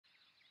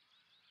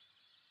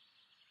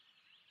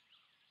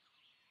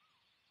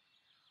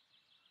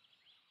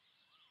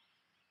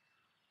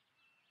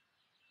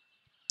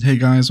Hey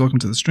guys, welcome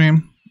to the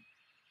stream.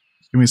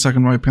 Give me a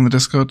second while I ping the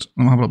Discord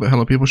and we'll have a little bit of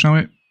hello people, shall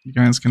we? You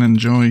guys can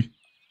enjoy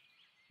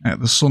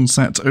the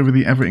sunset over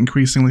the ever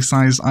increasingly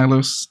sized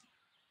Ilos.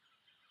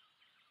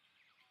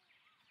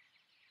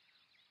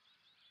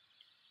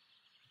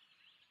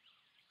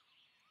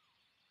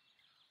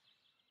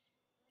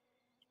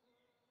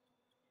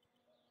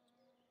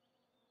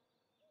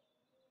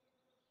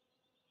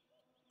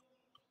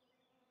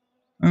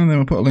 And then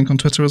we'll put a link on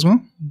Twitter as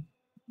well.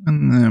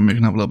 And then we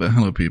can have a little bit of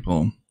hello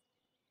people.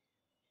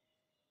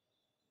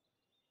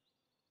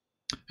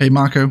 Hey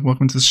Marco,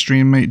 welcome to the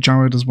stream. Mate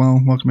Jared as well,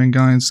 welcome in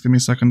guys. Give me a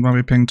second while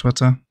we ping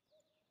Twitter.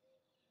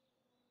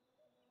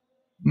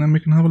 And then we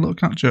can have a little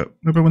catch up.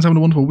 Hope everyone's having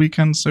a wonderful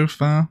weekend so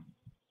far.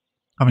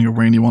 Having a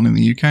rainy one in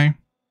the UK.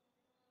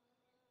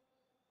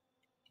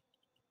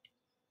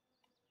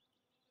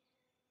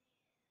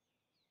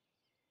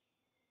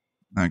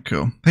 Alright,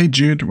 cool. Hey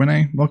Jude,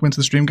 Renee, welcome into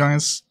the stream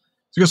guys.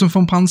 So we got some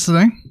fun plans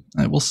today.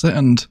 We'll sit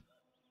and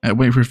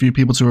wait for a few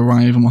people to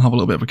arrive and we'll have a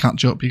little bit of a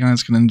catch up. You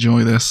guys can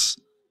enjoy this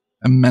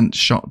immense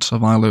shot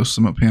of Ilos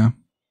from up here.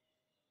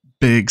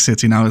 Big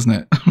city now, isn't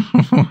it?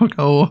 Look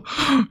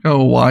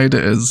how wide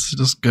it is. It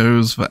just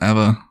goes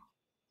forever.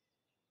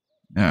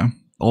 Yeah,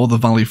 all the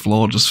valley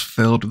floor just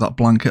filled with that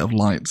blanket of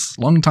lights.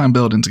 Long time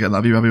building to get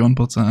that view, everyone,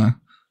 but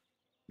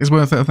it's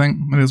worth it, I think.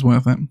 It is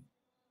worth it.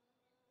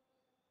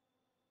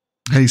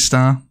 Hey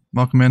Star,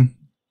 welcome in.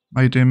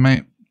 How you doing,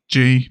 mate?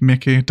 G,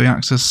 Mickey,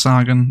 Deaxis,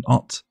 Sargon,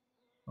 Ott.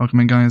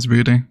 Welcome in, guys.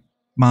 Rudy,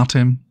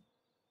 Martin.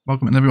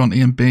 Welcome in, everyone.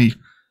 Ian B.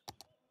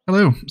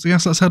 Hello. So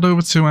yes, let's head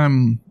over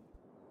to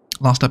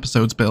last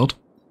episode's build.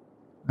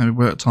 And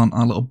we worked on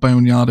our little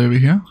boneyard over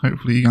here.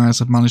 Hopefully you guys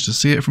have managed to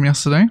see it from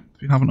yesterday,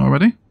 if you haven't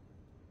already.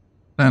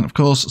 Then, of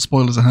course,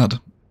 spoilers ahead.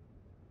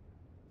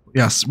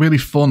 Yes, really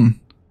fun,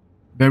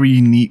 very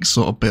unique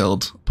sort of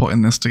build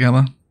putting this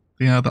together.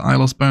 The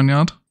Ilos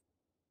boneyard.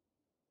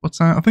 But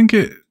I think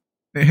it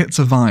hits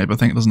a vibe, I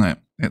think, doesn't it?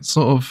 It's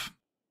sort of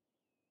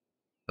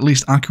at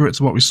least accurate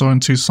to what we saw in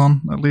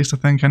Tucson, at least I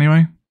think,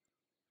 anyway.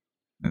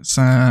 It's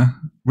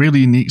really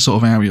unique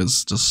sort of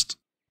areas, just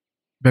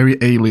very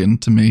alien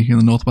to me in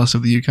the northwest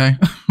of the UK,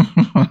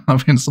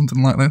 having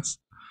something like this.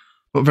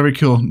 But very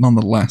cool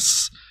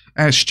nonetheless.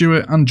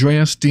 Stuart,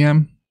 Andreas,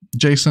 DM,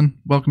 Jason,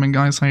 welcome in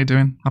guys, how you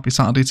doing? Happy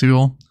Saturday to you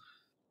all.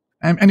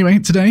 Anyway,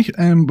 today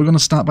we're going to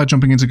start by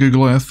jumping into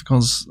Google Earth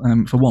because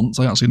for once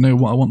I actually know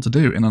what I want to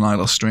do in an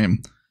Ilos stream.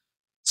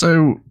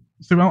 So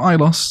throughout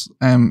Ilos,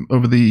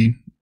 over the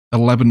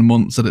 11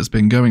 months that it's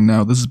been going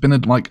now, there's been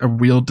a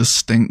real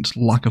distinct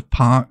lack of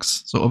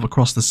parks sort of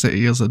across the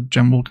city as a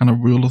general kind of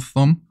rule of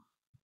thumb.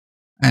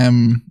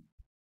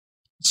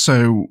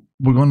 So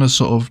we're going to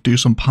sort of do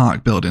some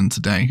park building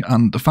today,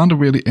 and I found a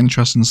really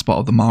interesting spot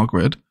of the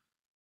Margrid.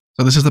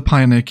 So this is the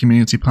Pioneer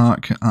Community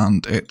Park,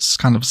 and it's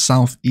kind of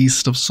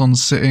southeast of Sun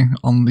City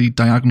on the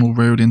diagonal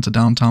road into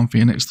downtown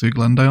Phoenix through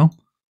Glendale.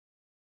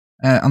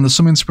 And there's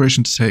some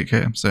inspiration to take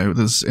here. So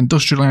there's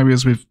industrial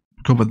areas, we've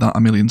covered that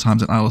a million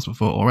times in Ilos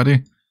before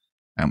already,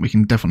 and we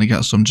can definitely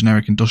get some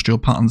generic industrial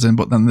patterns in,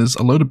 but then there's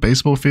a load of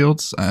baseball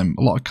fields, a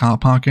lot of car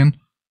parking, and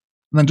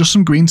then just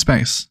some green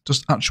space,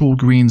 just actual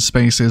green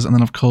spaces, and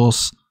then of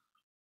course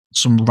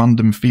some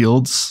random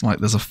fields, like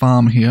there's a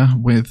farm here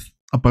with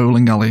a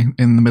bowling alley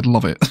in the middle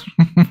of it.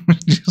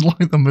 It's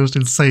like the most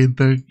insane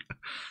thing.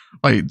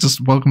 Like,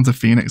 just welcome to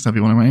Phoenix,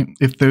 everyone, right?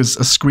 If there's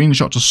a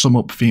screenshot to sum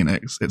up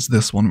Phoenix, it's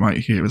this one right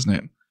here, isn't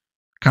it?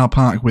 Car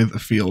park with a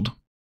field.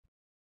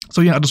 So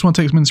yeah, I just want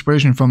to take some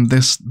inspiration from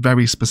this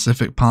very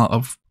specific part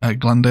of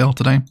Glendale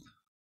today.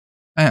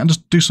 And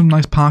just do some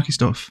nice parky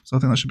stuff. So I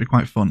think that should be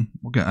quite fun.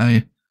 We'll get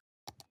a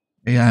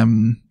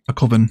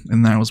coven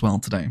in there as well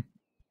today.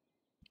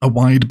 A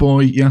wide boy,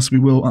 yes, we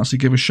will actually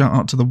give a shout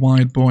out to the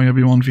wide boy,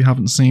 everyone. If you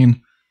haven't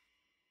seen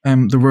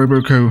the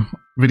Roboco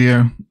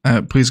video,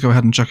 please go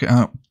ahead and check it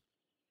out.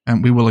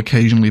 And we will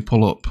occasionally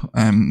pull up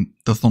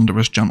the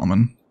Thunderous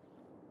Gentleman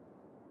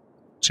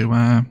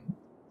to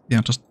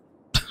yeah, just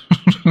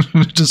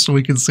just so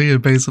we can see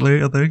it,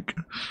 basically, I think.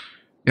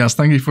 Yes,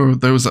 thank you for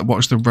those that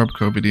watched the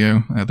Roboco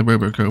video, the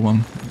Roboco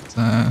one.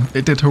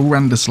 It did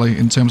horrendously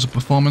in terms of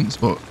performance,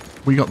 but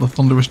we got the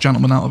Thunderous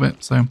Gentleman out of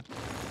it, so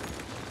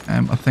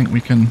I think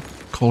we can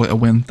call it a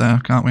win there,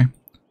 can't we?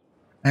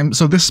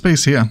 So this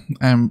space here,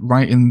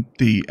 right in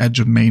the edge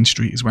of Main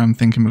Street, is where I'm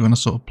thinking we're going to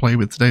sort of play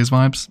with today's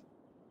vibes.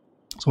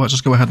 So let's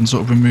just go ahead and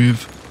sort of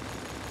remove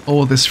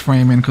all of this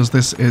framing, because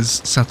this is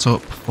set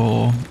up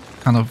for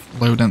kind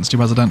of low density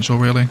residential,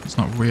 really. It's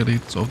not really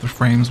sort of the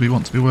frames we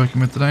want to be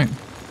working with today.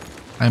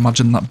 I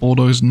imagine that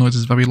bulldozer noise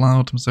is very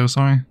loud, I'm so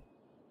sorry.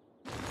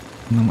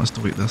 And then let's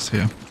delete this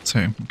here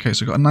too. Okay,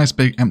 so we've got a nice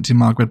big empty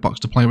Margrid box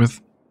to play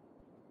with.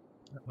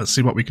 Let's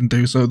see what we can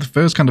do. So the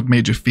first kind of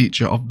major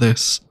feature of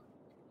this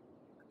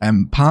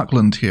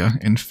parkland here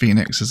in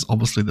Phoenix is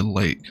obviously the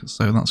lake.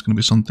 So that's going to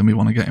be something we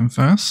want to get in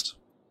first.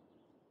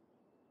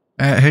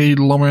 Hey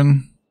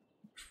Lauren,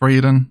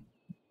 Freden,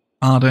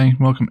 Arde,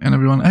 welcome in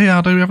everyone. Hey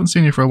Arde, we haven't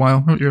seen you for a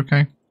while. Hope you're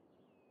okay.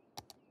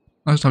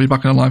 Nice to have you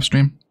back in a live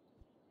stream.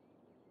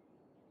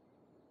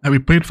 We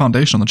played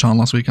Foundation on the channel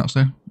last week,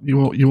 actually.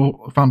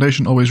 Your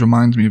Foundation always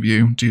reminds me of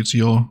you due to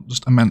your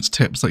just immense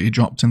tips that you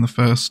dropped in the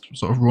first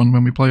sort of run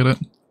when we played it.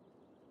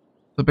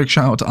 So big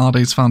shout out to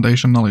Arday's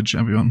Foundation knowledge,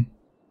 everyone.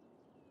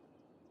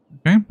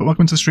 Okay, but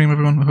welcome to the stream,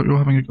 everyone. I hope you're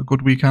having a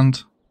good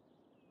weekend.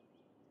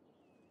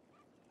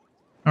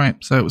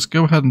 Alright, so let's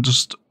go ahead and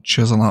just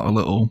chisel out a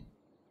little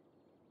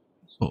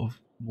sort of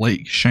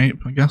lake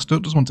shape, I guess.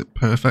 Don't just want it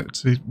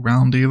perfectly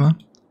round either.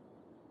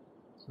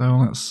 So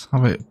let's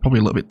have it probably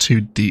a little bit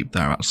too deep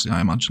there, actually,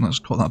 I imagine. Let's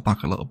cut that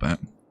back a little bit.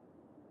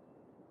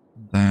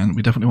 Then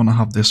we definitely want to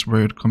have this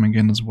road coming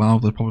in as well.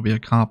 There'll probably be a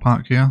car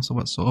park here, so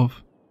let's sort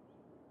of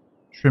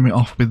trim it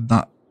off with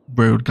that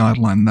road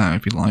guideline there,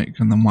 if you like.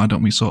 And then why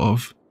don't we sort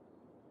of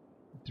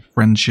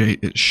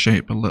differentiate its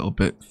shape a little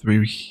bit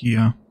through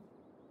here.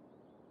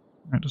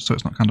 Right, just so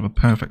it's not kind of a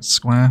perfect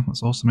square.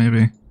 Let's also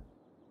maybe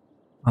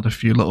add a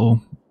few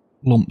little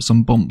lumps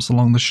and bumps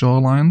along the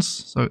shorelines,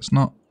 so it's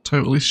not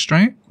totally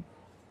straight.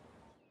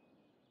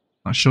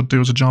 That should do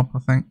as a job, I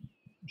think.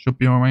 Should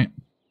be alright.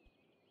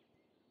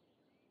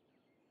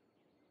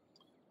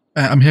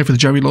 I'm here for the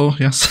Jerry Law,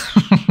 yes.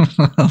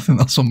 I think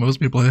that's what most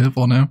people are here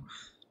for now.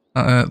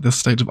 At this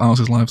stage of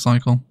Alice's life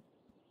cycle.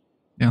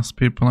 Yes,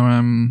 people are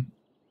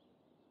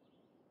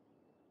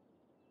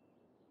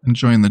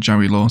enjoying the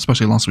Jerry Law,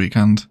 especially last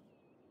weekend.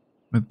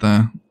 With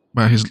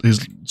where his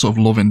sort of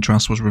love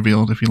interest was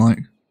revealed, if you like.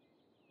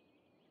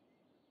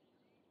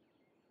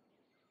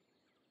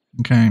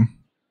 Okay.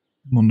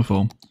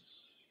 Wonderful.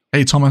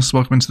 Hey Thomas,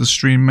 welcome into the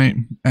stream, mate.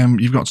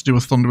 You've got to do a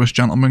Thunderous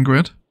Gentleman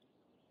grid.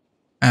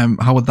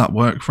 How would that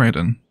work,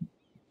 Freyden?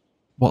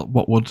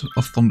 What would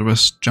a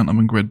Thunderous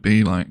Gentleman grid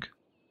be like?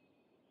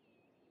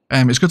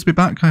 It's good to be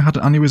back. I had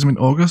an aneurysm in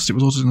August. It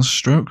was also in a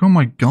stroke. Oh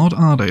my god,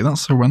 Arde,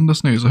 that's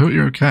horrendous news. I hope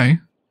you're okay.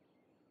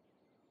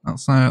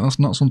 That's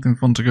not something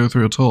fun to go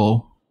through at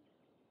all.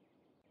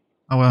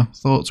 Our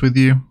thoughts with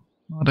you,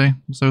 Arde.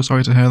 I'm so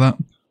sorry to hear that.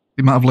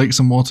 The amount of lakes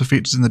and water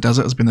features in the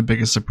desert has been the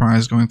biggest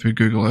surprise going through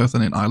Google Earth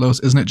and in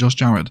Ilos, isn't it just,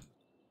 Jared?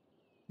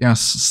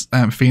 Yes,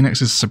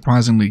 Phoenix is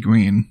surprisingly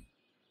green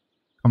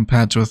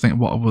compared to, I think,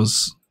 a lot of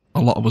us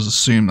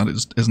assume that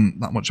it isn't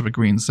that much of a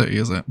green city,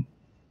 is it?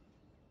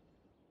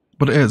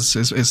 But it is.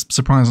 It's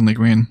surprisingly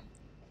green.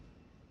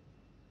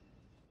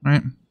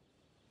 Right?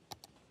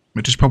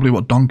 Which is probably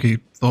what Donkey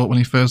thought when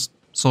he first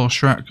saw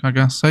Shrek, I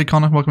guess. Hey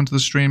Connor, welcome to the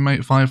stream,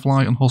 mate.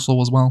 Firefly and Hustle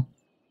as well.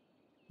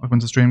 Welcome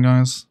to the stream,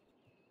 guys.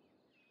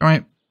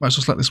 Alright, let's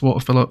just let this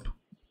water fill up.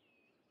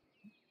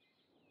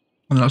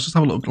 And then let's just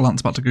have a little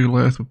glance back to Google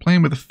Earth. We're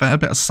playing with a fair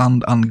bit of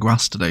sand and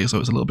grass today, so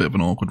it's a little bit of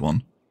an awkward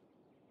one.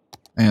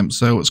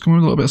 So let's come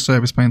with a little bit of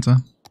Surface Painter.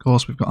 Of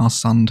course, we've got our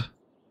sand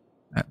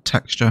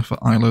texture for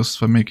Ilos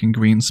for making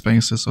green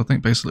spaces. So I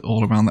think basically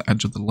all around the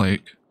edge of the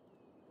lake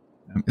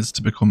is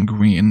to become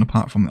green,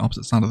 apart from the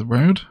opposite side of the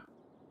road.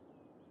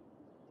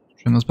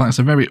 Trim those back. It's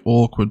a very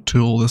awkward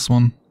tool, this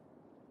one.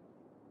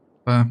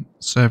 For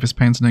surface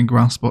painting in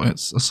grass, but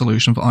it's a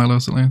solution for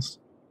Ilos at least.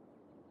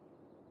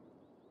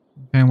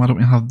 Okay, why don't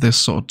we have this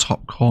sort of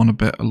top corner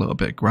bit a little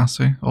bit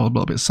grassy, or a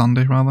little bit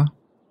sandy rather.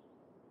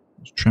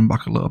 Just trim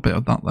back a little bit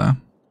of that there.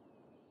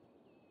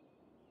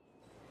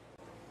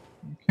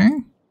 Okay.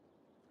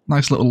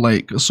 Nice little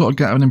lake. Sort of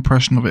get an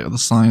impression of it at the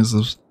size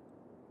of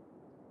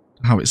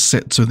how it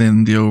sits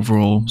within the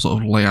overall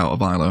sort of layout of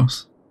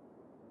Ilos.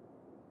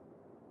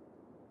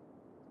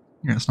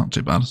 Yeah, it's not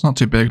too bad. It's not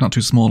too big, not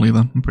too small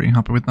either. I'm pretty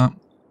happy with that.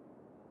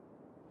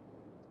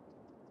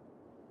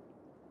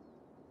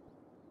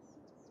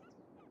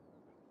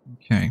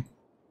 Okay.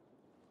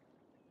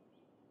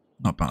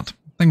 Not bad.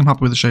 I think I'm happy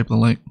with the shape of the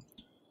lake.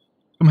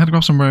 I'm heading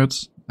across some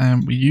roads.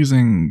 We're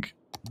using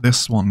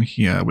this one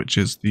here, which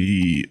is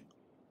the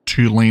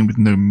 2-lane with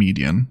no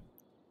median.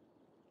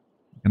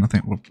 And I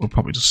think we'll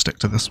probably just stick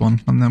to this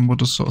one. And then we'll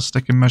just sort of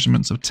stick in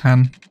measurements of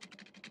 10.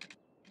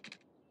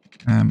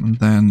 And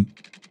then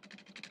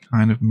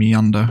kind of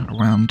meander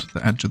around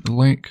the edge of the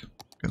lake.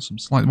 Get some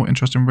slightly more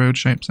interesting road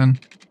shapes in.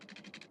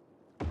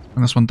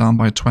 And this one down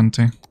by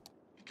 20.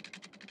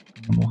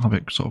 And we'll have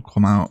it sort of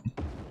come out.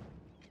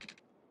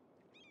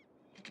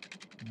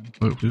 And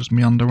hopefully just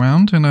meander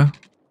around in a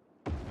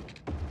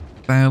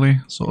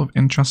fairly sort of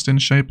interesting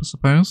shape, I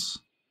suppose.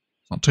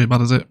 It's not too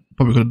bad, is it?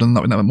 Probably could have done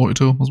that with Network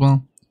Multi-Tool as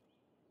well.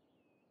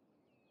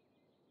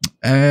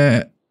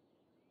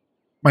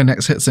 My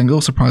next hit single,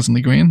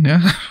 surprisingly green,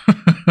 yeah.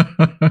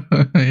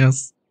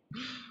 Yes.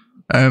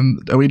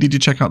 Did you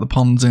check out the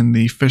ponds in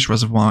the fish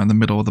reservoir in the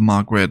middle of the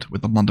Mar grid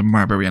with the London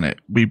Marbury in it?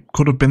 We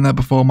could have been there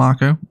before,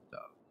 Marco.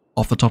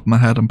 Off the top of my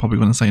head, I'm probably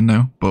going to say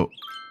no, but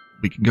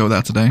we can go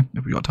there today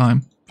if we got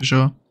time, for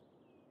sure.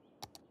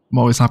 I'm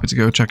always happy to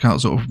go check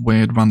out sort of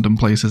weird random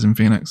places in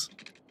Phoenix.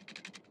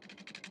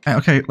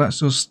 Okay, let's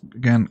just,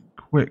 again,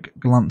 quick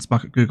glance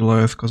back at Google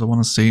Earth because I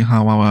want to see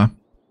how our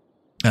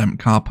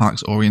car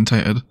park's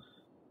orientated.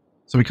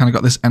 So we kind of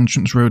got this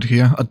entrance road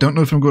here. I don't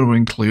know if I'm going to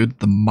include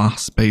the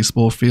mass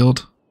baseball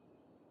field.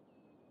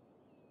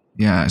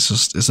 Yeah,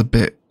 it's a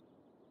bit...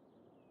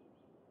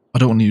 I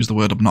don't want to use the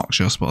word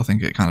obnoxious, but I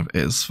think it kind of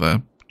is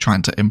for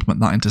trying to implement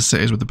that into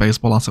cities with the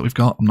baseball asset we've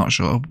got. I'm not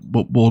sure.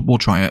 We'll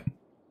try it.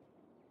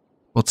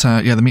 But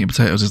yeah, the meat and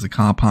potatoes is the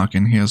car park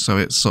in here, so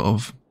it's sort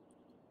of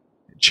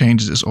it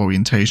changes its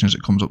orientation as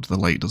it comes up to the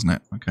lake, doesn't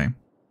it? Okay,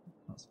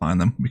 that's fine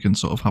then. We can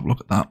sort of have a look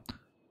at that.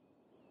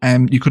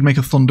 You could make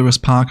a thunderous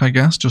park, I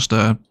guess, just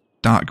a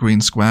dark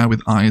green square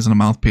with eyes and a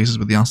mouthpieces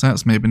with the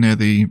assets, maybe near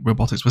the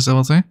robotics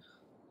facility.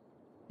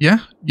 Yeah,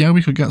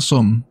 we could get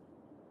some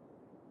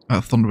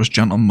thunderous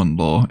gentleman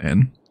law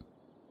in.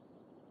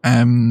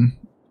 The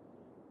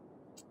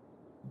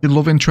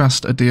love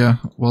interest idea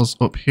was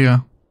up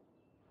here.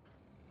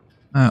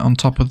 On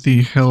top of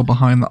the hill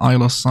behind the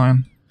Ilos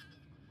sign.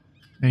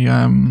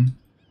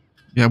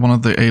 Yeah, one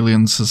of the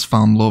aliens has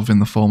found love in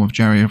the form of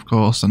Jerry, of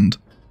course, and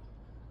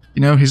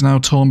you know, he's now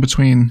torn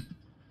between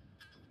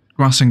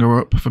grassing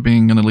her up for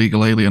being an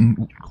illegal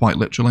alien, quite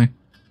literally,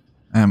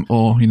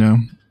 or, you know,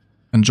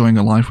 enjoying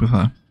a life with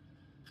her.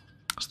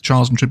 It's the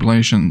trials and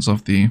tribulations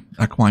of the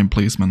equine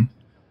policeman.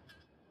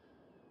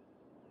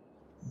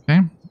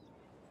 Okay.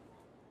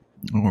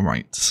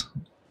 Alright.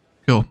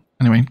 Cool.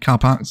 Anyway, car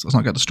parks, let's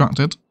not get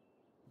distracted.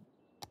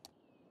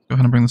 Go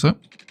ahead and bring this up.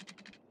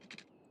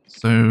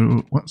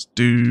 So let's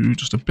do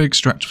just a big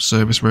stretch of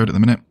service road at the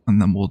minute,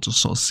 and then we'll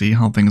just sort of see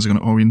how things are going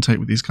to orientate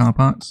with these car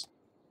parks.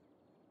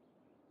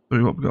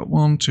 So what we've got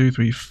 1, 2,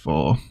 3,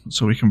 4.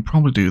 So we can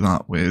probably do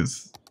that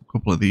with a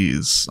couple of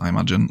these, I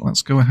imagine.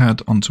 Let's go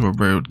ahead onto a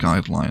road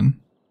guideline.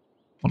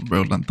 Want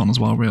road length on as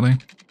well, really.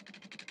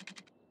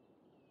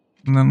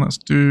 And then let's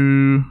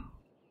do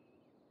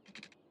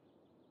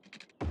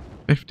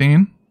 15.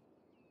 And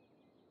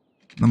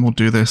then we'll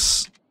do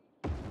this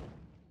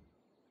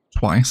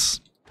twice.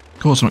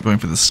 Of course, I'm not going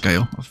for the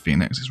scale of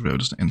Phoenix's road,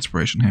 just an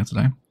inspiration here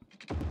today.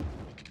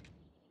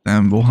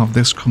 Then we'll have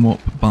this come up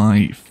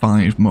by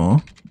 5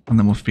 more, and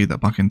then we'll feed that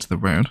back into the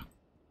road.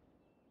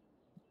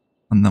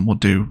 And then we'll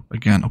do,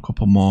 again, a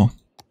couple more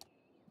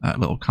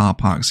little car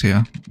parks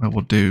here, where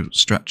we'll do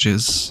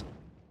stretches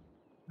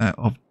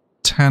of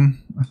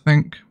 10, I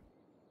think.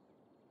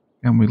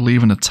 And we're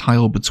leaving a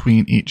tile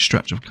between each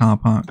stretch of car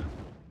park.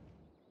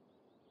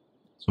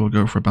 So we'll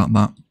go for about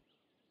that.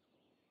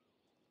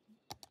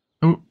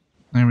 Oh,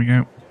 there we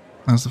go.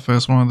 That's the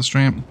first one on the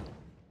stream.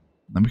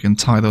 Then we can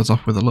tie those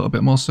off with a little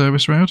bit more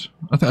service road.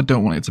 I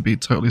don't want it to be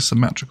totally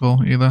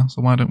symmetrical either,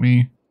 so why don't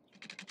we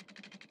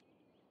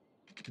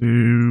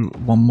do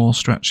one more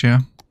stretch here.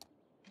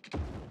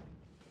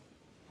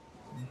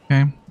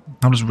 Okay,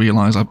 I've just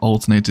realised I've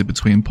alternated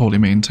between poorly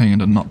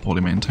maintained and not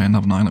poorly maintained,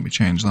 haven't I? Let me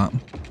change that.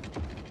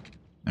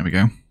 There we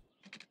go.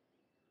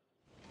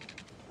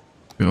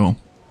 Cool.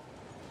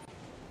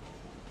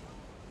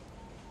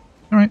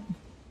 Alright.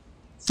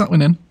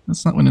 Settling in.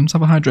 Let's settle in. Let's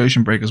have a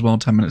hydration break as well,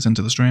 10 minutes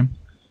into the stream.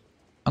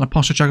 And a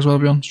posture check as well,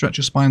 everyone. Stretch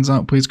your spines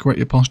out. Please correct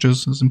your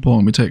postures. It's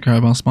important we take care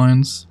of our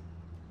spines.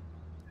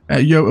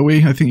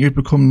 Yotawi, I think you've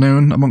become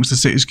known amongst the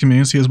city's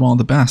community as one of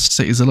the best.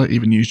 Cityzilla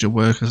even used your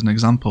work as an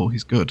example.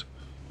 He's good.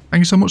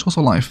 Thank you so much,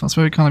 Hustle Life. That's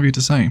very kind of you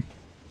to say.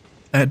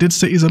 Did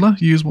Cityzilla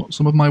use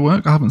some of my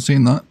work? I haven't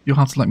seen that. You'll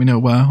have to let me know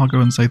where. I'll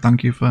go and say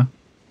thank you for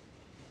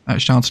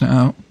shouting it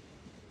out.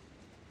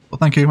 Well,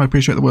 thank you. I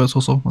appreciate the words,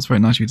 Hustle. That's very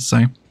nice of you to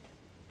say.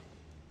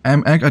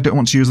 Egg, I don't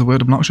want to use the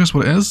word obnoxious,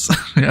 but it is.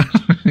 Yeah,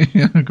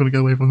 yeah, I've got to go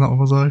away from that one,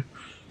 was I?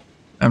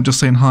 I'm just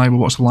saying hi, we'll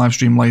watch the live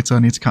stream later. I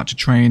need to catch a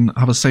train.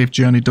 Have a safe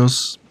journey,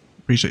 Does.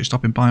 Appreciate you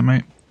stopping by,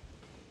 mate.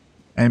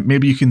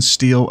 Maybe you can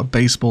steal a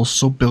baseball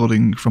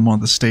sub-building from one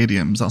of the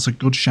stadiums. That's a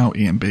good shout,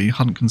 EMB.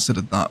 Hadn't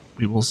considered that.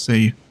 We will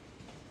see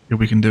if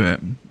we can do it.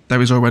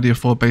 There is already a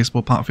 4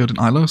 baseball park field in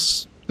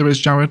Ilos. There is,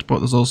 Jared, but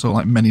there's also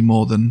like many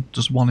more than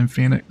just one in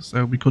Phoenix.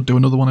 So we could do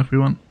another one if we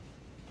want.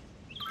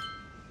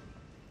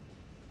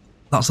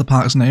 That's the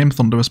park's name,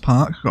 Thunderous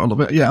Park. Gotta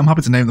love it. Yeah, I'm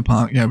happy to name the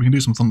park. Yeah, we can do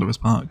some Thunderous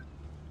Park.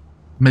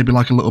 Maybe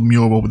like a little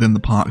mural within the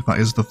park that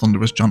is the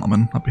Thunderous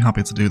Gentleman. I'd be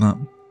happy to do that.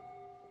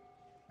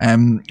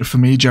 For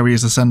me, Jerry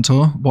is a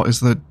centaur. What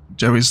is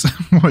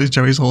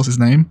Jerry's horse's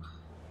name?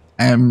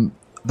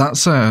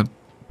 That's a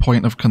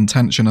point of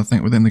contention, I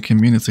think, within the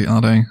community,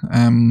 are they?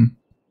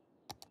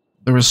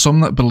 There are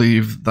some that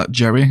believe that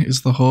Jerry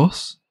is the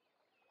horse.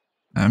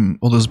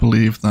 Others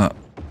believe that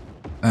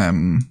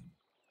the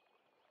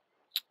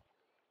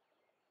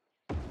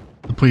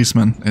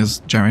policeman is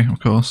Jerry, of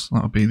course.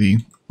 That would be the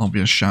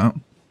obvious shout.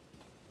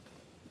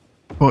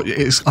 But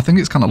I think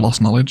it's kind of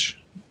lost knowledge.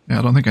 Yeah,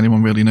 I don't think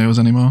anyone really knows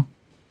anymore.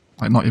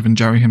 Like, not even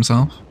Jerry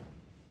himself.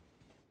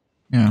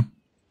 Yeah.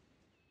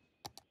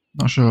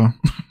 Not sure.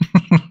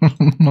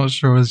 Not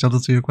sure is the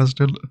answer to your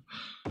question.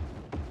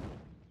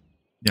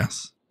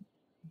 Yes.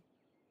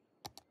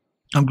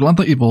 I'm glad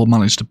that you've all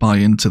managed to buy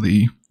into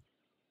the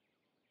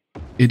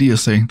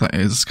idiocy that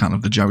is kind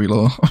of the Jerry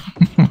law.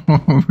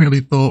 I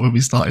really thought when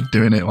we started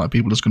doing it, like,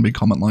 people just going to be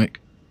comment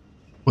like,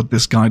 would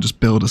this guy just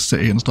build a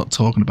city and stop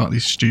talking about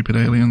these stupid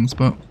aliens?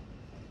 But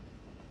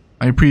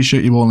I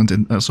appreciate you all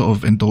sort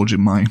of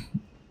indulging my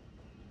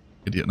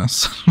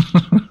idiotness,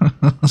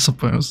 I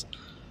suppose.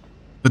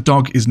 The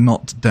dog is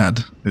not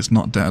dead. It's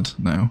not dead,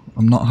 no.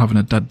 I'm not having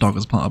a dead dog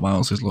as part of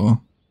Ilos's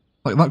law.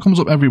 Like, that comes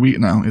up every week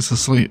now. It's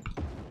asleep.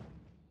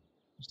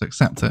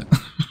 Just accept it.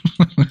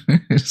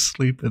 It's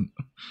sleeping.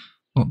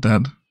 Not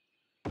dead.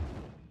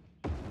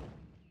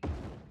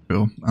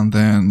 Cool. And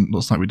then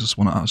looks like we just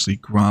want to actually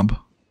grab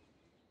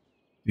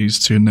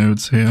these two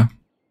nodes here.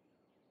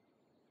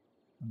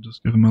 And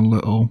just give them a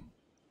little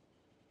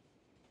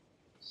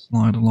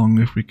slide along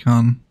if we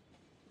can.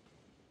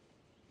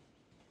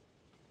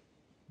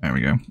 There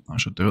we go. That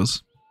should do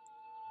us.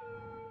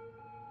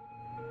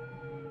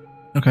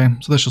 Okay,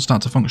 so this should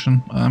start to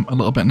function a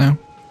little bit now.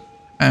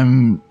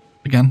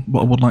 Again,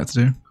 what I would like to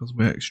do, because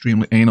we're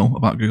extremely anal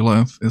about Google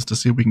Earth, is to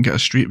see if we can get a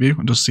street view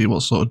and just see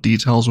what sort of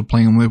details we're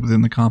playing with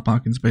within the car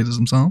parking spaces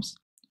themselves.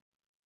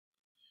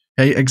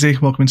 Hey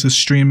Eggsy, welcome into the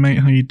stream, mate.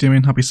 How you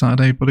doing? Happy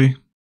Saturday, buddy.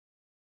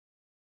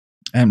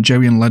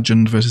 Jerry and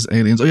Legend versus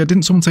Aliens. Oh yeah,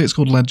 didn't someone say it's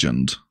called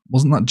Legend?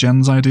 Wasn't that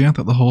Jen's idea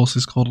that the horse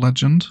is called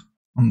Legend?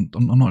 I'm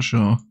not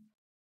sure.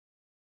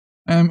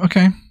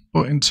 Okay,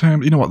 but in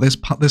terms, you know what,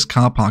 this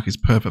car park is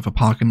perfect for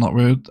parking lot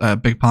road,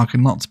 big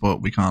parking lots,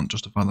 but we can't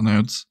justify the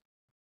nodes.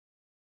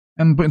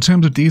 But in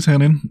terms of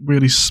detailing,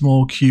 really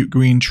small, cute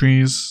green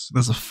trees.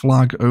 There's a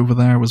flag over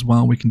there as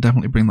well. We can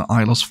definitely bring the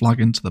Ilos flag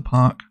into the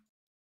park.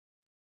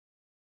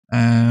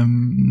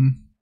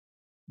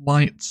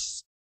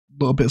 Lights,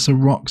 little bits of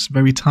rocks,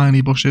 very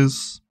tiny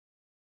bushes.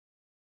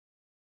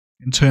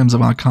 In terms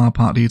of our car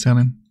park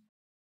detailing,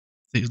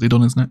 it's easily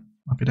done, isn't it?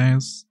 Happy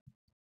days.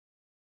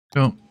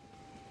 Cool.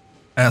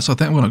 So I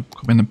think I'm going to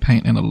come in and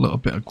paint in a little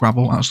bit of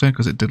gravel, actually,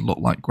 because it did look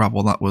like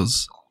gravel that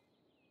was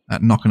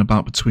knocking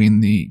about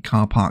between the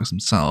car parks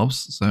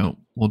themselves. So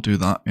we'll do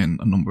that in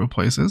a number of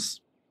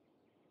places.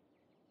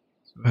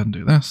 Let's go ahead and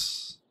do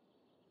this.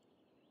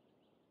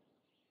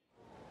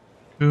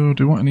 Cool.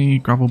 Do you want any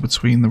gravel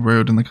between the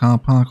road and the car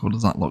park, or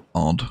does that look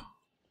odd?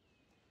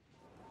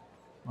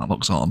 That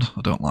looks odd.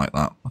 I don't like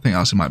that. I think I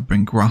actually might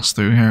bring grass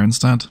through here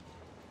instead.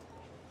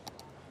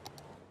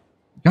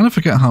 You kind of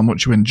forget how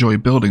much you enjoy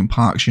building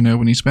parks, you know,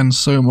 when you spend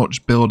so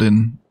much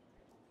building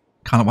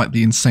kind of like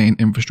the insane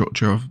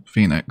infrastructure of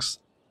Phoenix,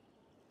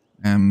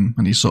 and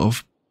you sort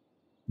of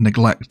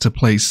neglect to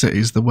play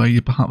cities the way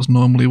you perhaps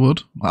normally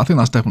would. I think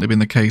that's definitely been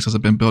the case as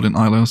I've been building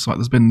Ilos. Like,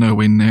 there's been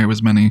nowhere near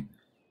as many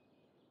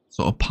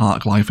sort of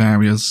park life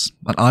areas.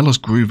 And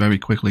Ilos grew very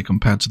quickly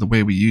compared to the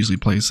way we usually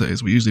play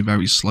cities. We're usually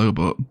very slow,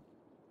 but you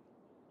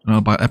know,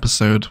 by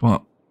episode,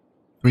 what,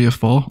 3 or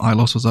 4,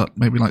 Ilos was at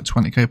maybe like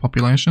 20k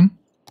population.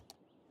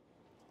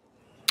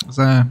 It's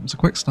a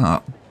quick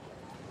start.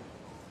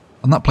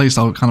 And that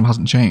playstyle kind of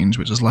hasn't changed,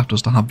 which has left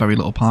us to have very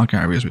little park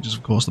areas, which is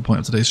of course the point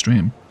of today's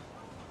stream.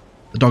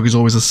 The dog is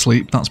always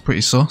asleep, that's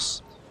pretty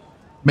sus.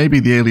 Maybe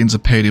the aliens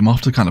have paid him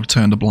off to kind of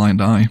turn a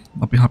blind eye.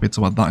 I'd be happy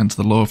to add that into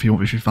the lore if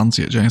you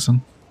fancy it,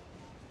 Jason.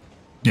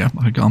 Yeah,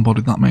 I could get on board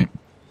with that, mate.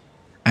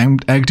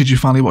 Egg, did you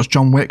finally watch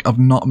John Wick? I've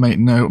not, mate,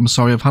 no. I'm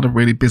sorry, I've had a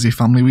really busy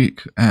family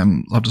week.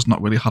 I've just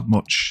not really had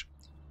much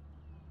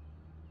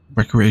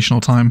recreational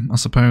time, I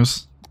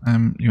suppose. You're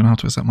going to have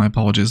to accept my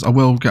apologies. I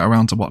will get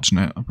around to watching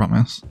it, I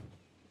promise.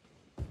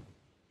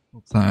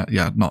 But,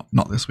 yeah, not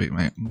this week,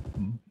 mate.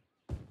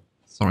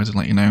 Sorry to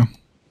let you know.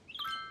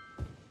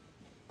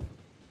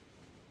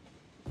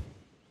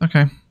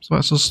 Okay, so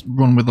let's just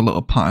run with a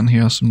little pattern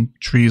here, some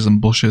trees and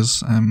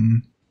bushes. I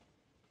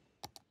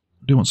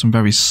do want some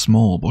very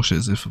small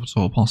bushes, if at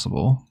all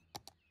possible.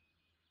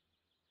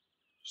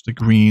 Just a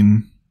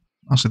green...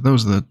 Actually,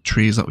 those are the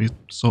trees that we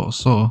sort of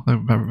saw. They're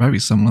very, very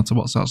similar to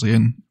what's actually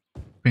in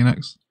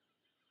Phoenix.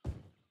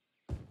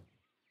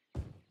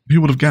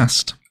 Who would have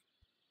guessed?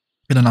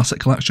 In an asset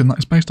collection that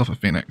is based off of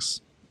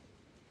Phoenix.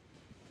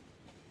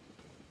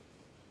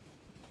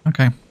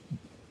 Okay,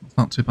 that's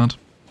not too bad.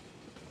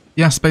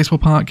 Yes, Baseball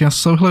Park, yes.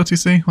 So hello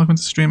TC, welcome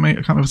to the stream, mate. I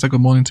can't remember if I said good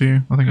morning to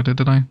you. I think I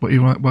did I? But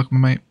you welcome,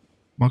 mate.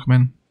 Welcome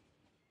in.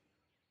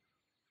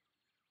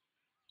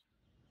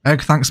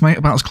 Egg, thanks, mate.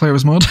 About as clear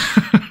as mud.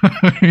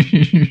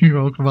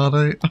 You're welcome,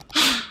 buddy.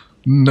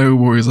 No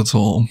worries at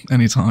all.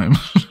 Anytime.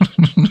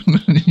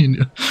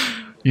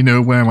 You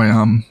know where I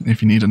am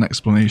if you need an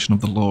explanation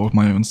of the lore of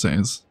my own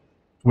cities,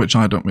 which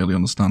I don't really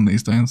understand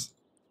these days.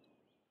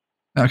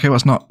 Okay,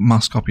 let's not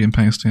mass copy and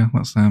paste here.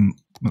 Let's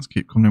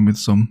keep coming in with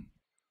some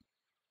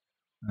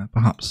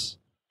perhaps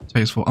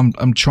tasteful.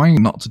 I'm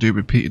trying not to do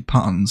repeated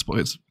patterns, but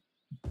it's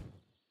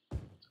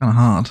kind of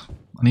hard.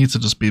 I need to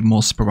just be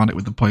more sporadic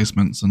with the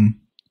placements and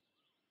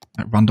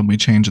randomly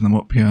changing them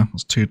up here.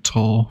 It's too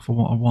tall for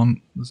what I want.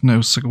 There's no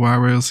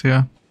saguaros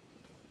here.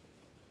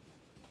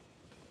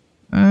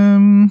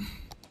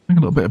 I think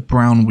a little bit of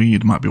brown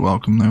weed might be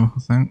welcome though, I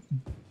think.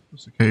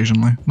 Just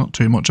occasionally. Not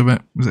too much of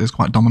it, because it is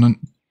quite dominant.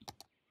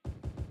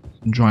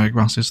 Some drier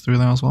grasses through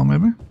there as well,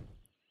 maybe.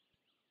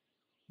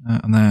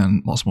 And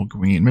then lots more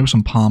green. Maybe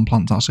some palm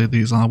plants, actually.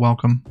 These are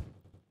welcome.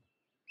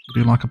 I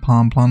do like a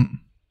palm plant.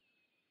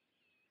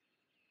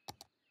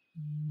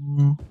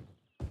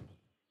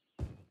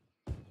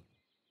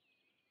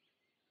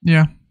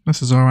 Yeah,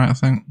 this is alright, I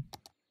think.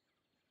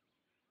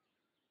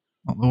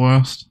 Not the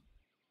worst.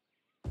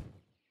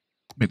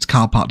 It's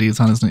car park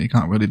design, isn't it? You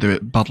can't really do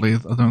it badly,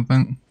 I don't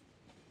think.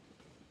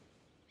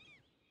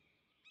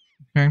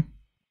 Okay.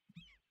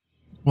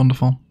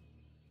 Wonderful.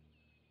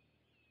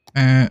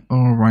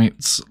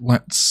 Alright,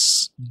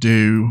 let's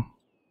do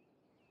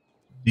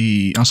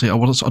the... Actually,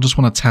 I just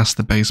want to test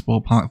the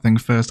baseball park thing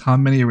first. How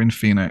many are in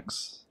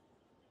Phoenix?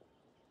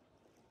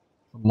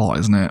 A lot,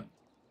 isn't it?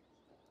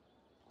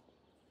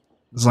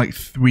 There's like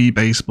 3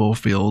 baseball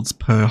fields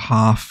per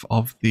half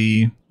of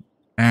the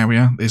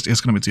area. It's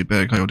going to be too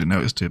big. I already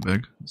know it's too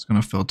big. It's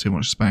going to fill too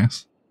much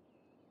space.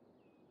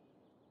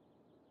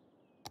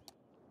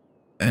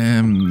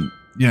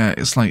 Yeah,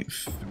 it's like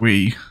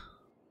 3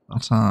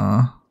 that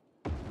are...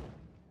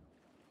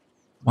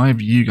 Why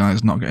have you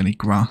guys not got any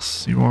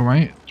grass? You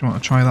alright? Do you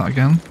want to try that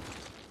again?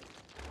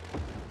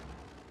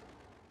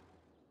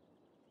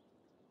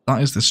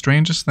 That is the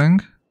strangest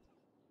thing.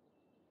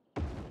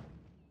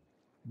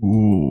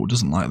 Ooh,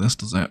 doesn't like this,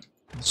 does it?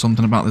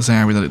 Something about this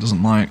area that it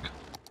doesn't like.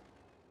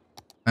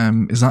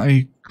 Is that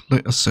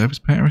a service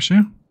pair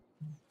issue?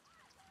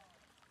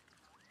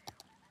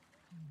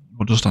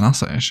 Or just an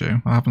asset issue?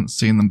 I haven't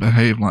seen them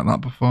behave like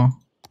that before.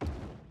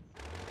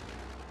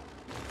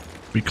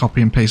 We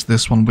copy and paste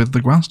this one with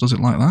the grass, does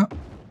it like that?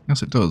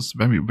 Yes, it does.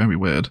 Very, very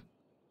weird.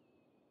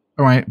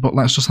 Alright, but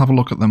let's just have a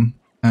look at them.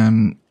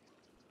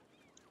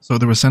 So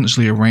they're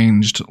essentially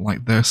arranged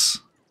like this.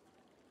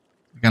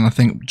 Again, I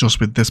think just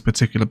with this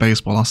particular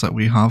baseball asset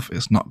we have,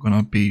 it's not going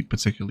to be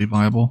particularly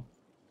viable.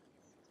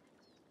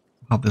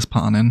 Have this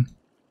pattern in.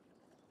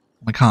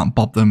 I can't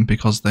bob them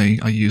because they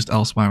are used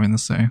elsewhere in the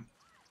city.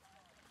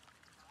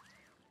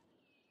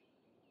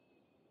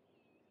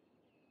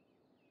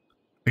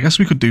 I guess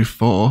we could do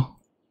 4.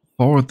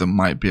 4 of them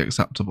might be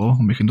acceptable,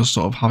 and we can just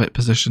sort of have it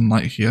positioned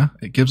like here.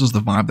 It gives us the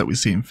vibe that we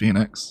see in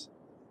Phoenix.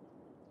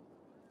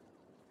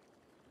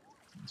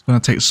 It's going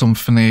to take some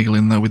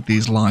finagling though with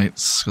these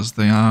lights, because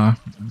they are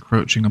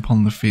encroaching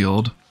upon the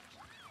field.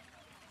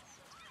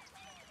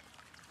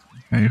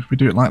 Okay, if we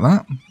do it like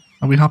that,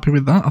 are we happy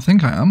with that? I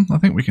think I am. I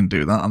think we can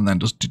do that and then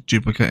just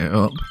duplicate it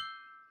up.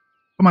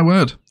 Oh my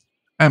word.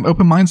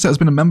 Open Mindset has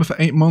been a member for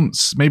 8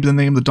 months. Maybe the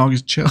name of the dog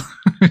is Chill.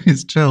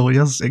 It's Chill.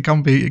 Yes, it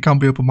can be. It can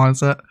be Open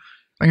Mindset.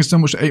 Thank you so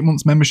much for 8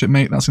 months membership,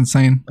 mate. That's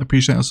insane.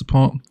 Appreciate your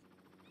support.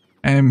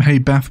 Hey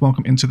Beth,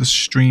 welcome into the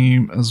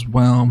stream as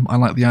well. I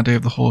like the idea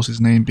of the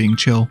horse's name being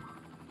Chill.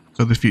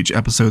 So the future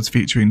episodes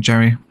featuring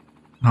Jerry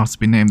have to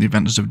be named The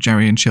Adventures of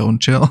Jerry and Chill.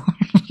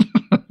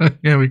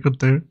 Yeah, we could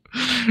do.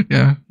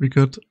 Yeah, we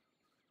could.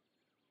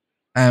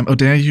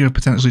 Odeya, you have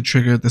potentially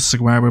triggered the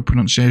Saguaro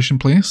pronunciation,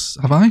 please.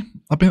 Have I?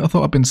 I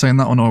thought I'd been saying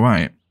that one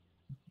alright.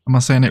 Am I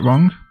saying it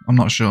wrong? I'm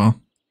not sure.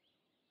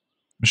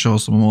 I'm sure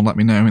someone will let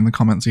me know in the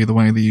comments either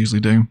way, they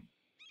usually do.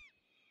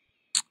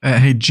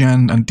 Hey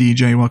Jen and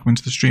DJ, welcome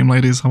into the stream,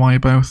 ladies. How are you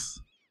both?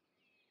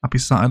 Happy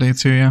Saturday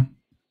to you.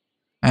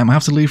 I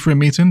have to leave for a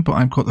meeting, but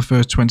I've got the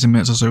first 20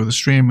 minutes or so of the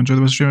stream. Enjoy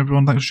the stream,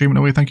 everyone. Thanks for streaming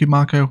away. Thank you,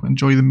 Marco.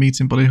 Enjoy the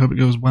meeting, buddy. Hope it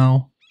goes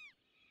well.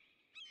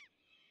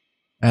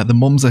 The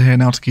mums are here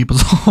now to keep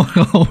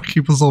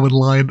us all in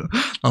line.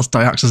 That's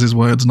Diaxis'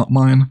 words, not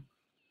mine.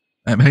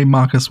 Hey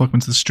Marcus, welcome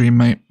to the stream,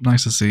 mate.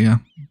 Nice to see you.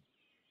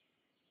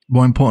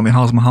 More importantly,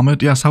 how's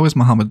Mohammed? Yes, how is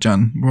Mohammed,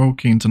 Jen? We're all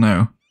keen to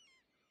know.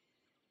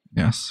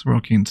 Yes, we're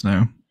all keen to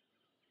know.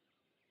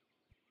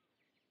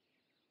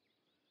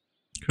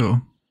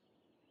 Cool.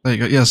 There you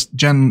go. Yes,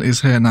 Jen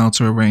is here now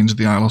to arrange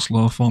the Ilos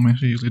law for me.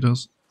 She usually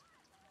does.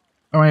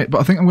 Alright,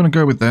 but I think I'm going to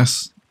go with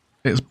this.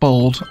 It's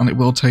bold, and it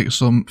will take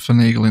some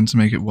finagling to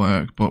make it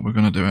work, but we're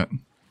going to do it.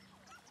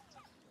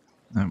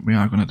 We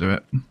are going to do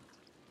it.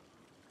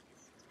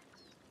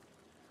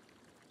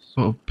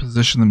 Sort of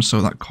position them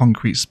so that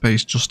concrete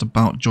space just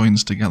about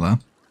joins together.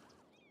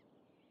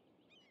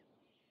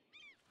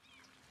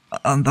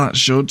 And that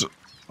should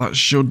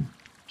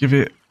give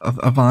it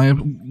a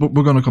vibe. But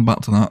we're going to come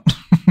back to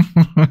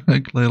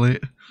that. Clearly.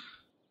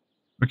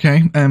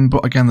 Okay,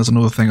 but again, there's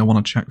another thing I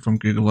want to check from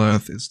Google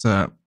Earth. It's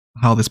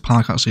how this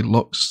park actually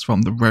looks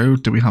from the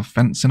road. Do we have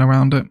fencing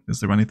around it? Is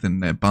there anything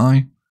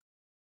nearby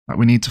that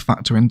we need to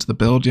factor into the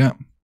build yet?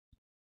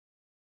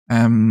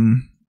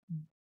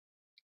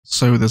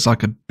 So there's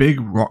like a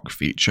big rock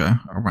feature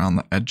around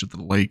the edge of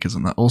the lake,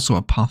 isn't there? Also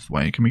a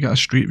pathway. Can we get a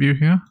street view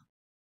here?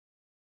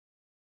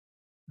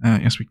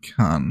 Yes, we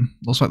can.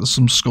 Looks like there's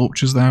some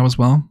sculptures there as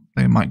well.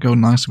 They might go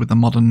nicely with the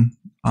modern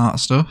art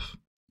stuff.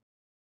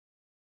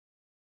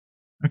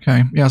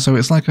 Okay, yeah, so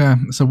it's like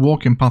it's a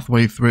walking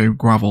pathway through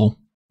gravel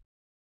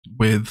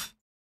with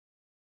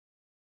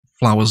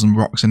flowers and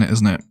rocks in it,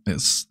 isn't it?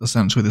 It's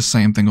essentially the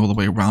same thing all the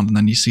way around, and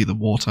then you see the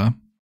water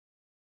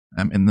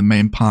in the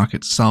main park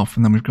itself,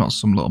 and then we've got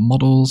some little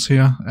models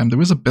here.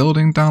 There is a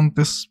building down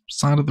this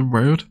side of the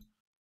road.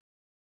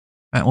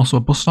 Also a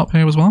bus stop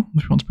here as well,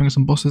 if you want to bring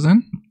some buses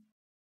in.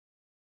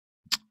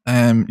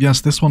 Yes,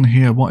 this one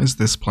here, what is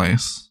this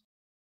place?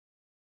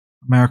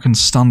 American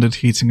Standard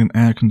Heating and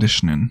Air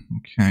Conditioning.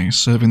 Okay,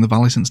 serving the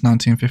valley since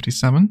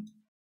 1957.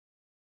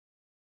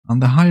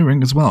 And they're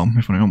hiring as well,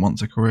 if anyone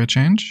wants a career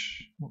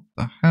change. What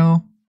the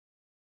hell?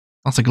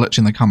 That's a glitch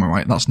in the camera,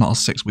 right? That's not a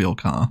 6-wheel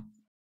car.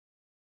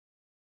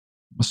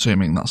 I'm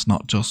assuming that's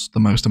not just the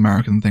most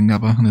American thing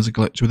ever, and there's a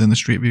glitch within the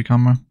Street View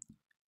camera.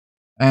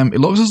 It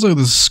looks as though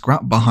there's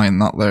scrap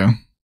behind that, though.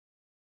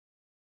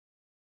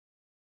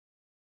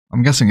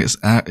 I'm guessing it's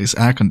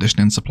air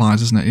conditioning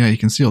supplies, isn't it? Yeah, you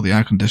can see all the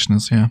air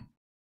conditioners here.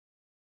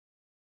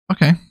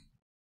 Okay.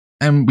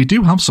 And we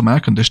do have some air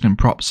conditioning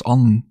props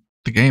on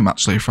the game,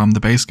 actually, from the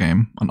base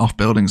game and off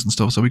buildings and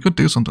stuff, so we could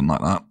do something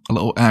like that. A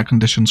little air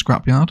conditioned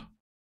scrapyard.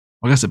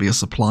 I guess it'd be a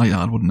supply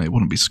yard, wouldn't it? It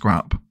wouldn't be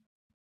scrap.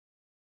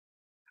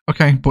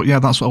 Okay, but yeah,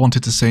 that's what I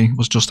wanted to see,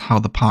 was just how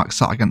the park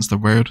sat against the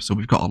road. So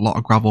we've got a lot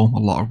of gravel, a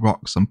lot of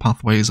rocks and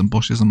pathways and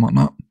bushes and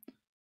whatnot.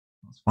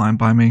 That's fine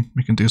by me.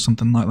 We can do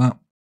something like that.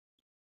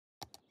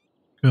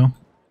 Cool.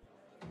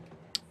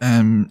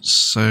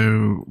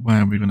 So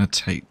where are we going to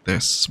take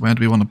this? Where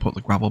do we want to put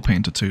the gravel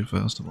painter to,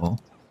 first of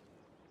all?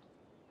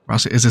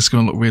 Actually, is this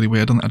going to look really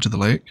weird on the edge of the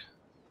lake?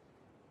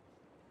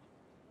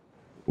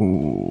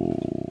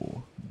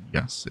 Ooh,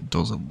 yes, it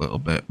does a little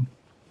bit.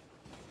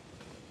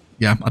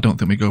 Yeah, I don't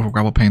think we go for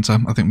gravel painter.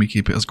 I think we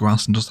keep it as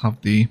grass and just have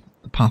the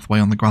pathway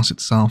on the grass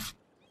itself.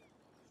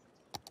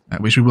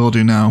 Which we will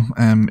do now.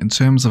 In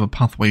terms of a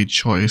pathway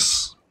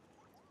choice...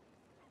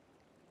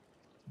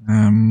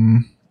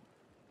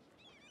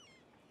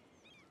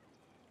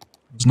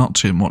 there's not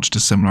too much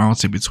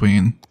dissimilarity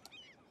between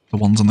the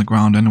ones on the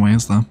ground anyway,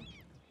 is there?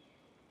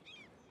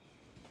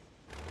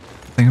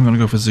 I think I'm going to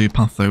go for Zoo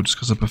Path though, just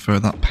because I prefer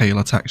that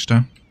paler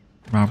texture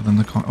rather than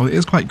the... Oh, it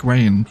is quite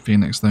grey in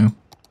Phoenix though.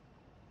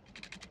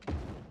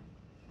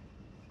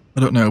 I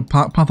don't know.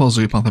 Path or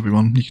Zoo Path,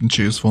 everyone. You can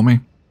choose for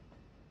me.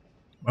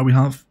 Well, we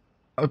have...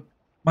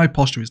 my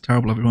posture is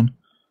terrible, everyone.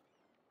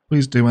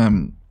 Please do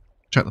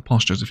check the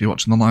postures if you're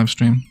watching the live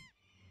stream.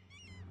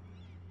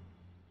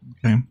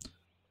 Okay.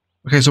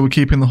 Okay, so we're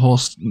keeping the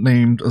horse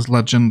named as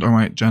Legend.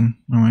 Alright, Jen.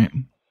 Alright.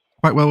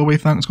 Quite well, we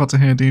thanks. Glad to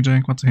hear,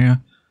 DJ. Glad to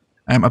hear.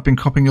 I've been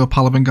copying your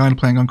Palaven guide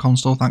playing on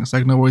console. Thanks,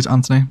 Egg. No worries,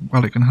 Anthony.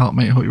 Glad it can help,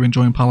 mate. I hope you're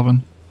enjoying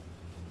Palaven.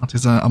 That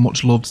is a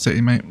much-loved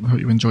city, mate. I hope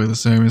you enjoy the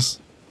series.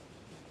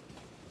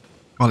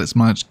 Glad it's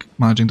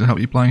managing to help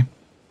you play.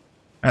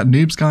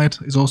 Noob's Guide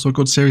is also a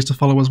good series to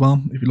follow as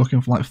well. If you're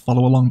looking for like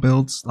follow-along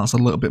builds, that's a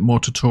little bit more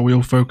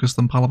tutorial-focused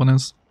than Palaven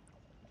is.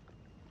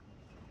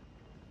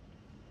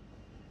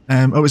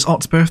 Oh, it's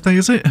Ott's birthday,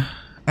 is it?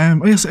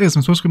 Oh yes, it is.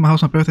 I'm supposed to go to my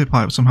house on my birthday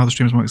party, but somehow the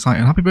stream's more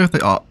exciting. Happy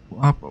birthday, Ott.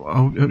 I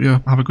hope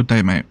you have a good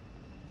day, mate.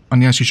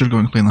 And yes, you should go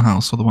and clean the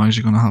house, otherwise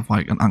you're going to have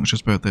like an anxious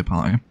birthday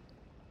party.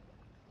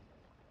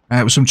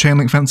 With some chain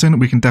link fencing,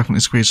 we can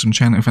definitely squeeze some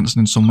chain link fencing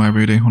in somewhere,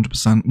 Rudy,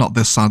 100%. Not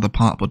this side of the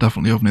park, but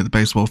definitely over near the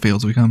baseball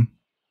fields we can.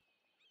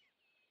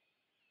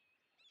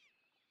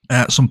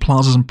 Some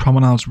plazas and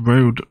promenades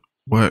road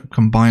work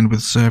combined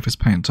with surface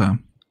painter.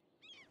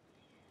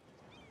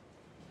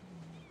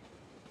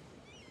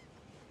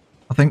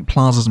 I think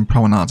plazas and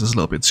promenades is a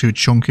little bit too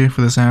chunky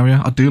for this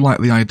area. I do like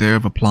the idea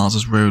of a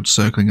plaza's road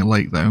circling a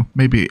lake though.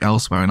 Maybe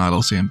elsewhere in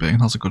Ilos CMB.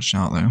 That's a good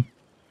shout though.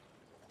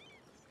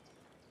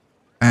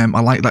 I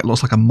like that. It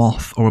looks like a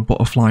moth or a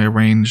butterfly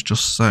arranged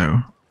just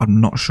so.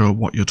 I'm not sure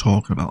what you're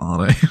talking about,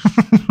 are they?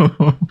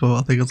 But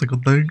I think it's a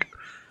good thing.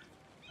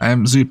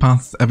 Zoo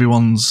path,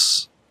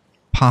 everyone's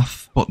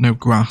path but no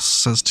grass,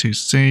 says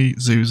 2C.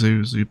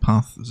 Zoo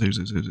path, zoo.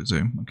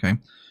 Okay.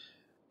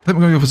 I think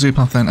we're going to go for Zoo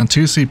Path then, and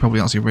 2C probably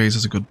actually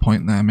raises a good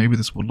point there. Maybe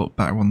this would look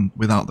better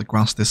without the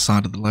grass this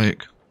side of the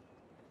lake.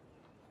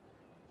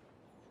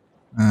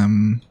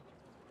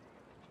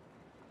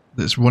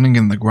 It's running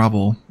in the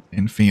gravel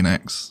in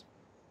Phoenix.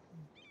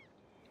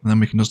 And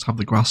then we can just have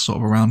the grass sort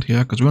of around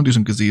here, because we're going to do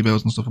some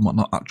gazebos and stuff and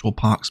whatnot, actual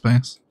park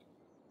space.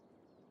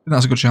 I think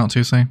that's a good shout,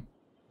 2C.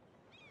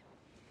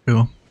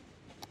 Cool.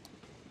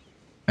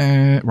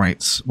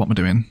 Right, what am I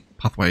doing?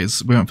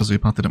 Pathways. We went for Zoo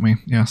Path, didn't we?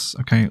 Yes.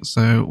 Okay,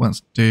 so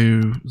let's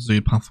do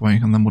Zoo Pathway,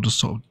 and then we'll just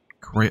sort of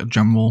create a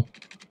general,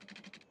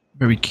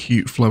 very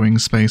cute flowing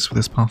space for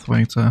this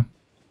pathway to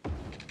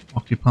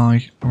occupy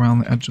around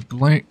the edge of the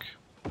lake.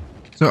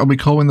 So are we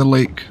calling the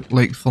lake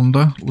Lake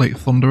Thunder? Lake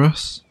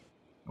Thunderous?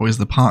 Or is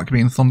the park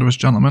being Thunderous,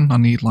 gentlemen? I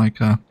need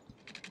like a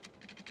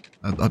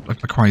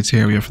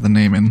criteria for the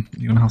naming.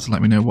 You're going to have to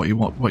let me know what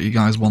you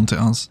guys want it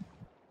as.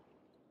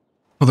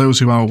 For those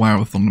who are aware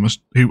of Thunderous,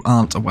 who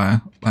aren't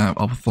aware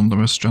of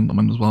Thunderous,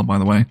 gentlemen, as well, by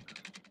the way,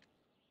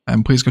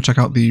 please go check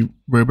out the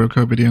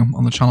Roboco video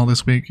on the channel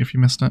this week if you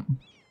missed it.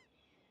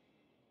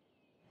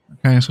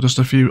 Okay, so just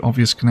a few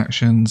obvious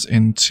connections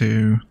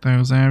into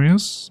those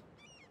areas,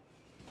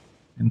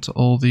 into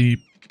all the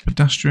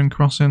pedestrian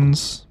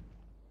crossings.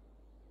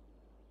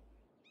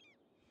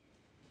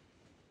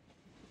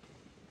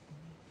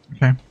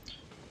 Okay,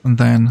 and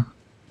then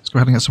let's go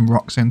ahead and get some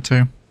rocks in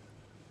too.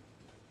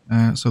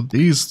 So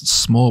these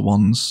small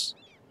ones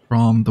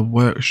from the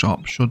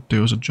workshop should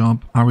do us a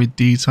job. Arid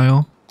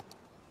detail.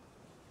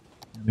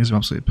 These are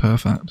absolutely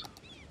perfect.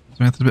 Is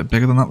there anything a bit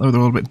bigger than that though? They're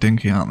all a bit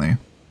dinky, aren't they? I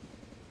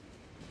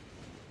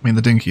mean,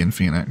 they're dinky in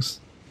Phoenix.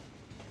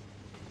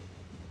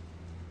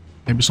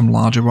 Maybe some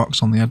larger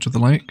rocks on the edge of the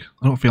lake.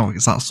 I don't feel like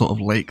it's that sort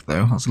of lake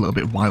though. That's a little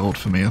bit wild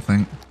for me, I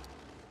think.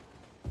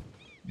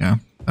 Yeah,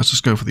 let's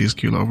just go for these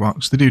cute little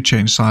rocks. They do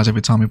change size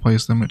every time we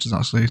place them, which is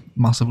actually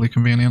massively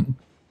convenient.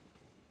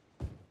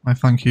 My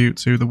thank you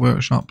to the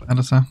workshop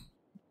editor.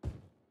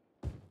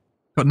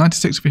 Got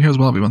 96 of you here as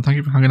well, everyone. Thank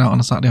you for hanging out on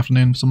a Saturday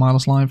afternoon for some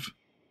Ilos Live.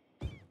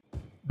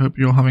 Hope Hope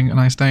you're having a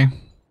nice day.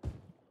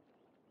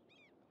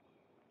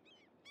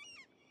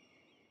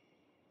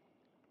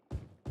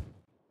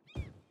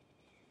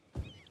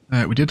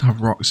 We did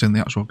have rocks in the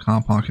actual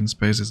car parking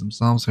spaces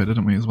themselves here,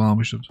 didn't we, as well?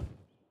 We should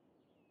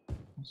put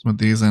some of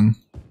these in.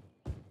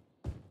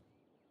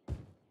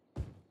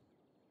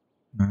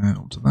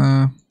 Up to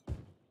there.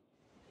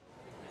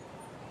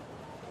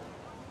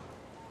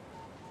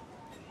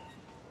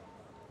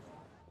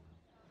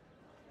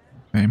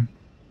 Okay.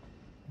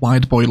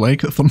 Wide Boy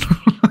Lake at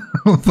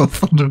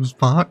Thunderous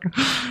Park.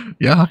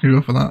 Yeah, I can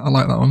go for that. I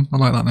like that one. I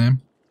like that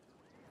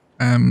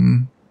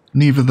name.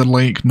 Neither the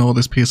lake nor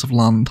this piece of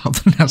land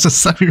have the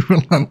necessary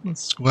relentless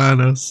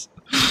squareness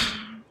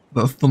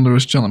that a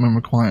Thunderous Gentleman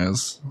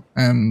requires.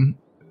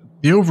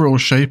 The overall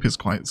shape is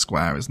quite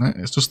square, isn't it?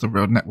 It's just the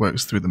road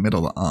networks through the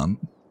middle that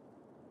aren't.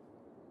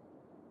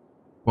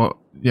 But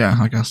yeah,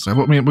 I guess so.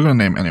 But we're going to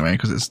name it anyway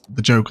because it's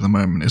the joke of the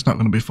moment. It's not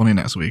going to be funny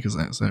next week, is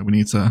it? So we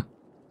need to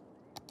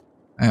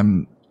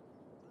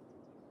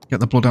get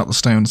the blood out the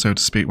stone, so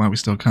to speak, while we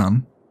still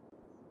can.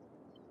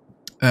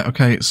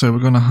 Okay, so we're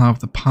going to have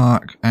the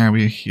park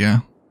area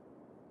here.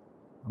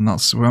 And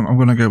that's where I'm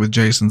going to go with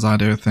Jason's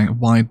idea, I think.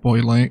 Wide Boy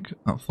Lake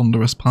at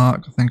Thunderous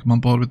Park. I think I'm on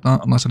board with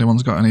that, unless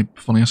anyone's got any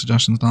funnier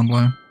suggestions down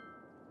below.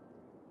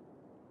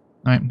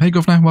 Alright, hey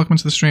Governor, welcome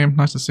to the stream.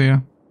 Nice to see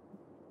you.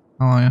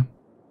 How are you?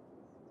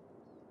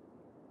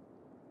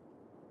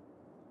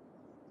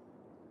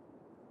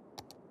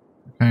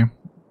 Okay.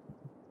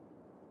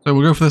 So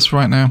we'll go for this for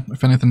right now.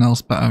 If anything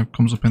else better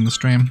comes up in the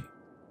stream,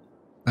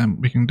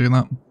 then we can do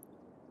that.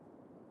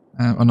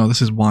 Oh no,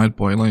 this is Wide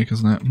Boy Lake,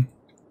 isn't it?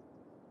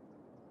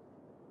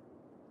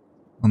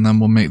 And then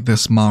we'll make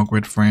this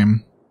Margrid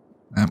frame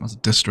as a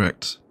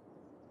district.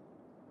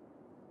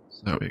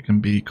 So it can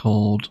be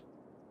called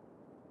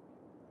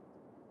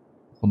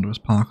Thunderous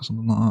Park or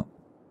something like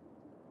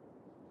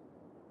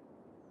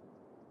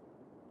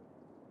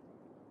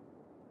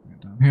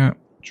that. Down here.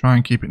 Try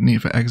and keep it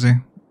neat for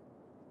Eggsy.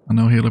 I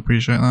know he'll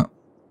appreciate that.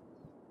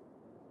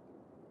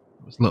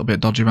 It's a little bit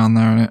dodgy around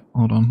there, isn't it?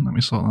 Hold on, let me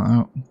sort that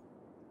out.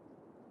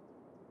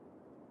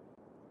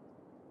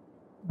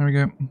 There we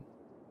go.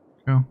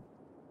 Cool.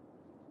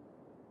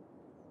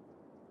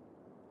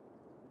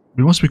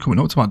 We must be coming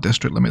up to our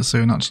district limit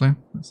soon, actually.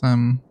 It's yeah,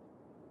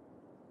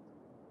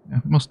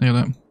 we must need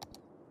it.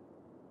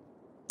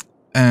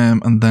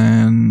 And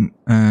then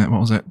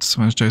what was it?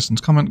 Where's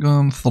Jason's comment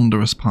gone?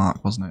 Thunderous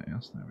Park, wasn't it?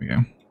 Yes, there we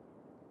go.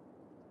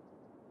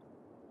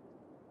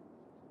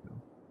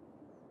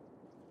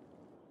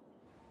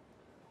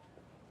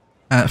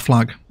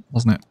 Flag,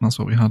 wasn't it? That's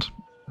what we had.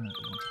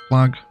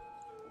 Flag.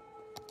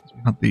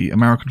 We had the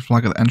American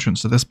flag at the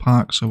entrance to this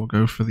park, so we'll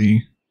go for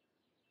the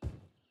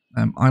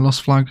Ilos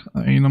flag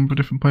at a number of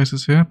different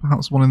places here.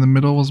 Perhaps one in the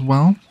middle as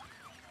well.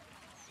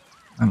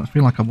 I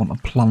feel like I want a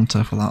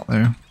planter for that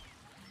though.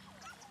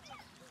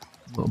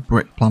 A little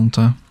brick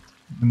planter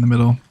in the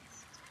middle.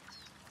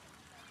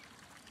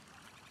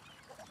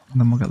 And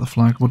then we'll get the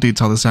flag. We'll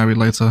detail this area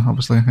later,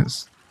 obviously.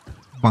 It's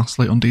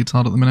vastly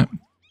undetailed at the minute.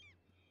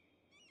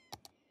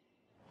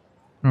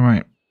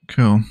 Alright,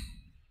 cool.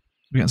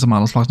 We get some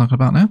Ilos flags knocking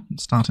about now.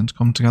 It's starting to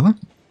come together.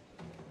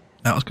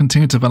 Let's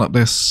continue to develop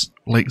this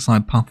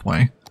lakeside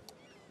pathway.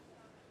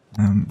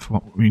 For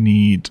what we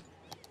need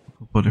a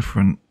couple of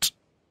different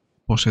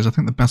bushes. I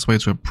think the best way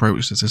to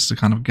approach this is to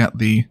kind of get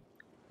the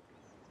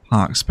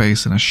park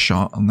space in a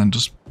shot and then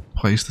just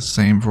place the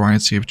same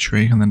variety of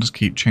tree and then just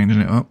keep changing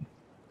it up.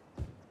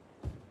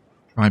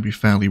 Try to be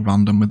fairly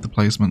random with the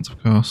placements,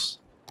 of course.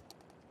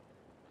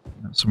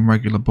 Some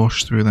regular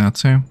bush through there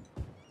too.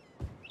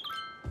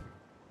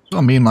 That's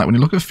what I mean, like when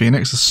you look at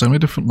Phoenix, there's so many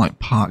different like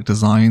park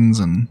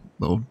designs and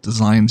little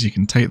designs you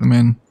can take them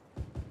in.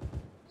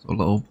 So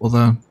little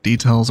other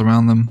details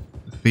around them,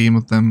 the theme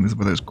of them,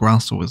 whether it's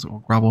grass or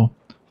gravel.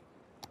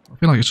 I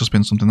feel like it's just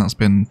been something that's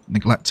been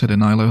neglected in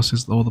Ilos,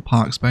 is all the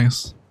park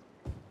space.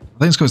 I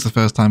think it's because it's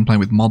the first time playing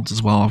with mods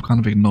as well. I've kind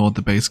of ignored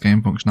the base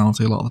game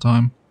functionality a lot of the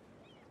time.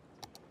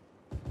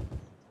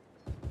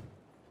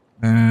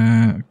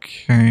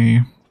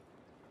 Okay.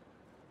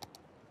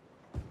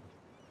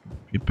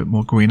 Be a bit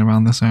more green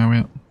around this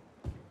area.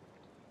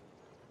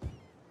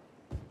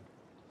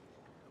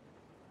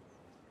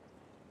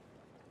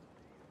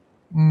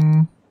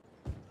 I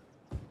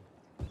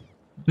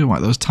do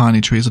like those tiny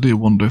trees. I do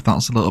wonder if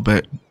that's a little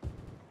bit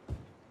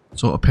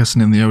sort of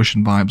pissing in the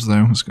ocean vibes though.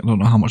 I don't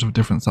know how much of a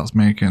difference that's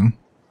making.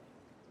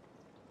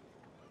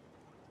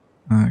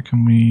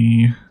 Can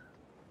we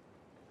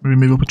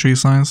move up a tree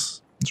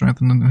size? Is there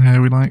anything in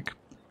here we like?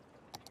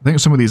 I think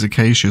some of these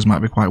acacias might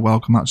be quite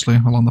welcome actually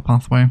along the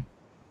pathway.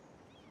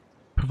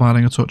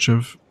 Providing a touch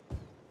of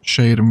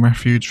shade and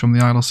refuge from the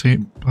Ilos heat,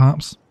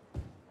 perhaps.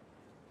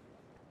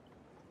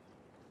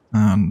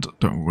 And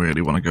don't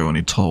really want to go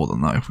any taller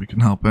than that if we can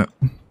help it.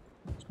 Come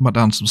back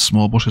down to some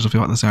small bushes. I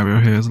feel like this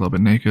area here is a little bit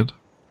naked.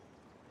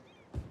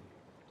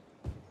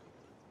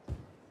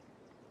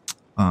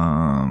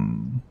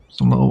 Some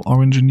little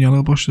orange and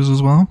yellow bushes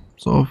as well.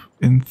 Sort of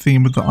in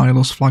theme with the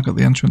Ilos flag at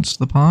the entrance to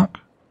the park.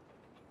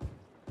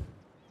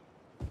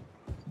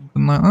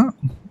 Something like that.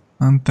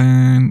 And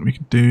then we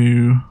could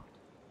do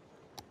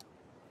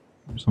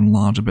some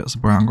larger bits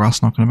of brown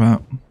grass knocking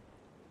about.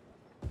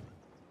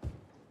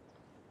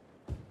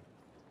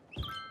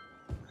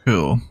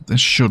 Cool. This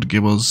should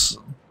give us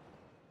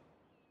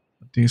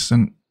a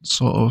decent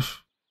sort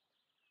of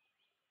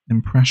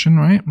impression,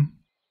 right?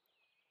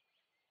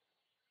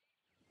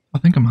 I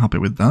think I'm happy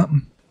with that.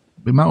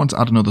 We might want to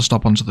add another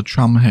stop onto the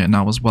tram here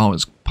now as well.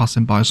 It's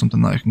passing by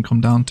something that I can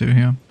come down to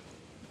here.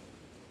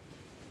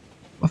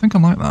 I think I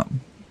like that.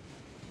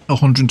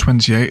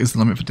 128 is the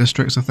limit for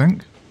districts, I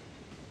think.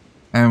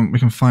 We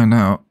can find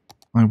out.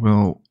 I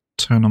will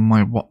turn on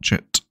my watch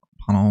it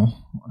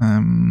panel. There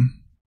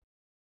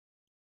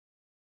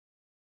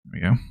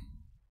we go.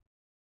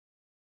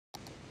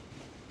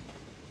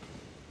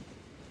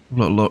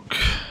 Look.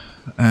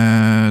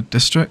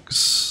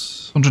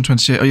 Districts.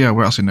 128. Oh yeah,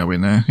 we're actually nowhere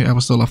near. Yeah,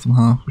 we're still less than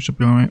half. We should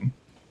be alright.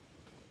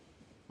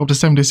 Up to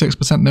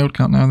 76% node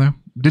count now though.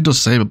 We did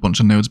just save a bunch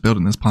of nodes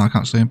building this park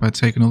actually by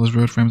taking all those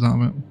road frames out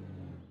of it.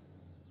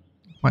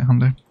 Quite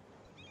handy.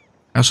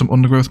 Some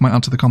undergrowth might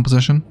add to the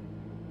composition.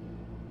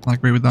 I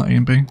agree with that,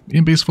 E&B.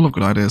 E&B is full of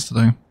good ideas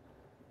today.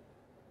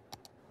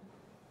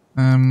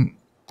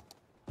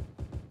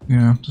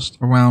 Yeah, just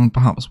around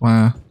perhaps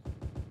where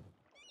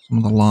some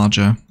of the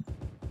larger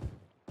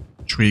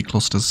tree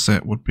clusters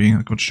sit would be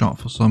a good shot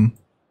for some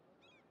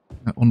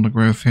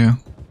undergrowth here.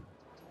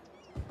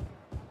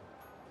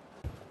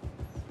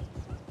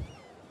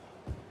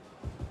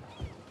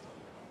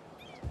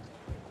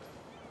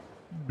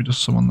 Maybe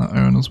just some on their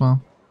own as well.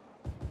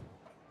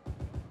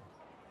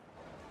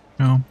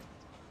 Yeah.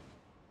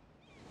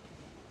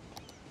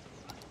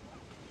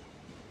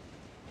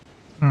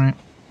 Alright.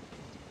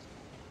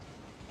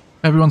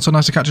 Everyone, so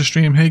nice to catch a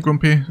stream. Hey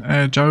Grumpy,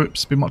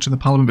 Joe's been watching the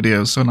Palaban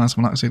videos, so nice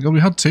and relaxing. Oh, we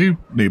had 2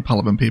 new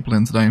Palaban people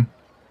in today.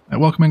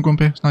 Welcome in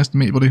Grumpy, it's nice to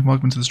meet you buddy,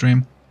 welcome to the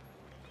stream.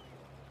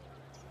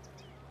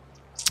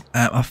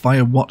 A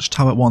fire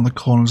watchtower at one of the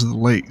corners of the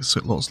lake, so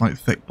it looks like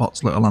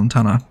Thickbot's little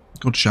antenna.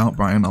 Good shout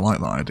Brian, I like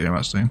that idea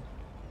actually.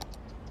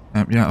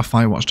 Yeah, a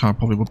fire watchtower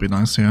probably would be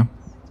nice here.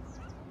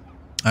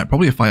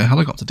 Probably a fire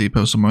helicopter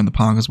depot somewhere in the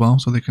park as well,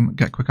 so they can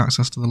get quick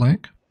access to the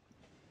lake.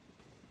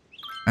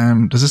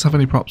 Does this have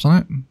any props on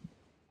it?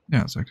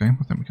 Yeah, it's okay.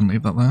 I think we can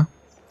leave that there.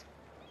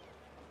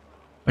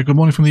 Good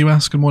morning from the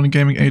US. Good morning,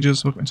 Gaming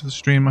Ages. Welcome to the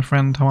stream, my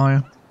friend. How are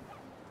you?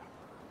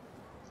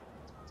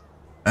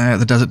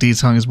 The desert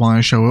detailing is why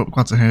I show up.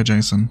 Glad to hear,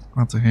 Jason.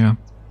 Glad to hear.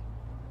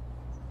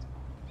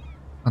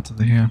 Glad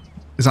to hear.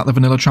 Is that the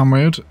vanilla tram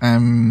road?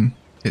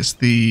 It's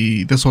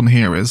the... This one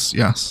here is,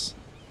 yes.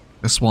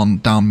 This one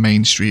down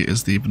Main Street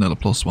is the vanilla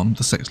plus one,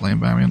 the 6-lane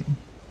variant.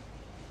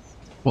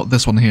 What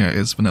this one here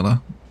is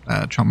vanilla.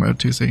 Tram road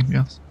 2C,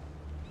 yes.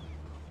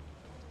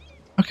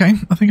 Okay,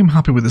 I think I'm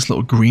happy with this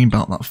little green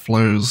belt that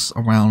flows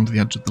around the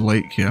edge of the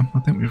lake here. I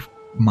think we've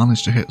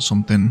managed to hit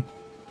something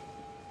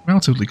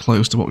relatively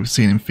close to what we've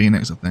seen in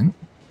Phoenix, I think.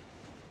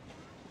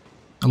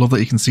 I love that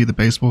you can see the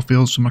baseball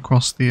fields from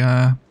across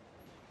the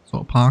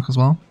sort of park as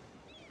well.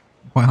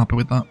 I'm quite happy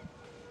with that.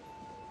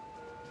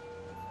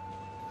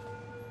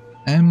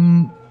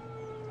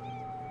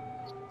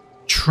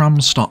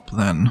 Tram stop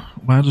then.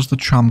 Where does the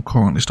tram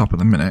currently stop at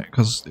the minute?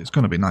 Because it's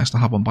going to be nice to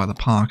have one by the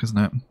park, isn't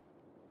it?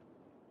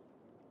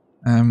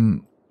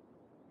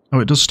 Oh,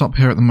 it does stop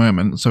here at the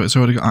moment, so it's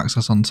already got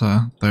access onto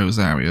those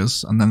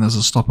areas. And then there's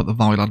a stop at the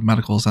Valleylad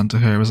Medical Centre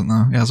here, isn't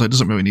there? Yeah, so it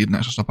doesn't really need an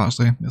extra stop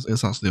actually.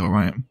 It's actually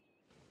alright.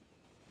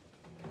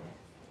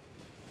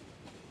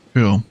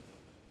 Cool.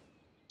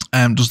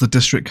 Does the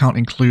district count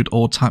include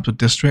all types of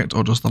district,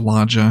 or just the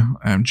larger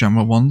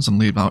general ones and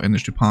leave out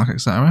industry park,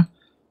 etc.?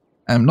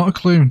 Not a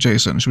clue,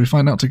 Jason. Should we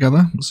find out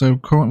together? So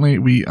currently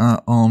we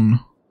are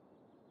on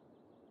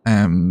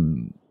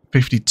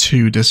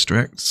 52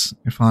 districts.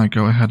 If I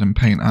go ahead and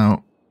paint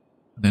out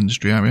an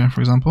industry area, for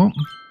example,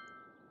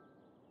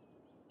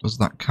 does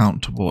that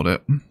count toward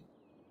it?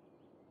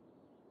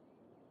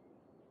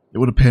 It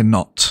would appear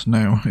not.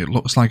 No, it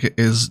looks like it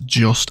is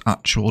just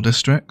actual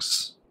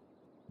districts.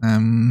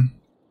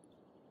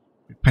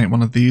 Paint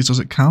one of these, does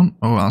it count?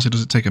 Oh, actually,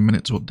 does it take a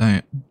minute to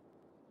update?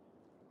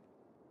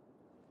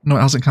 No,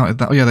 it hasn't counted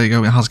that. Oh yeah, there you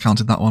go, it has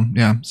counted that one.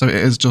 Yeah, so it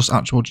is just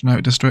actual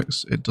generic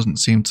districts. It doesn't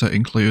seem to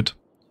include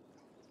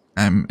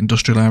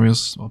industrial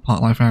areas or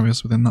park life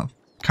areas within that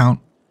count.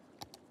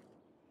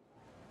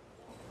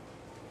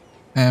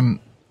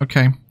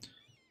 Okay.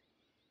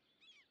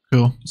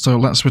 Cool. So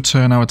let's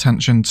return our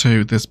attention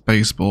to this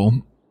baseball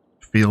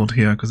field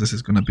here, because this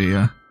is going to be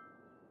an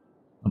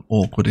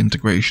awkward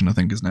integration, I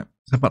think, isn't it?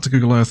 Let's head back to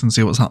Google Earth and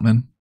see what's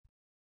happening.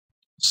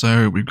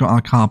 So we've got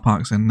our car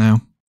parks in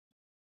now.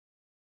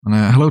 And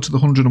hello to the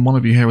 101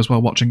 of you here as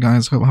well watching,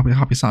 guys. Hope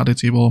happy Saturday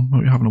to you all.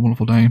 Hope you're having a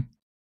wonderful day.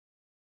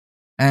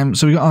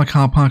 So we got our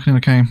car parking,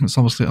 okay. It's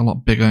obviously a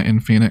lot bigger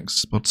in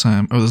Phoenix, but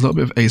oh, there's a little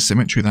bit of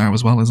asymmetry there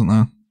as well, isn't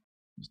there?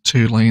 There's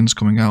 2 lanes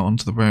coming out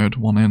onto the road,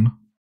 1 in.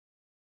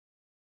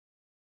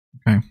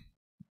 Okay.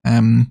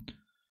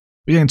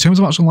 But yeah, in terms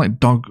of actual like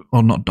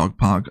not dog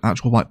park,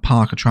 actual like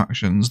park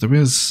attractions, there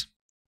is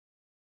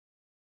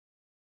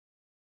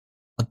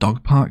a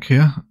dog park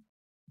here.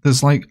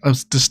 there's like a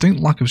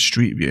distinct lack of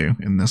street view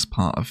in this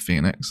part of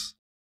Phoenix.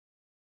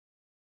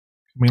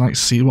 Can we like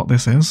see what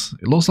this is?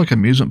 It looks like an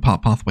amusement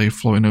park pathway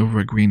flowing over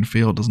a green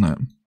field, doesn't it?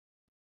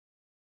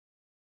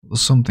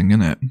 There's something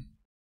in it.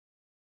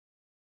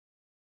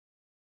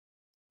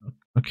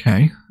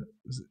 Okay.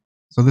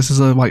 So this is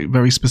a like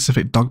very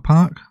specific dog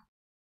park.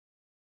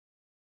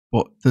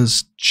 But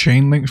there's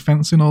chain link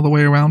fencing all the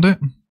way around it.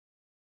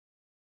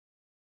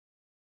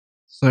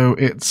 So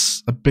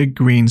it's a big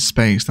green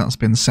space that's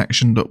been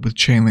sectioned up with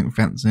chain link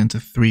fencing into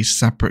 3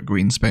 separate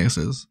green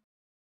spaces.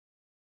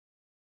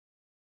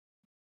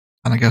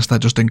 And I guess they're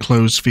just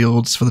enclosed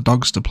fields for the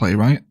dogs to play,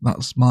 right?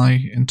 That's my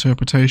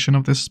interpretation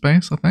of this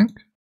space, I think.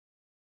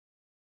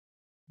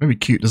 Very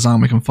cute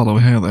design we can follow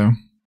here, though.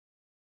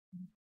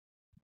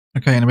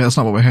 Okay, anyway, that's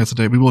not what we're here to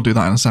do. We will do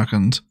that in a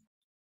second.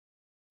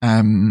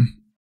 And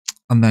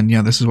then,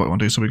 yeah, this is what we want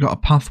to do. So we've got a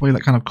pathway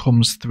that kind of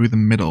comes through the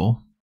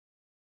middle.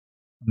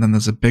 And then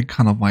there's a big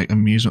kind of like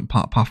amusement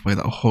park pathway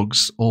that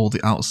hugs all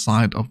the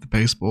outside of the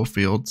baseball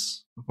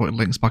fields before it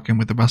links back in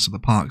with the rest of the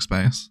park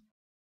space.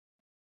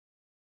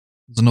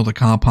 There's another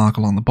car park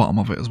along the bottom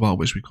of it as well,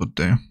 which we could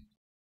do.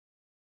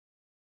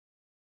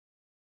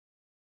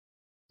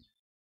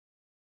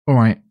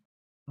 Alright.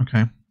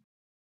 Okay.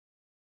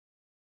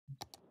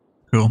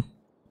 Cool.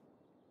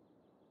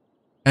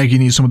 Egg, you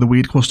need some of the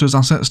weed clusters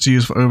assets to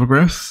use for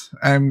overgrowth.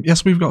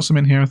 Yes, we've got some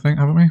in here, I think,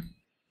 haven't we?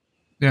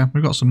 Yeah,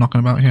 we've got some knocking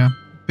about here.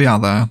 They are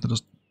there. They're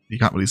just, you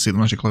can't really see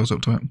them as you close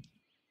up to it.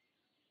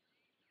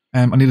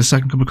 I need a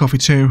second cup of coffee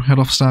too. Head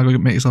off, Star. Go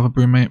make yourself a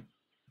brew, mate.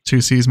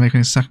 2C's making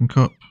his second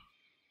cup.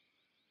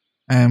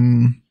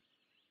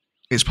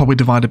 It's probably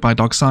divided by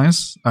dog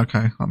size.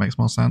 Okay, that makes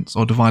more sense.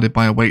 Or divided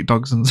by awake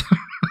dogs and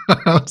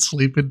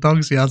sleeping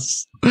dogs.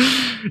 Yes,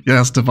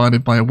 yes,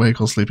 divided by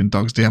awake or sleeping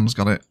dogs. DM's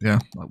got it. Yeah,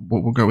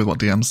 we'll go with what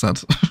DM said.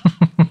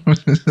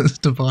 It's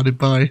divided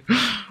by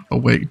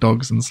awake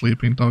dogs and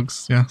sleeping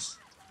dogs. Yes.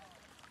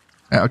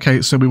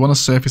 Okay, so we want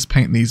to surface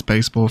paint these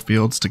baseball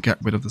fields to get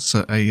rid of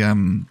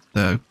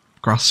the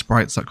grass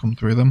sprites that come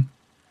through them.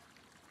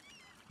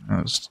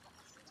 It's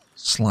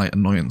slight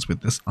annoyance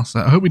with this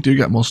asset. I hope we do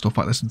get more stuff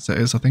like this in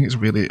cities. I think it's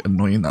really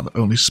annoying that the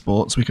only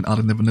sports we can add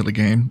in the vanilla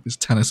game is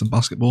tennis and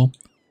basketball.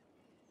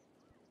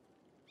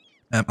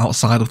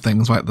 Outside of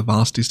things like the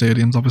varsity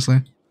stadiums,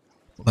 obviously.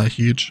 But they're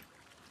huge.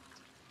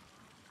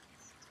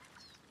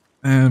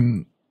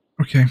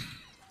 Okay.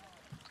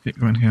 Let's keep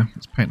going here.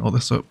 Let's paint all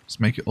this up. Let's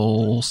make it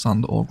all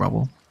sand or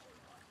gravel.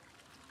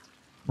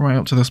 Right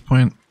up to this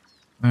point.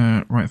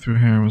 Right through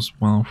here as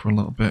well for a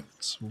little bit.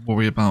 We'll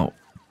worry about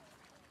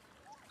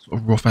sort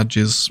of rough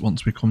edges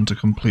once we come to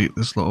complete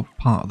this little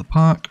part of the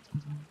park.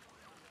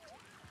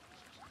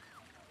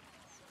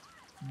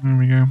 There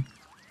we go.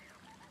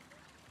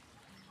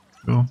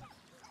 Cool.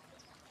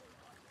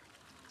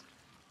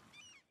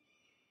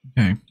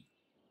 Okay.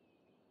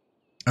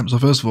 So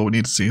first of all, we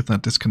need to see if they're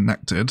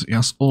disconnected.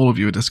 Yes, all of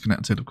you are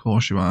disconnected. Of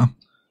course you are.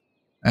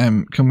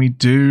 Can we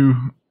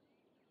do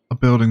a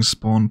building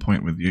spawn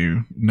point with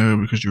you? No,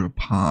 because you're a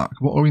park.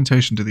 What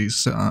orientation do these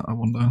sit at, I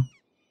wonder?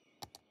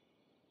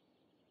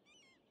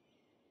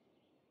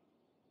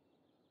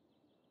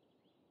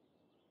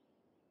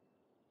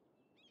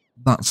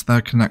 That's their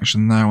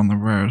connection there on the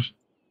road.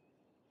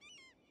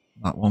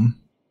 That one.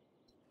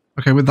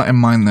 Okay, with that in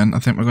mind then, I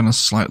think we're going to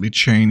slightly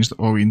change the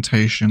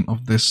orientation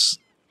of this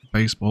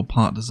baseball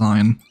park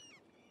design.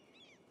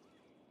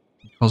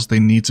 Because they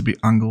need to be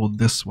angled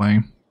this way.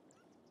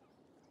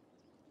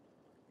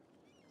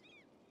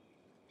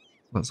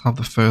 Let's have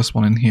the first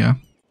one in here.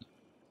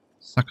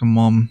 Second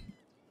one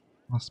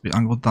has to be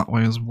angled that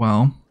way as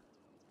well.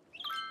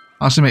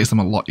 Actually makes them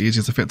a lot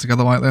easier to fit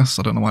together like this.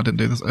 I don't know why I didn't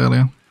do this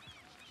earlier.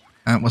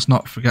 And let's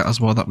not forget as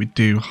well that we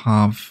do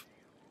have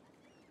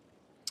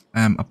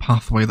a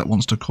pathway that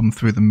wants to come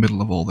through the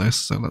middle of all this,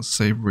 so let's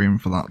save room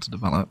for that to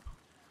develop.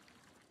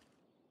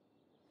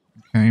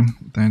 Okay,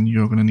 then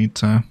you're going to need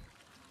to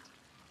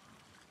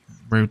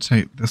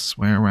rotate this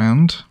way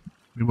around.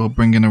 We will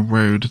bring in a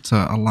road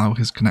to allow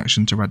his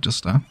connection to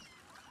register,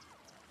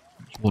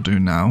 which we'll do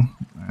now.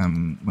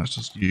 Let's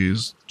just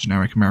use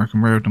generic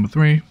American road number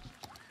 3. There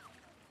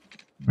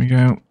we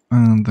go,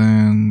 and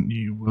then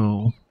you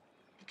will...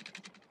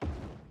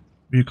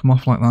 Will you come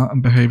off like that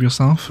and behave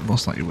yourself? It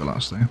looks like you will,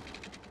 actually.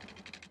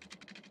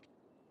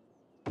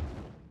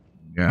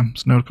 Yeah,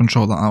 just node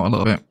control that out a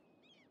little bit.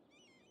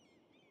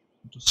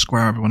 Just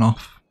square everyone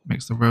off.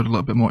 Makes the road a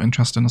little bit more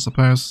interesting, I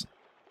suppose.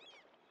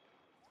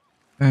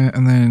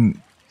 And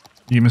then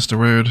you, Mr.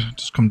 Road,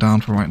 just come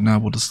down for right now.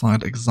 We'll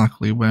decide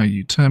exactly where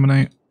you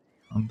terminate.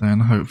 And then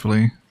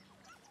hopefully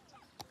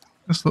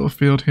this little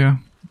field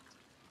here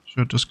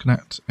should just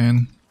connect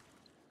in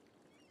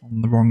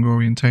on the wrong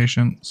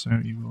orientation, so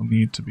you will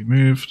need to be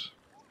moved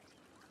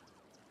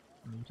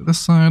to this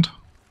side.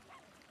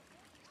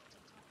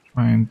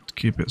 Try and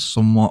keep it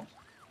somewhat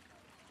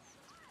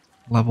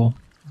level.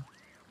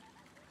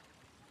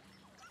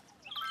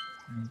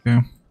 There we go.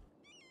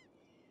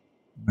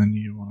 And then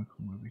you want to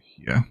come over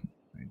here,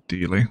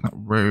 ideally. That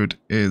road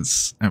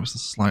is ever so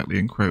slightly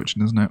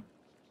encroaching, isn't it?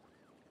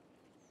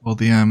 Or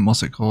the,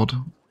 what's it called?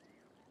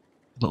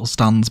 little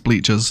stands,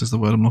 bleachers is the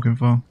word I'm looking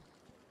for.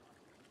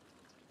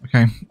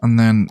 Okay, and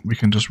then we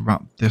can just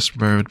wrap this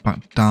road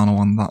back down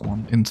on that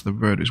one into the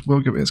road, which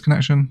will give it its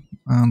connection.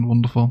 And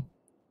wonderful.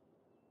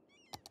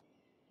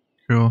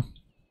 Cool.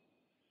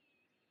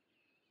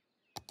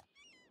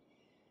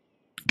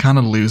 Kind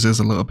of loses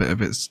a little bit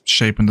of its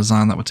shape and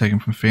design that we're taking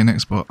from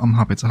Phoenix, but I'm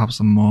happy to have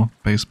some more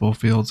baseball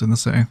fields in the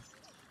city.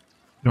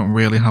 We don't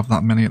really have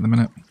that many at the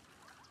minute.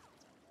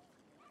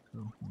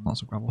 Cool.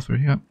 Lots of gravel through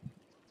here.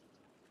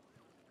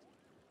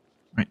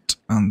 Right,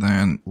 and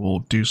then we'll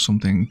do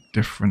something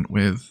different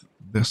with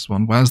this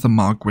one. Where's the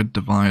Margrid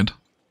divide?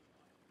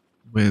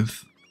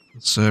 With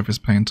the surface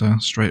painter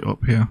straight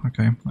up here.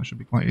 Okay, that should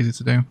be quite easy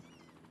to do.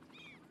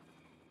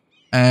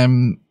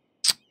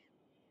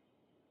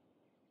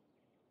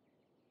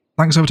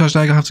 Thanks, Overcharged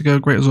Egg. I have to go.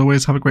 Great as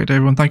always. Have a great day,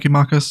 everyone. Thank you,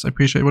 Marcus. I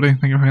appreciate it, buddy.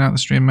 Thank you for hanging out in the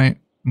stream, mate.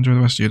 Enjoy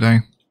the rest of your day.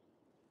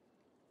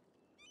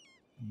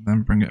 And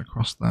then bring it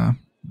across there.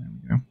 There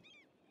we go. And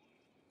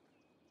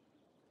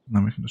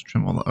then we can just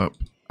trim all that up.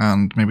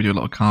 And maybe do a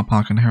little car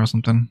park in here or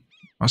something.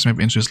 Or also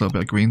maybe introduce a little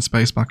bit of green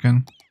space back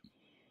in.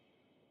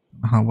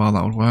 Don't know how well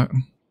that would work.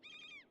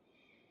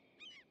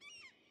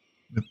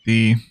 With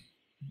the...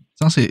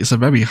 It's a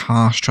very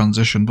harsh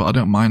transition, but I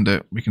don't mind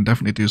it. We can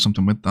definitely do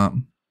something with that.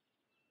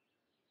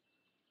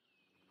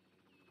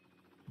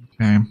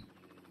 Okay.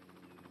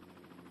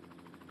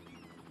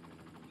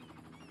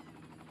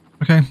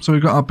 Okay, so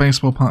we've got our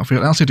baseball park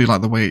field. I actually do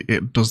like the way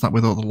it does that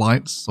with all the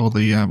lights, all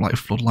the like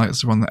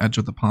floodlights are on the edge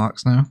of the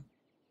parks now.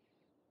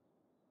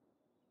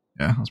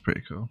 Yeah, that's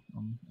pretty cool.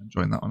 I'm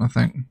enjoying that one, I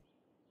think.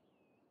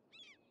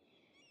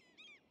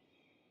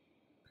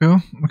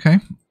 Cool, okay.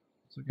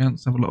 So again,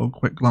 let's have a little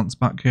quick glance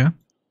back here.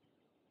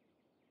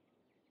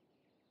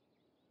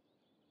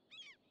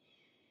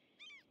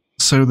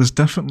 So there's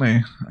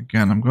definitely,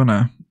 again,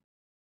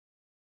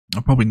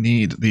 I'll probably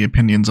need the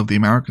opinions of the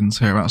Americans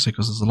here, actually,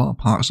 because there's a lot of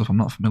park stuff I'm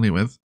not familiar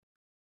with.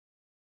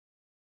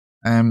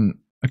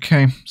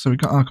 Okay, so we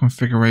got our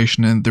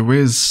configuration in. There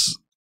is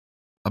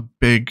a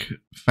big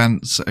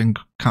fence and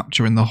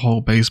capturing the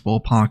whole baseball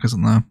park,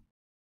 isn't there?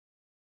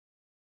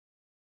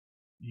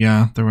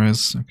 Yeah, there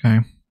is.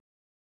 Okay.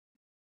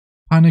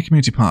 Pioneer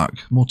Community Park,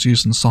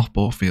 multi-use and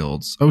softball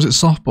fields. Oh, is it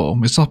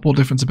softball? Is softball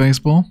different to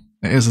baseball?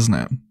 It is, isn't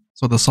it?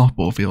 So the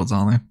softball fields,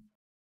 are they?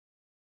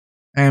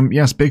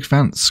 Yes, big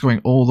fence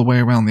going all the way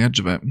around the edge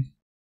of it.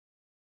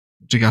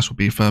 Which I guess would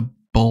be for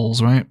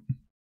balls, right?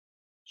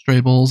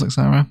 Stray balls,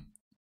 etc.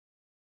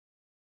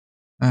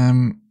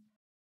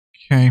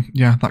 Okay,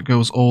 yeah, that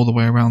goes all the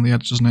way around the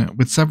edge, doesn't it?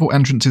 With several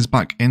entrances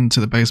back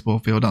into the baseball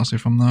field, actually,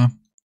 from there,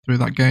 through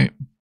that gate.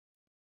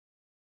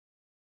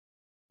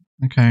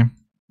 Okay.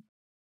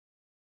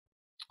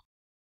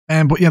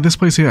 But yeah, this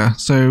place here,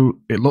 so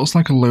it looks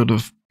like a load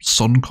of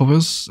sun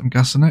covers, I'm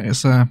guessing it.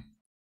 It's a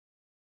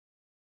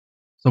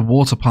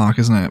water park,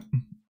 isn't it?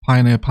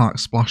 Pioneer Park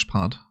Splash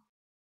Pad.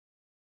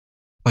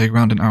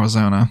 Playground in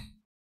Arizona.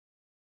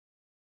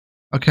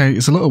 Okay,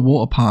 it's a little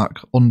water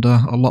park under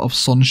a lot of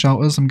sun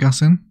shelters, I'm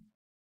guessing.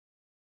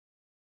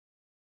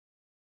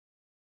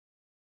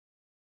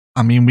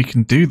 I mean, we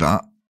can do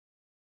that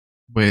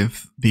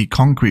with the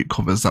concrete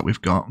covers that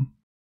we've got.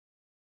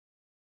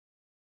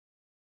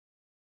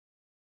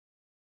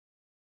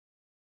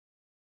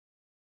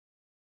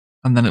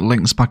 And then it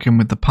links back in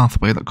with the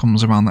pathway that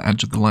comes around the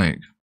edge of the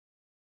lake.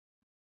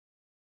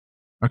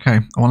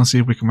 Okay, I want to see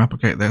if we can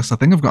replicate this. I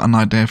think I've got an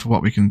idea for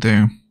what we can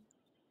do.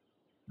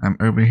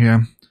 Over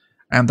here.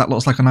 And that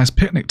looks like a nice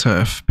picnic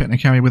turf,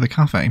 picnic area with a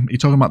cafe. Are you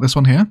talking about this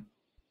one here?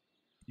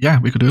 Yeah,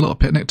 we could do a little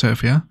picnic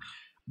turf here.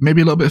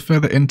 Maybe a little bit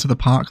further into the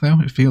park though.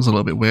 It feels a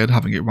little bit weird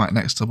having it right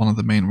next to one of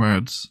the main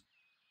roads.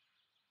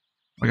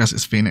 I guess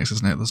it's Phoenix,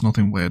 isn't it? There's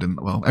nothing weird in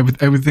the world.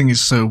 Everything is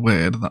so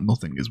weird that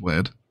nothing is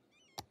weird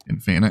in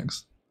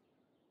Phoenix.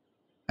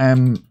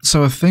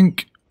 So I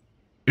think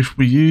if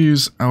we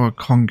use our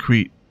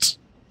concrete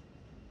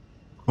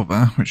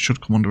cover, which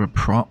should come under a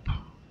prop.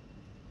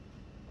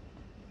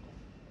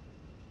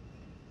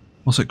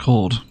 What's it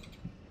called?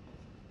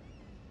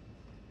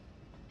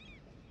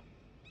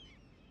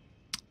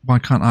 Why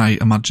can't I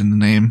imagine the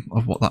name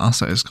of what that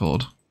asset is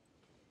called?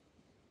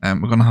 We're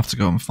going to have to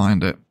go and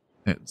find it.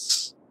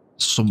 It's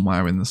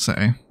somewhere in the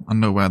city. I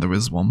know where there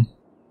is one.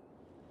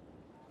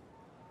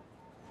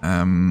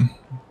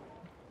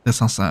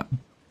 This asset.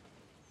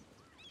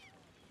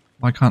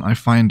 Why can't I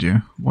find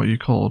you? What are you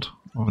called?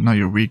 Oh, now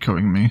you're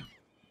recoding me.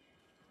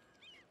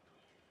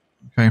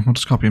 Okay, we'll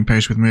just copy and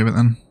paste with move it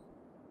then.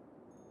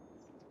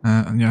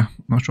 And yeah,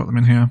 let's drop them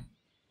in here.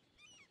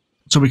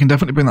 So we can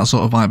definitely bring that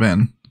sort of vibe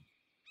in.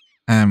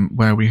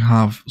 Where we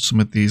have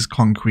some of these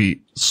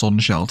concrete sun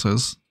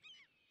shelters.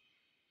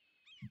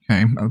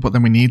 Okay, but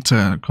then we need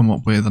to come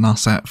up with an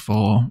asset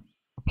for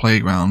a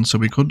playground. So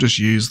we could just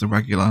use the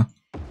regular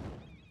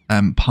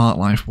Park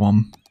Life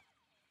one.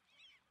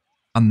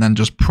 And then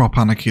just prop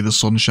Anarchy the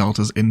sun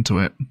shelters into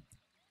it.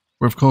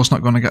 We're of course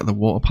not going to get the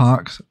water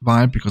park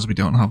vibe because we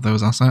don't have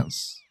those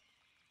assets.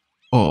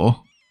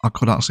 Or I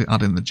could actually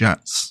add in the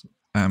jets,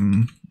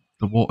 the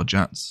water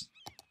jets.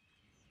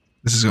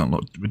 This is going to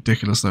look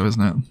ridiculous though,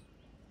 isn't it?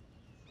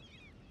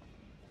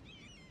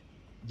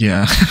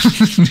 Yeah.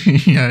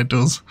 Yeah, it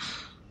does.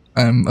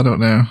 I don't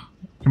know.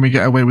 Can we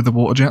get away with the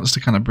water jets to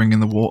kind of bring in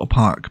the water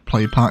park,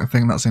 play park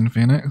thing that's in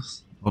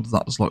Phoenix? Or does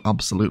that just look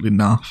absolutely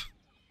naff?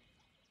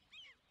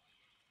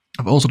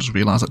 I've also just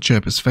realised that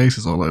Chirpy's face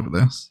is all over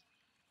this.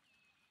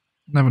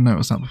 Never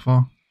noticed that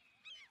before.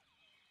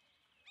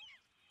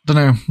 Don't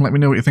know, let me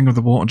know what you think of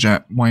the water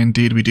jet. Why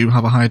indeed we do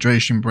have a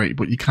hydration break,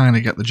 but you kind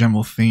of get the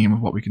general theme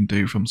of what we can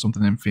do from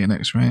something in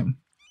Phoenix, right?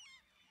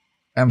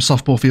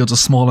 Softball fields are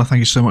smaller, thank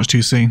you so much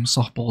 2C.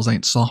 Softballs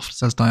ain't soft,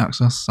 says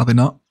Diaxis. Are they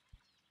not?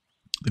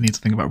 They need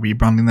to think about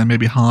rebranding them,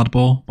 maybe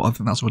hardball, but I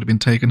think that's already been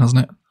taken,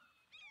 hasn't it?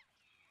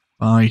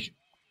 By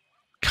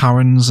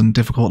Karens and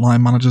difficult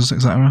line managers,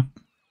 etc.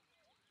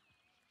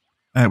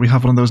 We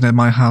have one of those near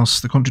my house.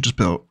 The country just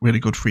built. Really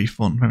good free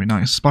fun. Very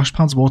nice. Splash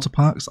pads, water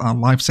parks are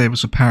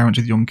lifesavers for parents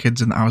with young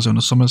kids in the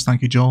Arizona summers.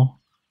 Thank you, Joel.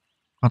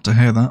 Glad to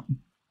hear that.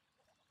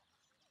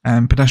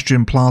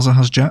 Pedestrian Plaza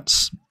has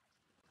jets.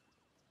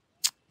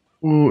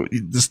 Ooh,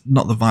 it's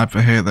not the vibe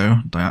for here though,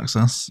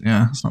 Diaxis.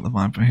 Yeah, it's not the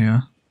vibe for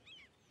here.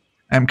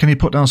 Can you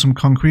put down some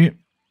concrete?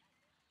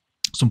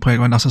 Some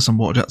playground assets and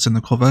water jets in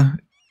the cover?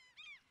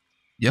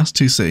 Yes,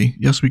 2C.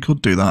 Yes, we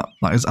could do that.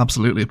 That is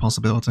absolutely a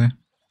possibility.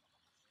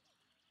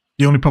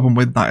 The only problem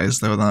with that is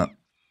though that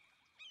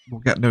we'll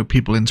get no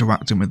people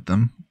interacting with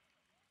them.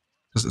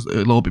 Because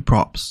it'll all be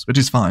props, which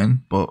is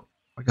fine, but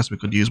I guess we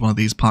could use one of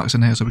these parks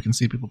in here so we can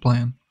see people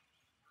playing.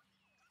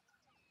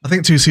 I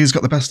think 2C's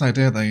got the best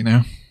idea there, you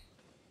know.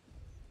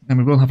 And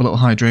we will have a little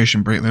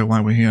hydration break though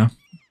while we're here.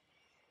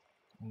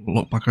 We'll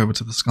look back over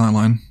to the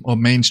skyline, or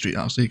Main Street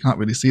actually. You can't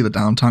really see the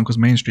downtown because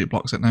Main Street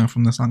blocks it now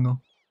from this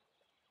angle.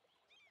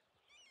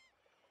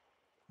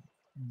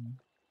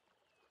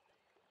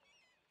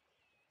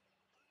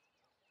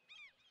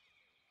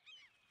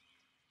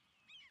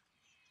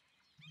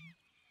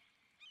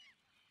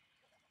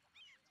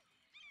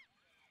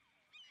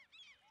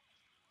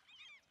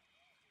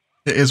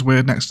 It is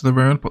weird next to the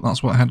road, but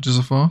that's what hedges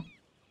are for.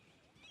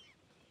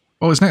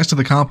 Oh, it's next to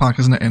the car park,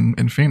 isn't it,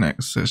 in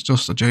Phoenix? It's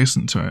just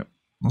adjacent to it.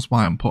 That's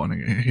why I'm putting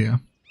it here.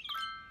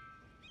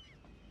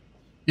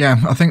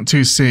 Yeah, I think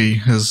 2C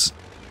has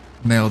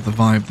nailed the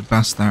vibe the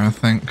best there, I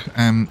think.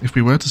 If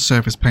we were to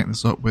surface paint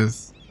this up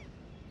with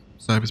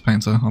Surface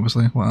Painter,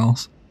 obviously, what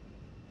else?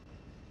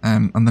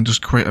 And then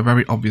just create a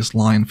very obvious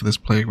line for this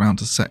playground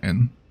to sit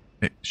in,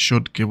 it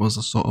should give us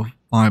a sort of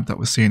vibe that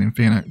we're seeing in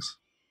Phoenix.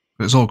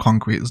 But it's all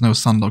concrete, there's no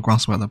sand or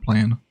grass where they're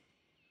playing.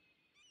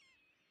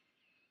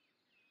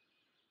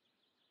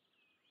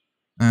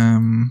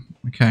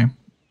 Okay. I'm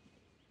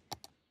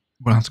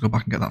gonna have to go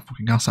back and get that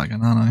fucking gas out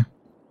again, aren't I?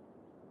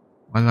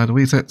 Why did I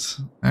delete it?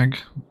 Egg.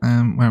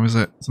 Where is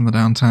it? It's in the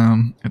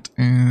downtown. It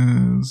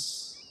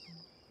is...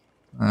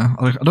 I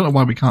don't know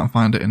why we can't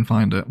find it in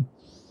Find It.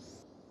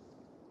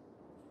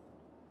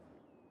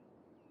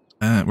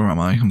 Where am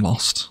I? I'm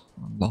lost.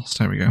 I'm lost.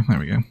 Here we go. There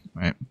we go.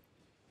 Right.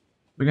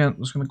 Again, I'm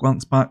just going to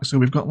glance back. So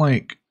we've got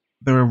like...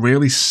 They're a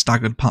really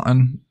staggered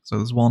pattern. So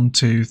there's 1,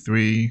 2,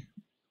 3...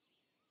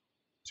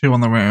 2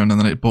 on their own,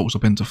 and then it bulks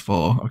up into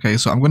 4. Okay,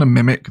 so I'm going to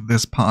mimic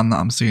this pattern that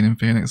I'm seeing in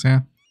Phoenix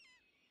here.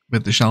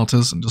 With the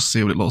shelters, and just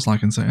see what it looks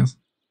like in cities.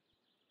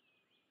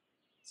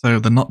 So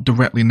they're not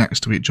directly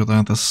next to each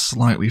other, they're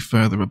slightly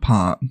further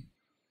apart.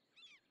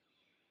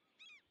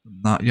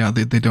 That, yeah,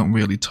 they don't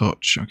really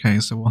touch. Okay,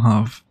 so we'll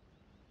have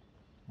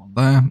one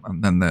there,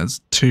 and then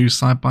there's 2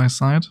 side by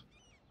side.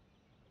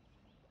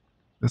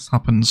 This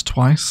happens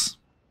twice.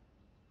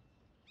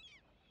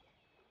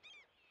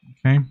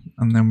 Okay,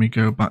 and then we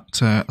go back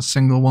to a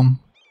single one.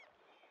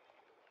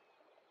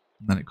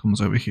 And then it comes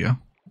over here.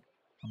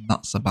 And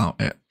that's about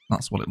it.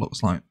 That's what it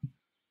looks like.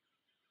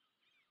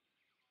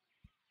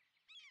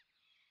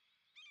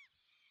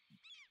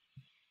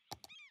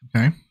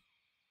 Okay.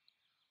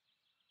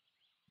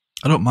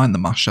 I don't mind the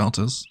mass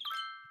shelters.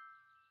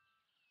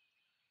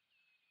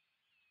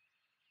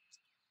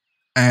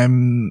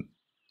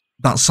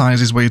 That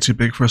size is way too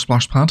big for a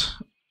splash pad.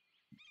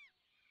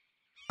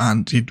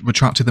 And he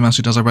retracted the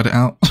message as I read it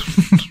out.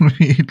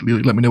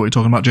 Let me know what you're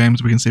talking about,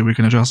 James. We can see if we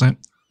can address it.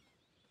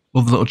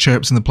 Love the little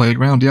chirps in the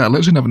playground. Yeah, I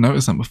literally never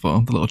noticed them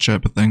before, the little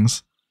chirper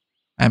things.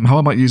 How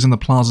about using the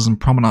plazas and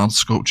promenade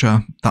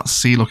sculpture, that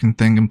sea-looking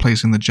thing, and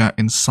placing the jet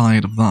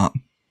inside of that,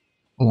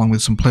 along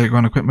with some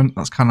playground equipment?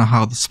 That's kind of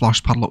how the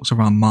splash pad looks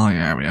around my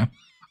area.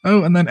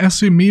 Oh, and then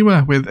Esu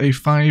Miwa with a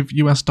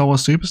 $5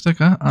 super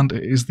sticker, and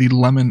it is the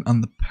lemon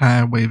and the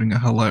pear waving a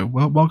hello.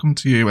 Well, welcome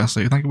to you,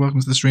 Esu. Thank you, welcome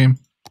to the stream.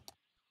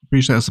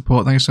 Appreciate the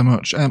support, thank you so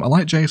much. I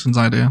like Jason's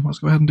idea, let's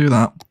go ahead and do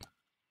that.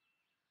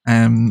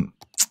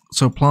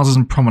 So plazas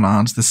and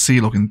promenades, the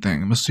sea-looking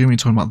thing. I'm assuming you're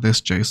talking about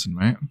this, Jason,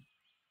 right?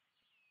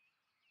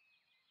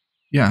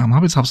 Yeah, I'm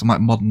happy to have some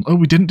like modern... Oh,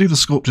 we didn't do the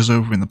sculptures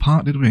over in the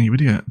park, did we, you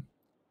idiot?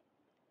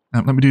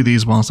 Let me do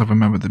these whilst I've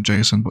remembered them,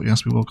 Jason, but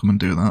yes, we will come and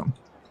do that.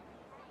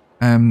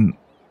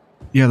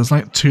 Yeah, there's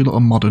like 2 little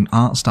modern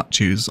art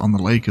statues on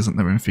the lake, isn't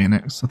there, in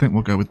Phoenix? I think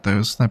we'll go with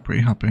those, they're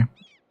pretty happy.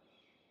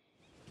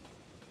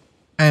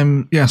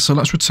 Yeah, so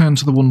let's return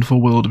to the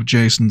wonderful world of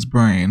Jason's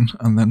brain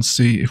and then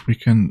see if we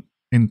can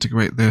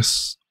integrate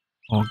this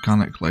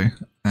organically.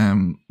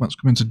 Let's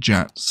come into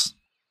jets.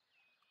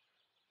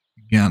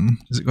 Again,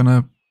 is it going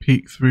to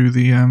peek through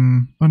the...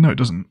 Oh, no, it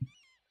doesn't.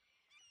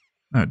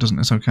 No, it doesn't.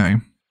 It's okay.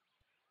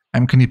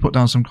 Can you put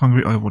down some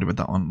concrete? Oh, I've already read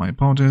that one. My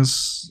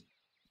apologies.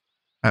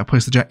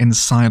 Place the jet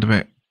inside of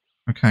it.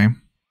 Okay.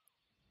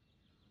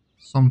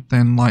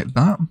 Something like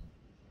that.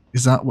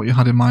 Is that what you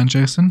had in mind,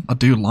 Jason? I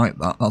do like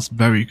that. That's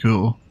very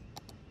cool.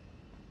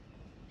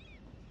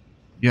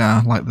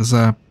 Yeah, like there's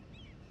a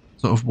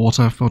sort of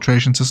water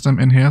filtration system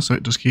in here, so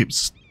it just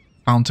keeps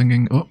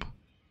fountaining up.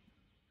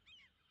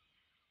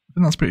 I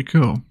think that's pretty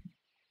cool.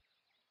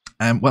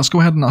 Let's go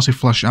ahead and actually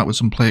flesh it out with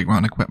some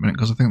playground equipment,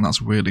 because I think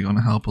that's really going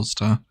to help us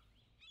to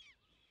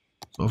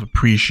sort of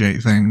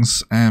appreciate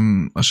things.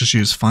 Let's just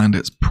use find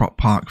its prop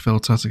park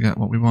filter to get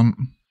what we want.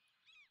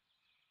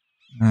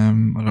 I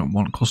don't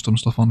want custom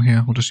stuff on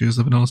here. We'll just use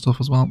the vanilla stuff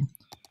as well.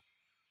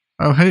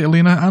 Oh, hey,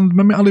 Alina, and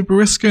Mehmet Ali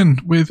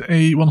Bariskin with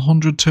a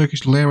 100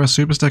 Turkish lira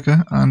super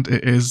sticker, and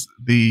it is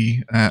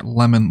the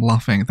lemon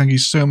laughing. Thank you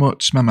so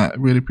much, Mehmet.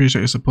 Really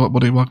appreciate your support,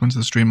 buddy. Welcome to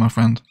the stream, my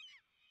friend.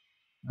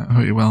 I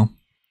hope you're well.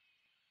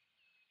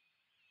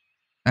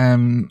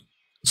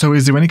 So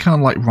is there any kind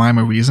of like rhyme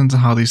or reason to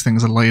how these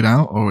things are laid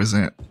out, or is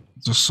it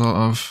just sort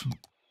of,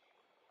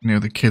 you know,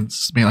 the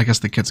kids? I mean, I guess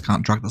the kids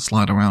can't drag the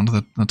slide around.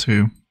 They're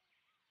too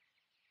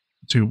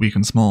weak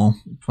and small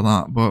for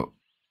that, but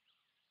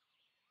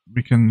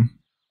we can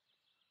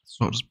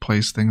sort of just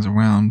place things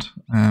around.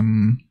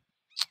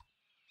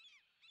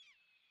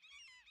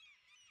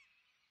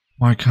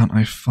 Why can't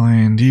I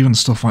find even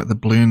stuff like the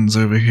balloons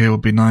over here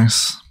would be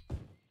nice.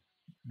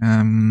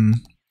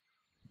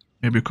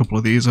 Maybe a couple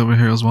of these over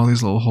here as well,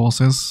 these little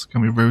horses.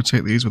 Can we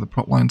rotate these with a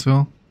prop line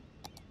tool?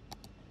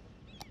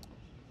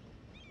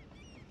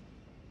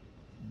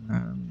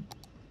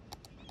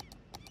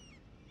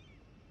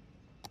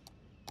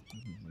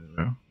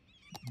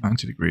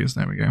 90 degrees,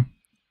 there we go.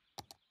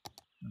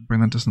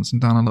 Bring the distance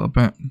down a little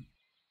bit.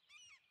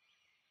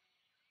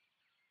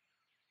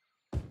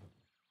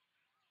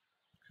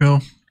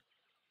 Cool.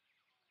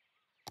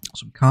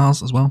 Some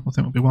cars as well, I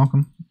think will be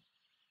welcome.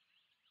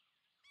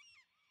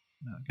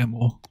 Get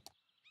more.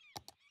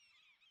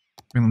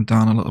 Bring them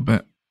down a little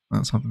bit.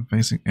 Let's have them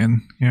facing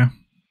in here.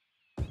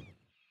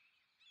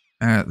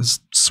 There's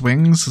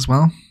swings as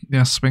well.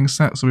 Yeah, swing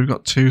sets. So we've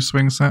got 2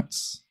 swing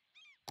sets.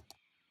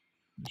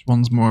 Which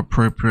one's more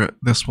appropriate?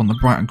 This one, the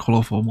bright and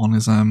colourful one,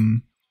 is a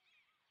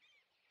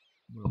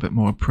little bit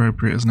more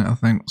appropriate, isn't it? I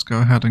think. Let's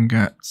go ahead and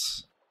get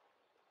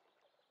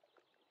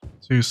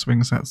 2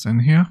 swing sets in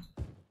here.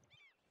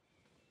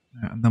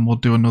 And then we'll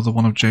do another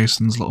one of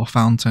Jason's little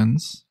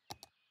fountains.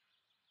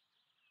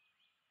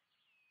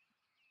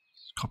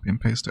 Just copy and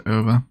paste it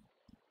over.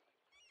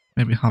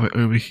 Maybe have it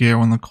over here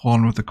on the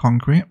corner of the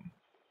concrete.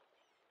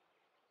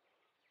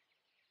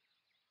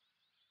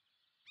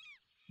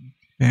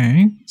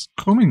 Okay, it's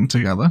coming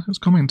together. It's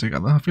coming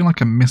together. I feel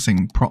like I'm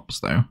missing props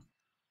though.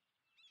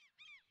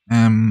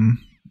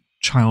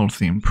 Child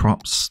themed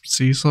props.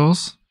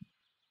 Seesaws.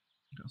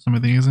 Got some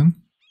of these in.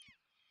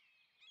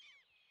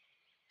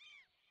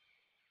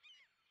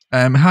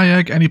 Hi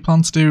Egg, any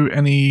plans to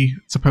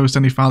post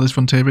any Farthest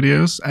Frontier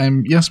videos?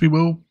 Yes, we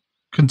will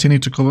continue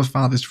to cover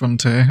Farthest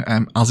Frontier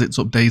as it's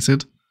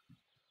updated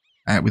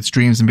with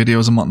streams and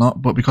videos and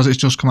whatnot, but because it's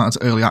just come out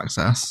to early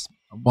access,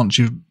 once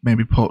you've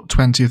maybe put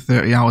 20 or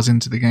 30 hours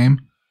into the game,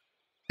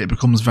 it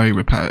becomes very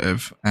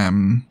repetitive.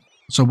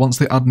 So once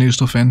they add new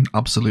stuff in,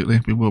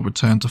 absolutely, we will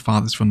return to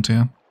Farthest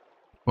Frontier.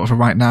 But for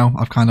right now,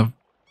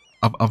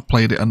 I've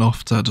played it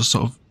enough to just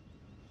sort of,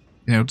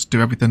 you know, just do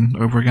everything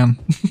over again.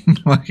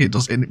 Like it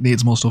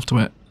needs more stuff to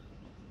it.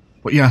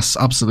 But yes,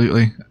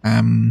 absolutely.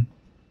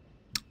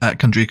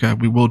 Kandrika,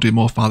 we will do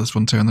more Farthest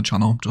Frontier on the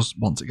channel just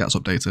once it gets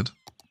updated.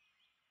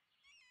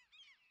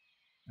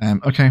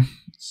 Okay,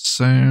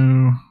 so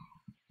I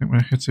think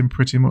we're hitting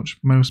pretty much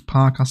most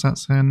park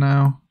assets here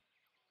now.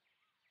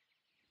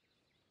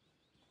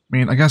 I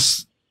mean, I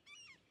guess,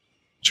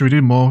 should we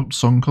do more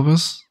sun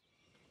covers?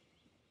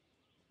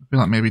 I feel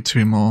like maybe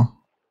 2 more.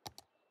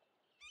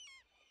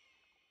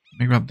 Let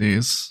me grab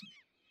these.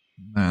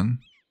 And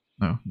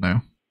then,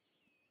 no.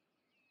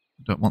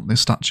 Don't want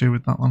this statue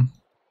with that one.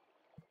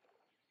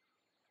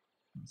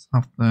 Let's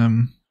have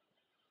them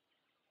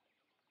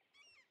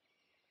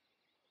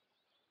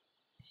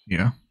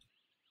here.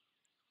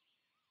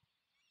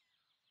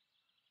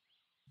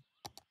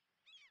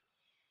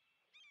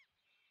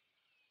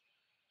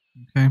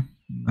 Okay,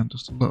 and then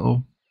just a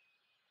little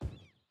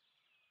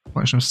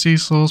collection of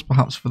seesaws,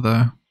 perhaps for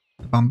the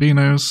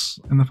bambinos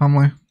in the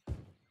family.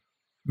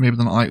 Maybe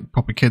they're not like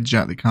proper kids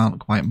yet, they can't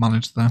quite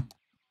manage the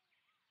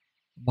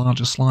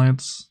larger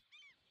slides.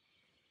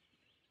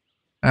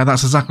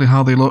 That's exactly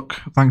how they look.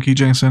 Thank you,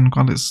 Jason.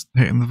 Glad it's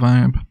hitting the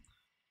vibe.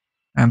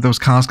 And those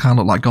cars kind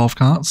of look like golf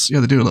carts.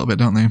 Yeah, they do a little bit,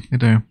 don't they? They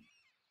do.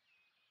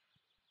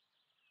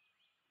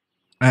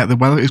 The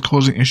weather is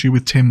causing issue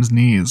with Tim's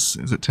knees.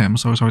 Is it Tim?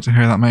 So sorry to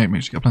hear that, mate.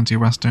 Make sure you get plenty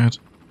of rest, dude.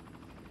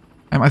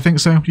 I think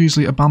so.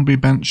 Usually a bamboo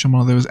bench and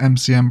one of those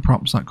MCM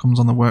props that comes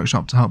on the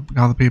workshop to help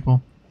gather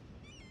people.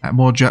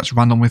 More jets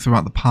randomly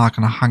throughout the park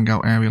and a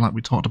hangout area like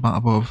we talked about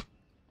above.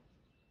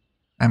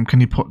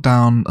 Can you put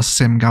down a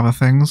sim gather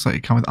things like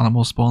you can with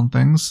animal spawn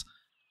things?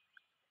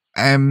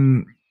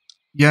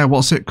 Yeah,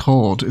 what's it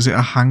called? Is it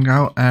a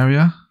hangout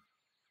area?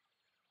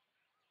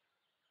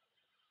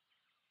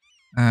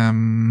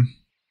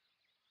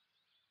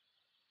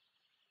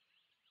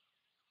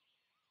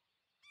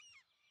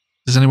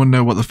 Does anyone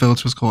know what the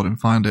filter was called and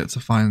find it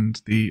to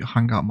find the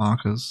hangout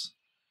markers?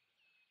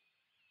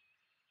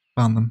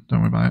 Found them, don't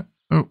worry about it.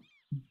 Oh.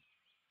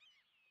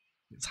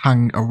 It's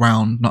hang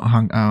around, not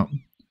hang out.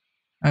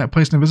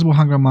 Place an invisible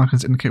hangout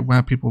markers to indicate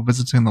where people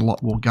visiting the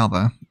lot will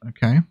gather.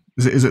 Okay.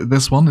 Is it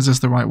this one? Is this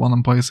the right one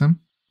I'm placing?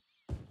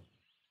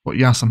 But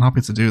yes, I'm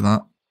happy to do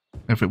that.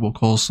 If it will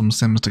cause some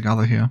sims to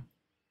gather here.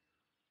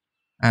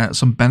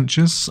 Some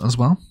benches as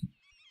well.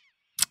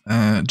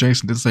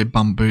 Jason did say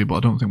bamboo, but I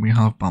don't think we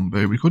have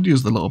bamboo. We could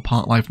use the little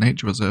Park Life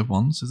Nature Reserve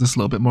ones. Is this a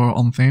little bit more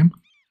on theme?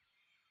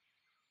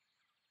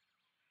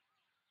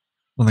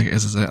 I don't think it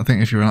is it? I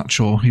think if you're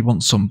actual, you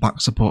want some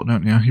back support,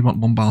 don't you? You want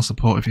lumbar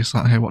support if you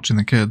sat here watching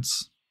the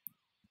kids.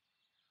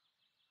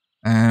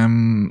 I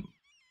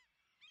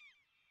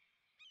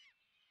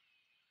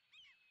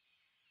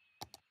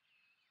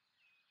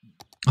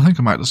think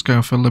I might just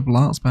go for a liberal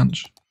arts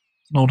bench.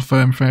 It's an old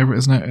firm favourite,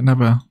 isn't it? It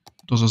never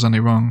does us any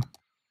wrong.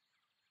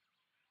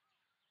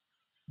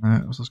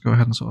 Let's just go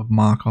ahead and sort of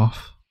mark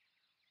off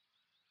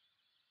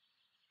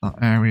that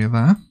area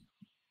there.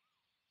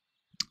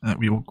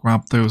 We will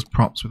grab those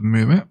props with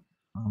move it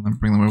and then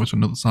bring them over to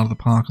another side of the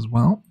park as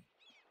well.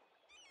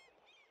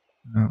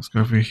 Let's go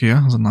over here.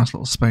 There's a nice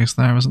little space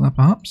there, isn't there,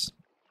 perhaps?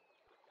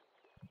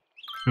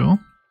 Cool.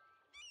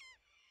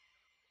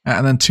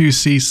 And then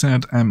 2C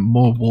said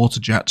more water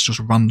jets just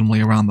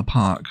randomly around the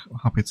park.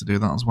 Happy to do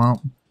that as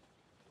well.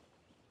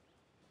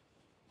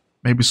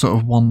 Maybe sort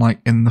of one like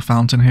in the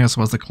fountain here,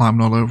 so as they're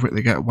climbing all over it,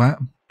 they get wet.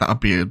 That would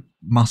be a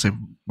massive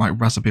like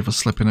recipe for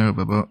slipping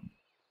over, but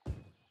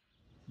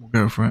we'll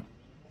go for it.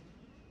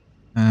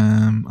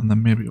 And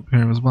then maybe up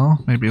here as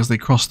well. Maybe as they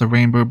cross the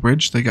rainbow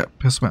bridge, they get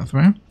piss wet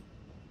through.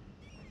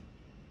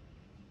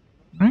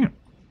 Right.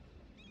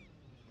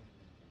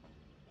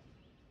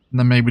 And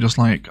then maybe just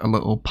like a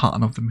little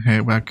pattern of them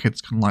here where kids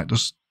can like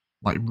just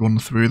like run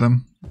through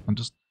them and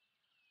just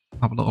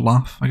have a little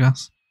laugh, I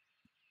guess.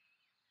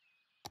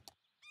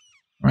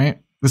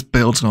 Right? This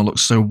build's gonna look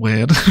so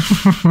weird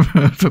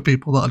for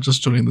people that are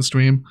just joining the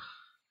stream.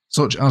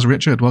 Such as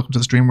Richard. Welcome to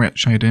the stream,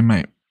 Rich. How you doing,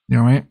 mate? You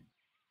alright?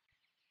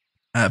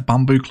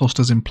 Bamboo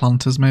clusters in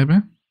planters, maybe?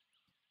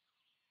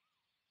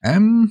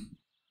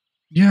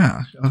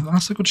 Yeah,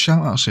 that's a good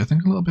shout, actually. I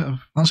think a little bit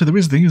of... Actually, there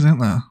is these, isn't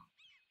there?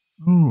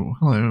 Oh,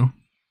 hello.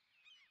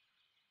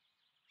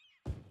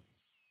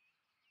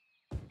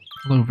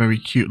 Hello, very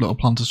cute little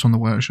planters from the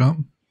workshop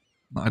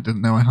that I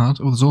didn't know I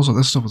had. Oh, there's also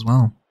this stuff as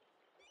well.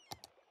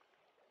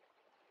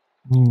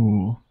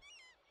 Ooh.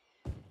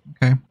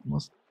 Okay,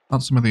 let's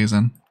add some of these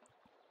in.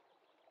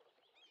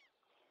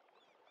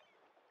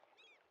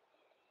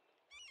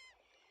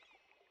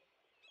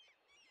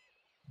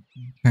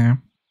 Okay.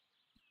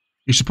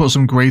 You should put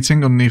some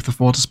grating underneath the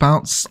water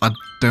spouts. I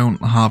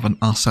don't have an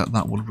asset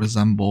that would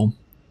resemble...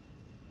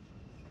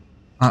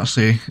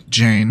 Actually,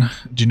 Jane,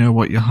 do you know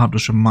what you have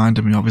just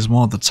reminded me of is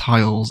one of the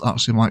tiles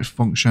actually might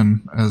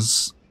function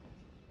as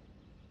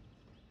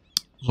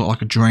sort of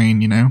like a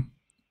drain, you know?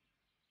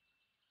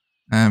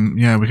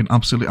 Yeah, we can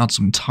absolutely add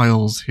some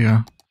tiles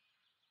here.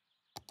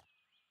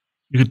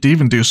 You could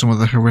even do some of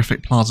the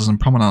horrific plazas and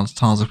promenade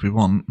tiles if we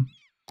want.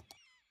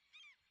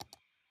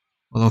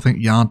 Although I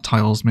think yard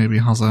tiles maybe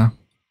has a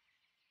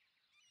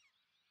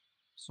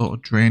sort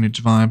of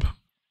drainage vibe.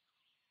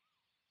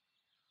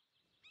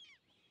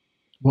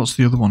 What's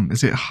the other one?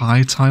 Is it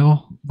high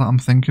tile that I'm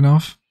thinking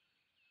of?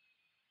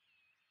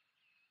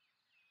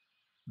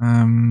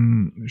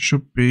 It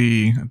should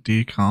be a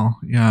decal,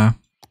 yeah.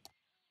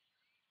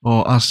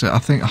 Or actually, I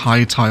think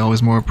high tile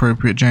is more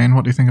appropriate, Jane.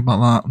 What do you think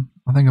about that?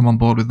 I think I'm on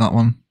board with that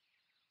one.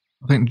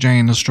 I think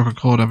Jane has struck a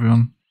chord,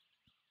 everyone.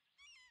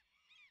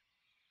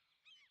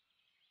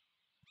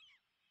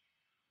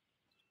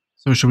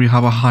 So should we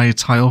have a high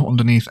tile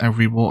underneath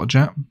every water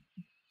jet?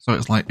 So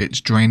it's like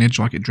it's drainage,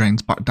 like it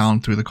drains back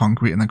down through the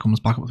concrete and then comes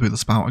back up through the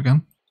spout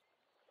again?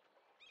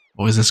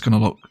 Or is this going to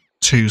look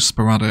too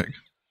sporadic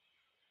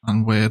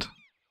and weird?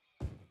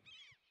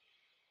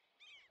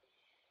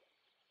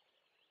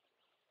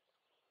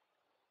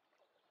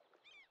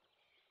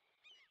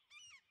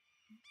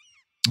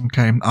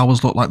 Okay,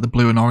 ours look like the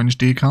blue and orange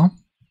decal.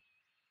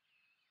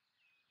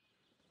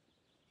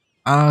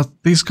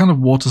 These kind of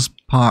water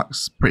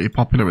parks pretty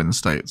popular in the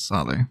States,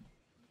 are they?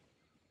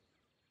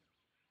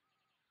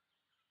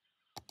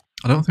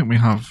 I don't think we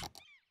have... I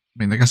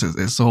mean, I guess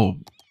it's all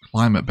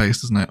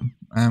climate-based, isn't it?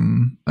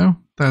 Oh,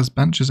 there's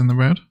benches in the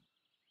road.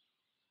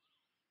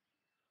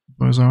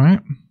 Boys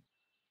alright?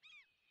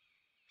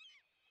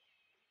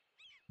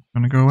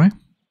 Gonna go away?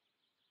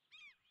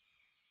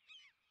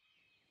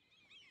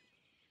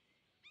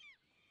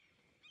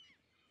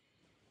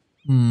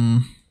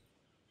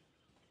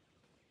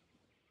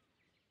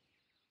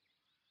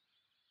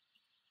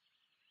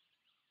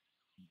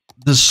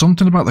 There's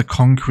something about the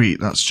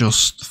concrete that's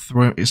just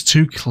it's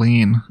too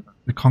clean.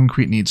 The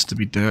concrete needs to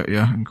be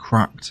dirtier and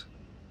cracked,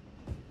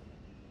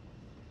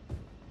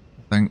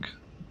 I think.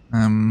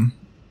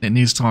 It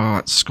needs to have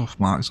like scuff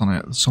marks on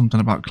it. There's something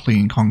about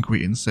clean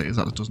concrete in cities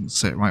that doesn't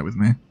sit right with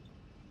me.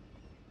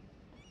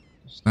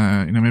 Just,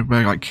 you know, maybe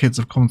where like kids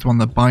have come through on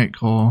their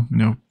bike or, you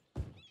know,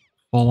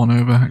 fallen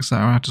over,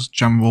 etc. Just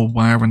general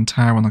wear and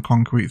tear on the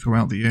concrete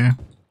throughout the year.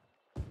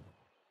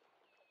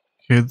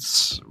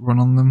 Kids run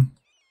on them.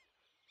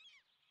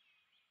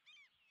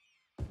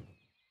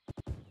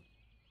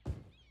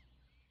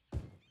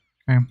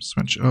 Okay,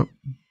 switch it up.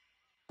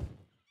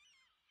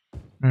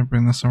 Maybe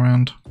bring this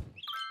around.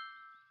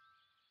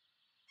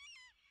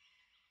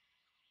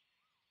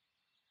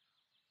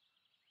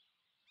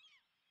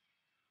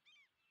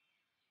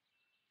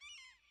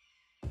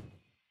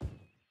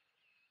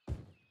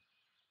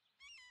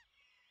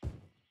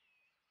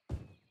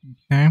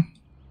 Okay.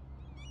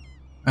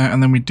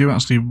 And then we do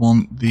actually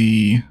want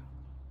the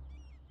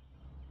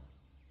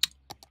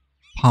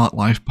Park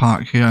Life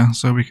Park here,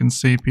 so we can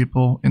see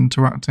people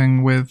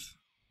interacting with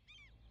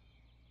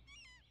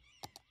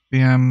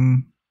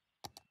the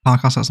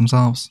park assets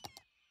themselves.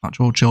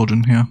 Actual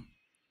children here.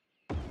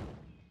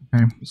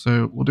 Okay,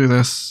 so we'll do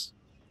this.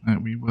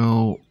 We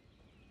will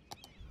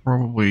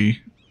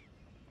probably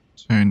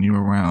turn you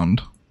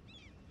around.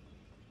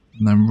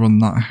 And then run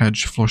that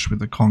hedge flush with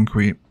the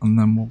concrete, and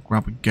then we'll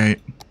grab a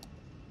gate.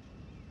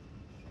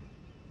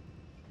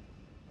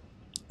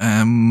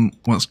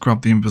 Let's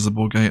grab the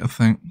invisible gate, I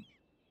think.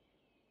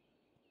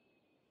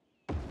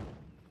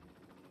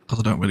 Because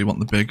I don't really want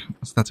the big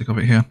aesthetic of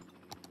it here.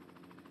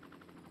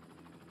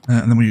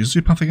 And then we'll use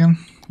Zoopath again.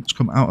 Let's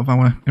come out of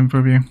our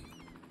info view.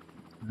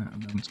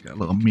 And then let's get a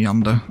little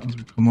meander as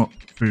we come up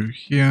through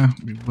here.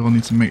 We will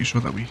need to make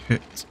sure that we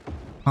hit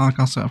park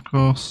asset, of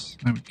course.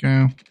 There we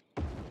go.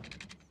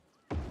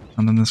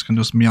 And then this can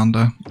just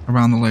meander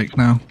around the lake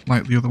now,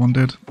 like the other one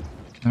did.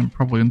 And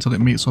probably until it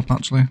meets up,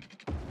 actually.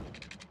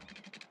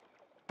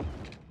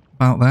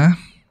 About there.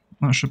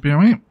 That should be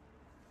alright.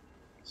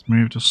 Let's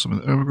move just some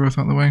of the overgrowth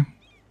out of the way.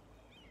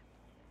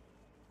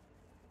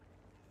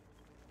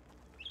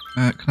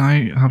 Can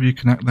I have you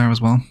connect there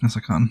as well? Yes, I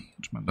can.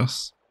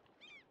 Tremendous.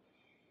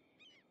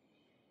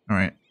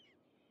 Alright.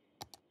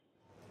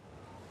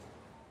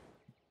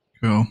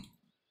 Cool.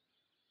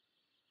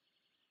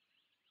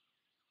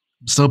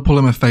 I'm still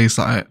pulling my face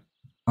at it.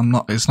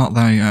 It's not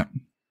there yet.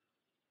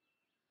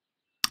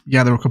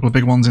 Yeah, there were a couple of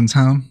big ones in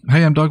town.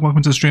 Hey, I'm Doug.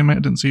 Welcome to the stream, mate.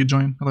 I didn't see you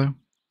join. Hello.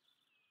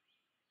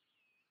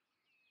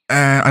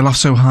 I laughed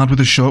so hard with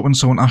the short when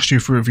someone asked you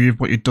for a review of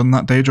what you'd done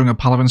that day during a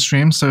Paladin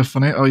stream. So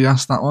funny. Oh,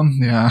 yes, that one.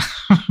 Yeah.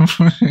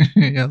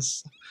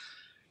 Yes.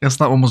 Yes,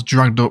 that one was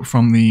dragged up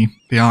from the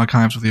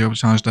archives of the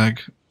Overcharged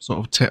Egg sort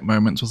of tip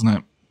moments, wasn't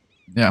it?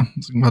 Yeah.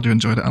 I'm glad you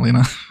enjoyed it,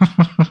 Alina.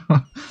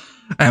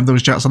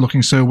 Those jets are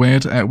looking so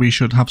weird. We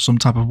should have some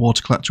type of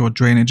water collector or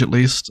drainage at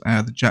least.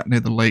 The jet near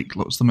the lake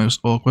looks the most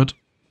awkward.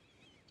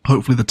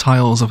 Hopefully the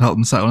tiles have helped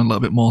them settle in a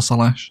little bit more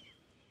Salesh.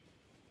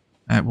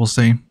 We'll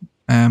see.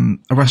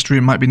 A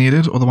restroom might be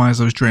needed, otherwise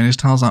those drainage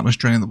tiles aren't just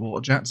draining the water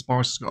jets.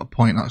 Boris has got a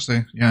point,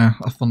 actually. Yeah,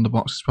 a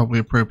thunderbox is probably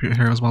appropriate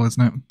here as well,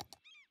 isn't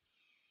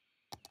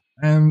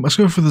it? Let's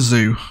go for the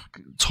zoo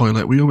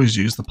toilet. We always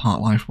use the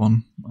Park Life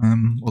one,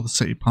 or the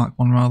City Park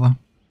one rather.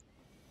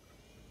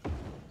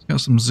 Let's get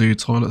some zoo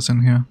toilets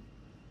in here.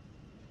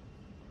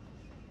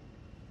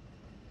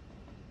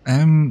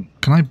 Can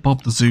I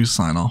bob the zoo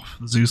sign off?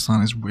 The zoo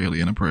sign is really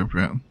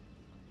inappropriate.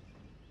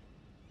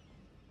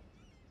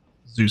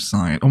 Zoo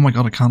sign. Oh my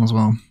god, I can as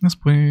well. Yes,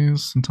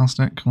 please.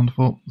 Fantastic.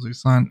 Wonderful. Zoo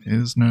sign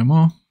is no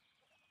more.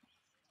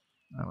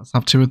 Let's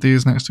have two of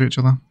these next to each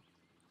other.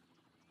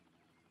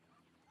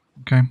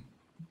 Okay.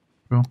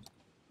 Cool.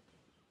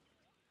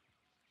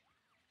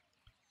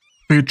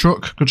 Food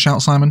truck. Good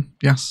shout, Simon.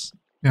 Yes.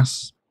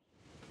 Yes.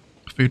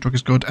 Food truck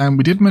is good. And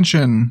we did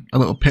mention a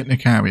little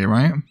picnic area,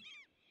 right?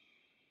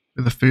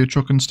 With the food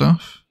truck and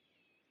stuff.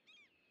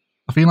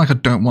 I feel like I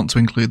don't want to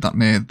include that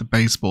near the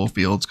baseball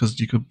fields because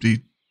you could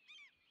be,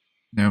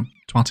 you know,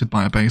 twatted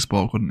by a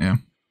baseball, couldn't you?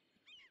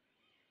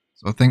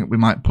 So I think we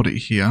might put it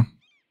here.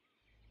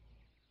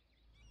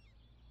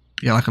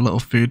 Yeah, like a little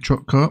food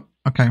truck cut.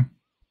 Okay.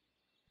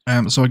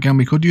 So again,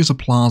 we could use a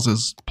plaza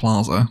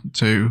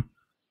to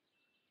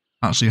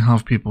actually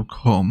have people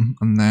come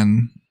and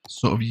then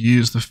sort of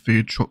use the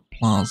food truck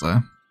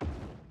plaza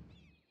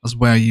as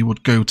where you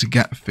would go to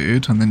get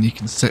food, and then you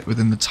can sit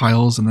within the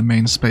tiles in the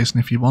main space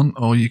if you want,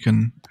 or you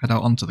can head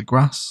out onto the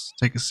grass,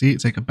 take a seat,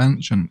 take a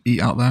bench and eat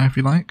out there if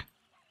you like.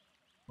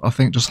 I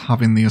think just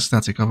having the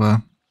aesthetic of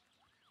a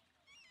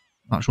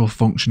actual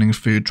functioning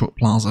food truck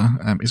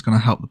plaza is going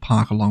to help the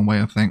park a long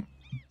way, I think.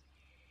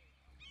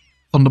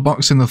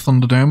 Thunderbox in the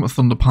Thunderdome at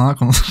Thunder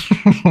Park on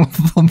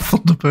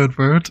Thunderbird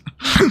Road.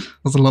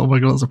 That's a lot. Oh my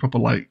god, that's a proper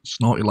like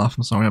snorty laugh.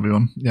 I'm sorry,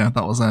 everyone. Yeah,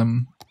 that was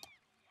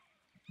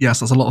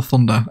yes, that's a lot of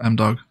thunder,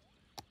 dog.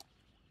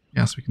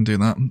 Yes, we can do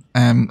that.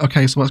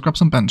 Okay, so let's grab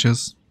some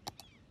benches.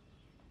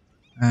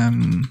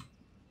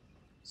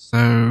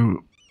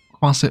 So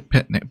classic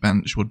picnic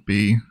bench would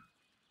be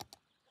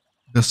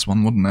this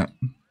one, wouldn't it?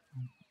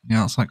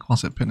 Yeah, it's like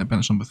classic picnic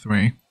bench number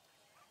 3.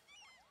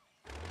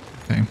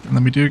 Okay, and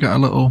then we do get a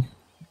little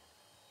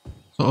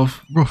sort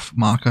of rough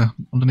marker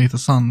underneath the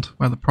sand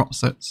where the prop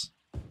sits.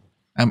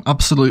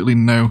 Absolutely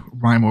no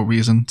rhyme or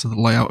reason to the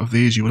layout of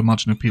these. You would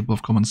imagine if people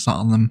have come and sat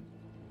on them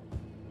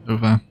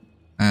over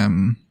a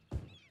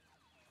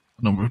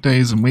number of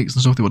days and weeks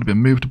and stuff, they would have been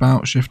moved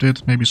about,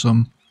 shifted. Maybe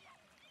some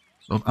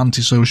sort of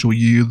antisocial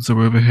youths are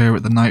over here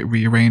at the night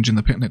rearranging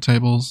the picnic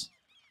tables.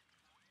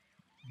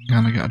 You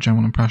kind of get a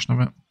general impression of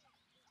it.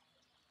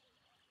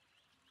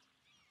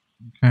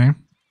 Okay.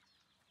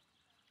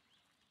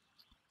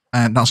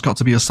 And that's got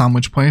to be a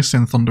sandwich place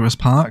in Thunderous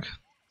Park.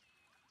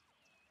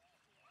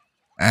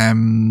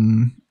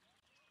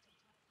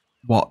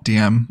 What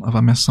DM? Have I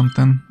missed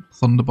something?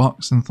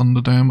 Thunderbox in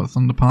Thunderdome at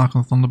Thunder Park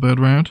on Thunderbird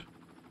Road.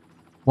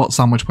 What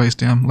sandwich place,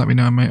 DM? Let me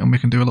know, mate, and we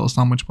can do a little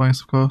sandwich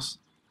place, of course.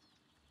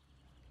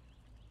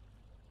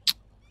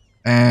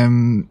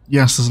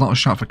 Yes, there's a lot of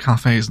shout for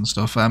cafes and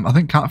stuff. I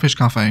think Catfish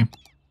Cafe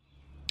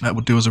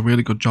would do us a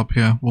really good job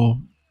here.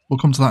 We'll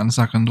come to that in a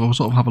second. We'll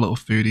sort of have a little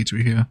food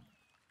eatery here.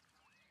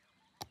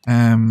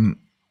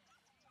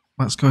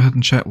 Let's go ahead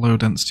and check low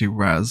density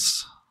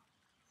res.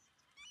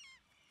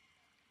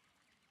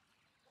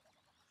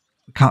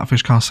 The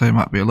Catfish Cafe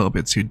might be a little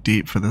bit too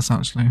deep for this,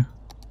 actually.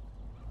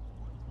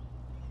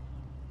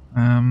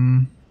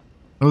 Oh,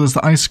 there's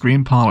the ice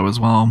cream parlour as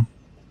well.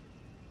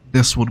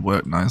 This would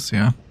work nice,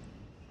 yeah.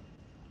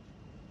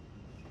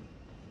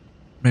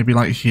 Maybe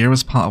like here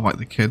as part of like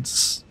the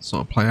kids'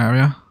 sort of play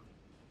area.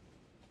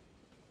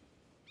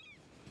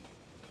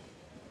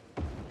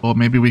 Or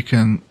maybe we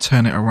can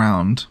turn it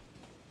around.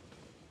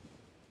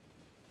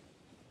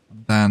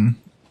 And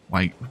then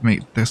like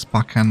make this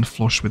back end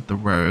flush with the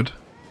road.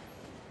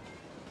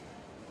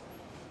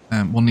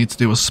 We'll need to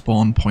do a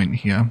spawn point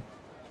here.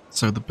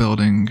 So the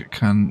building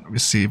can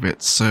receive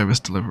its service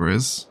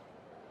deliveries.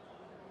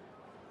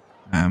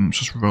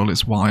 Just roll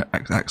its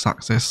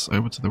x-axis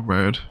over to the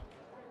road.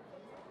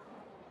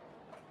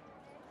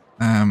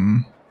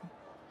 And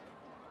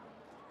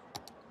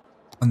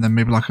then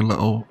maybe like a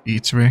little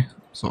eatery,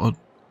 sort of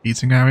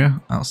eating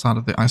area outside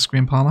of the ice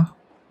cream parlour.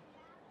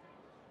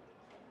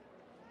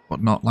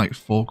 But not like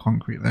full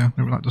concrete there,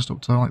 maybe like just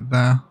up to like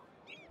there.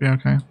 Be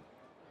okay.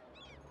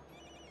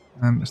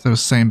 It's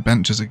those same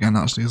benches again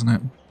actually, isn't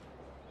it?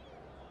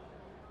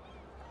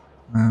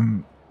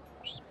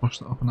 Just push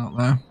that up and out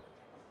there.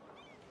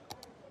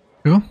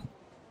 Cool.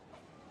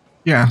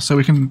 Yeah, so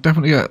we can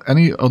definitely get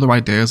any other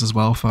ideas as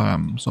well for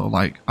sort of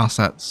like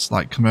assets,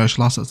 like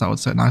commercial assets that would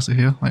sit nicely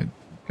here. Like,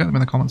 get them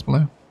in the comments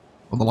below.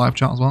 Or the live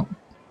chat as well.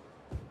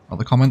 Or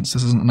the comments,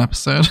 this isn't an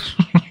episode.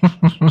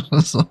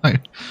 So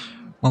like,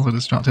 I'm so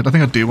distracted. I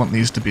think I do want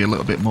these to be a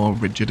little bit more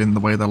rigid in the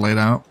way they're laid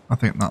out. I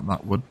think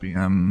that would be, you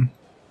know,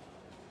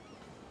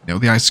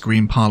 the ice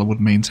cream parlour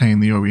would maintain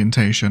the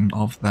orientation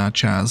of their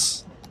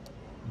chairs,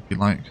 if you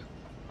like.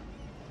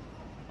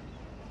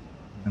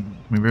 Can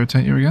we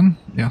rotate you again?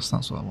 Yes,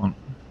 that's what I want.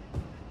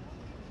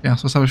 Yeah,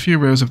 so let's have a few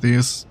rows of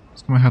these.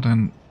 Let's go ahead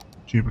and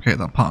duplicate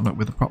that pattern up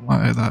with the prop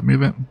line. That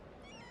move it.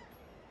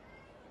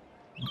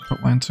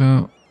 Prop line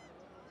 2.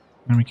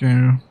 There we go.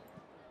 And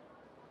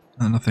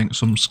then I think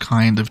some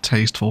kind of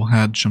tasteful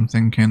hedge. I'm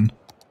thinking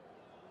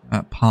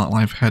Park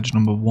Life hedge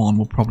number 1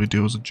 will probably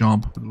do us a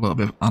job with a little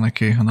bit of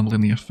anarchy and a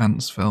linear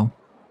fence fill.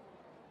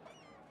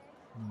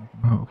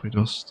 I hope we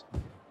just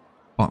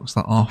box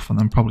that off and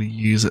then probably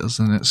use it as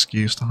an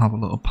excuse to have a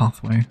little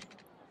pathway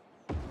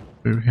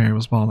through here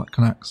as well that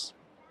connects.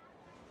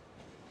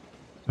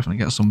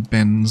 Definitely get some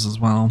bins as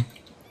well.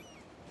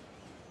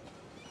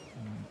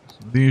 So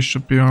these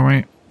should be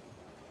alright.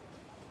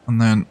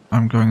 And then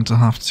I'm going to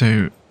have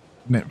to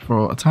nip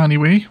for a tiny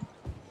wee.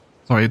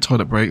 Sorry,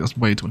 toilet break, that's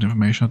way too much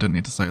information, I didn't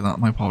need to say that,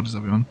 my apologies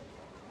everyone.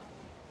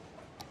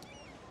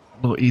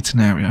 A little eating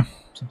area,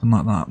 something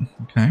like that,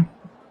 okay.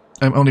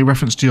 Only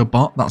reference to your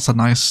bot, that's a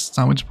nice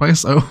sandwich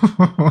place.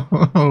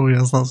 Oh, oh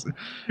yes,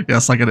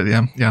 yes, I get it,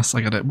 yeah. Yes,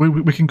 I get it.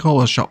 We can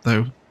call a shop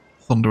though,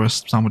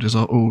 Thunderous Sandwiches,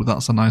 or oh,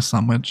 that's a nice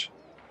sandwich.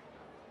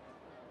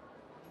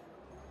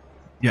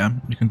 Yeah,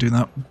 you can do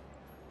that.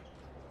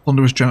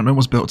 Thunderous Gentleman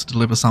was built to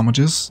deliver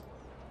sandwiches.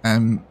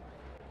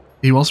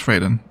 He was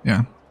Freyden,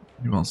 yeah,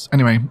 he was.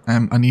 Anyway,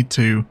 I need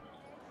to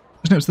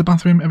just nip to the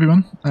bathroom,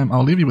 everyone.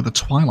 I'll leave you with a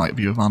twilight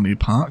view of our new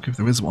park, if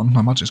there is one.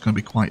 I imagine it's going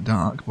to be quite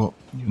dark, but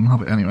you can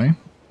have it anyway.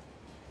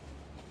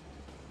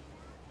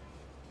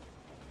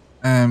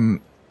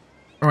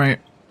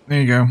 Right,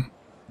 there you go.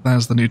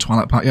 There's the new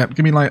Twilight Park. Yeah,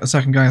 give me like a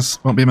second, guys.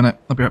 Won't be a minute.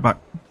 I'll be right back.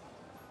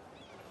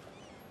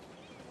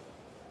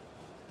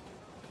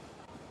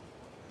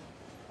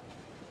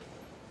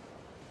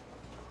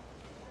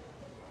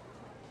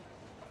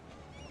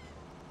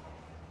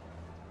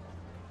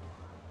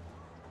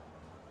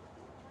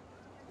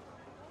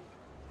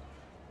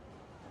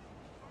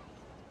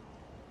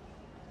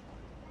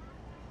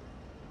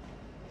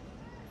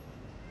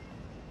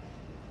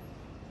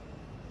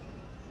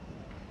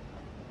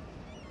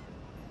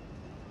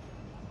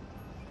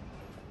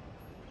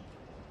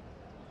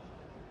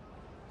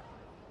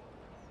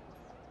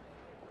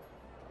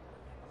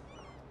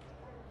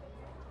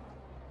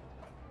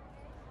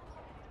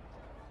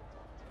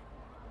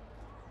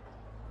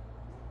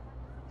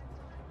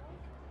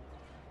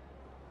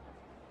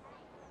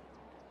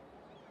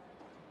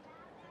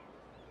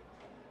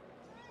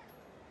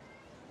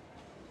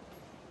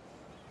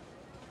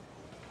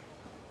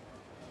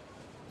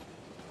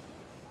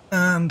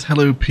 And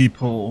hello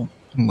people.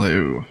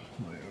 Hello.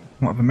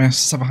 What have I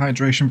missed? Let's have a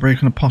hydration break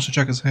and a posture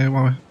checkers here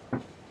while we're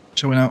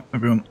chilling out,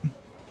 everyone.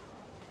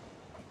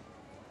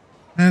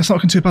 It's not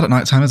looking too bad at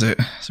night time, is it?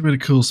 It's a really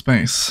cool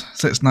space. It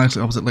sits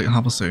nicely opposite Lake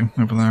Havasu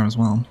over there as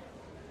well.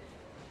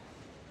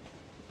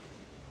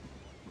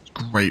 It's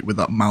great with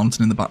that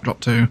mountain in the backdrop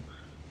too.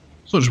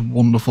 Such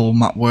wonderful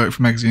map work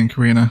from Eggsy and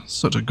Karina.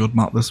 Such a good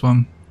map, this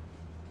one.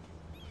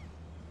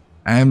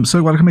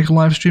 So glad I can make a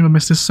live stream. I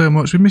missed this so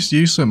much. We missed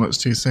you so much,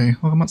 TC.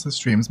 Welcome back to the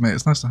streams, mate.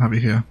 It's nice to have you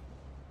here.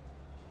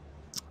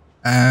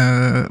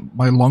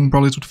 My long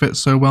brollies would fit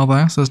so well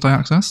there, says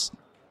Diaxis.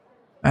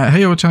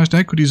 Hey, Overcharged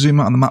Egg, could you zoom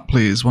out on the map,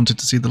 please? Wanted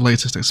to see the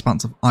latest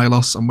expanse of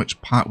Ilos and which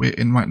part we're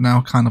in right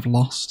now. Kind of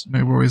lost.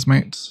 No worries,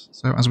 mate.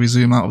 So as we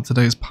zoom out of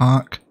today's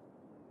park,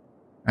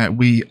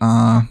 we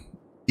are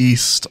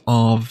east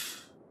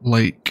of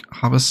Lake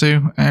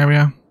Havasu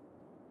area.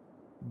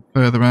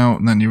 Further out,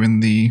 and then you're in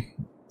the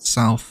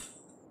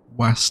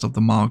southwest of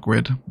the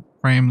Margrid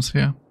frames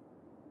here.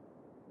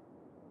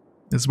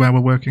 Is where we're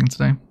working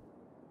today.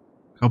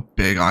 How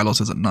big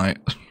Ilos is at night.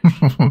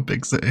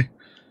 Big city.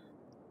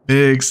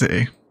 Big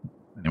city.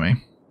 Anyway.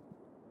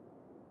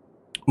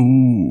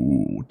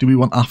 Ooh, do we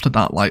want after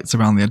dark lights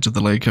around the edge of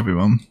the lake,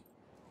 everyone?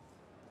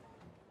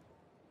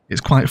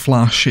 It's quite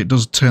flash. It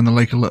does turn the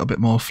lake a little bit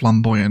more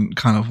flamboyant,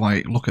 kind of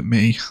like, look at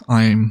me,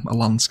 I'm a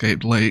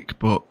landscaped lake,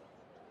 but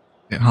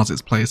it has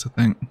its place, I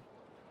think.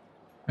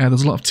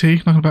 There's a lot of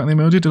tea knocking about in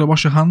the emoji. Did I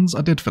wash your hands?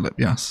 I did, Philip,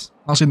 yes.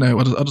 Actually, no,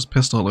 I just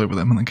pissed all over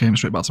them and then came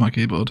straight back to my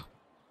keyboard.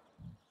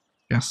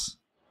 Yes.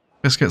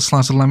 Biscuit,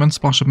 slice of lemon,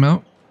 splash of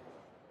milk.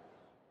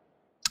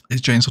 Is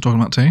Jane still talking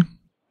about tea?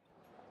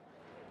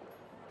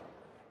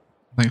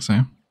 I think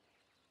so.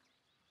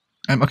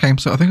 Okay,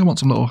 so I think I want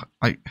some little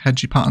like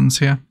hedgy patterns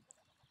here.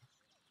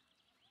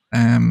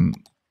 Again,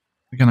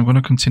 I'm going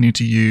to continue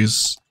to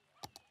use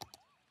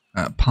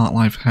part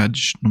life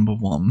hedge number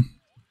 1.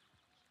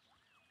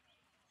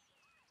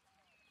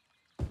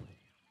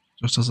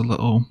 Just as a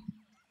little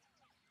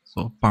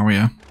sort of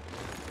barrier.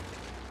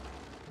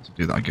 Let's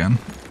do that again.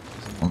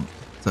 I want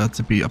there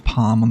to be a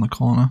palm on the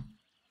corner.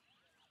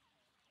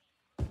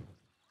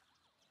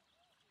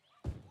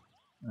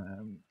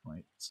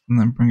 Right, and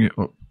then bring it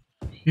up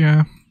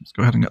here. Let's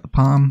go ahead and get the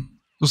palm.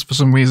 Just for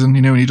some reason,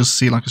 you know, when you just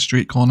see like a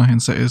street corner in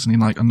cities and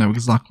you're like, I know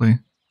exactly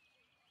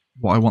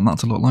what I want that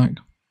to look like.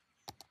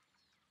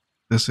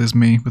 This is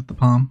me with the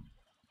palm.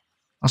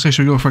 I'll say,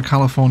 should we go for a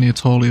California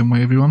Tolium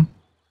wavy one?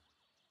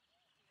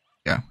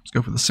 Yeah, let's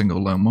go for the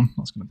single lone one.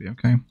 That's going to be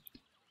okay.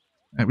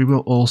 We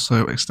will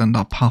also extend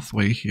our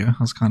pathway here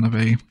as kind of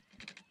a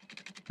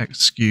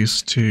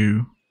excuse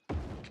to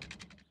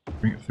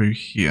bring it through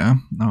here.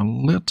 Now a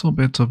little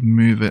bit of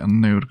move it and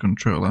node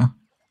controller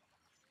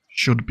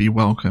should be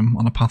welcome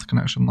on a path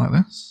connection like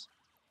this.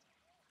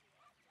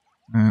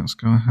 Let's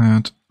go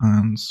ahead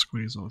and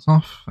squeeze all this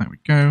off. There we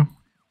go.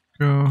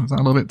 Go. Is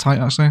that a little bit tight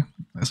actually?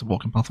 It's a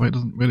walking pathway, it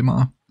doesn't really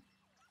matter.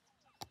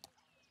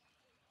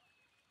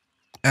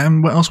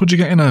 What else would you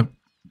get in a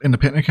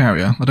picnic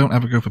area? I don't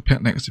ever go for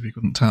picnics if you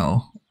couldn't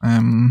tell.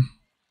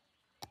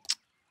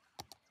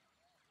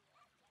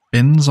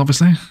 Bins,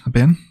 obviously. A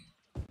bin.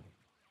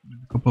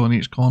 A couple in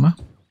each corner.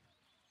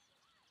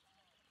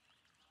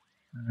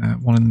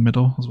 One in the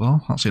middle as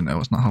well. Actually, no,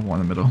 let's not have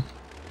one in the middle.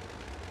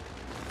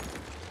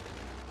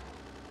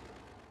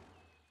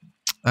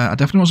 I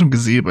definitely want some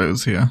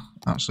gazebos here,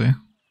 actually.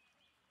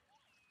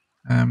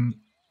 Will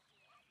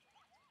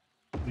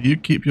you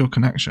keep your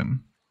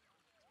connection?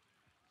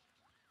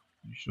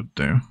 You should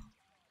do.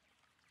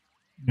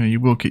 Yeah, you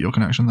will keep your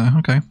connection there.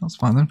 Okay, that's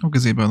fine then. No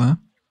gazebo there.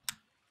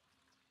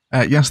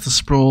 Yes, the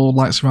sprawl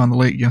lights around the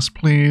lake. Yes,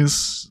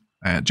 please.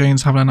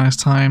 Jane's having a nice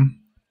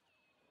time.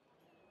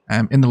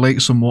 In the lake,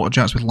 some water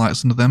jets with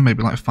lights under them,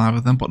 maybe like 5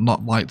 of them, but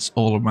not lights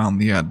all around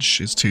the edge,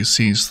 is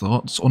 2C's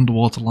thoughts.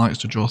 Underwater lights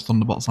to draw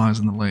Thunderbolt's eyes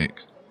in the lake.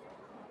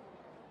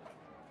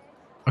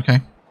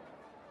 Okay.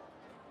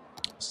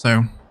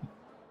 So,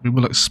 we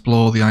will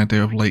explore the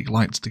idea of lake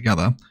lights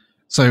together.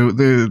 So,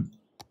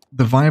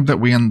 the vibe that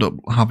we end up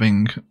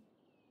having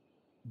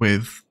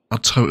with a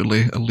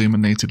totally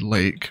illuminated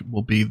lake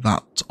will be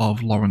that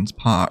of Lawrence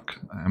Park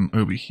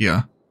over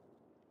here.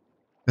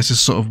 This is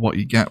sort of what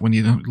you get when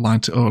you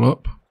light it all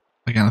up.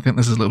 Again, I think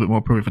this is a little bit more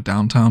appropriate for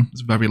downtown.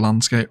 It's very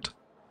landscaped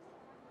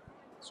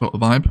sort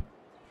of vibe,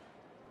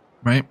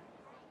 right?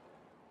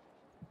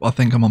 But I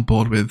think I'm on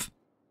board with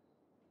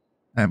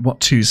what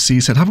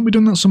 2C said. Haven't we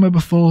done that somewhere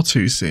before,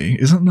 2C?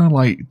 Isn't there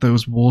like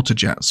those water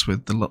jets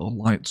with the little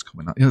lights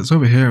coming out? Yeah, it's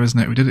over here, isn't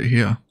it? We did it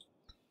here.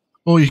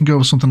 Or you can go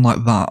with something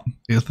like that.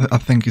 I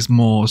think is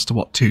more as to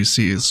what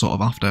 2C is sort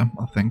of after,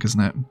 I think, isn't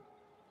it?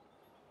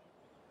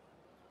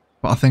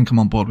 But I think I'm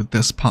on board with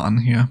this pattern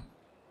here.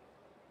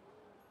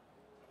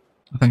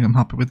 I think I'm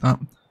happy with that.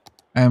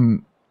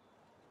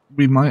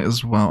 We might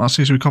as well.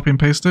 Actually, should we copy and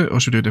paste it, or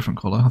should we do a different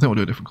colour? I think we'll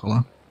do a different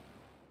colour.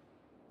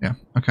 Yeah,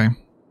 okay.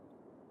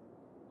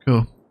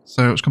 Cool.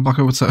 So let's come back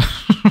over to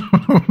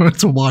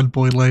to Wide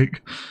Boy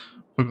Lake.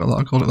 Forgot that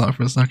I called it that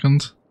for a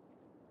second.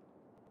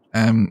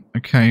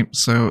 Okay,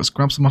 so let's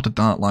grab some after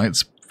dark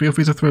lights. feel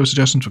free to throw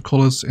suggestions for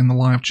colours in the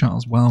live chat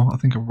as well. I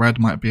think a red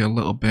might be a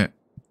little bit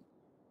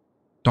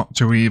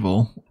Dr.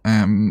 Evil.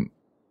 Can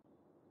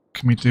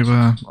we do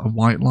a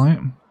white light?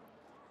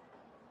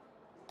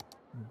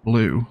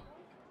 Blue.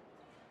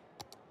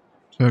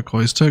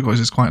 Turquoise. Turquoise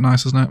is quite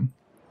nice, isn't it?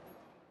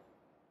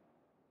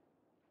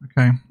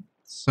 Okay,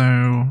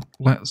 so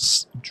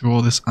let's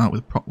draw this out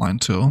with prop line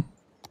tool.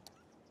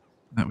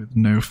 With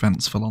no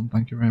fence fill on,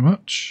 thank you very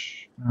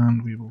much.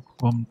 And we will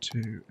come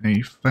to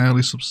a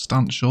fairly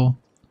substantial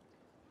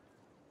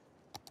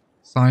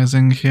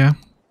sizing here.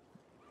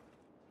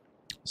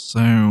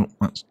 So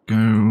let's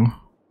go.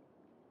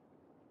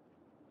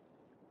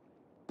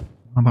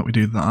 How about we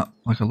do that?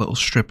 Like a little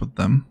strip of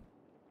them.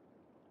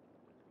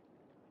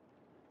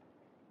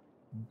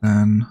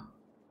 Then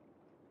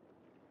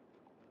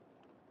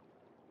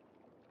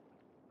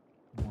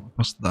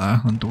press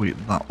there and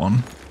delete that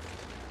one.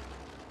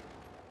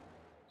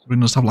 So we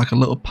can just have like a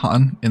little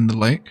pattern in the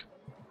lake,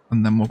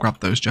 and then we'll grab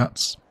those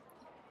jets.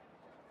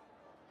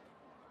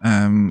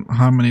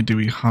 How many do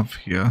we have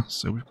here?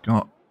 So we've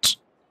got.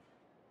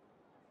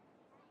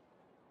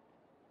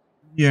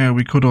 Yeah,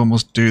 we could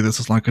almost do this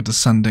as like a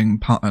descending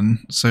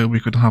pattern. So we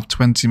could have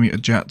 20-meter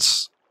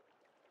jets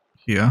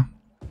here.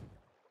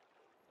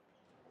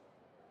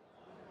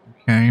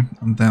 Okay,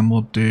 and then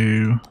we'll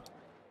do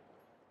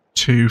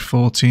 2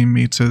 14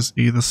 meters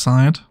either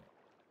side.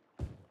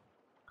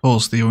 Of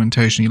course, the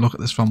orientation you look at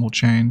this from will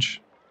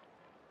change.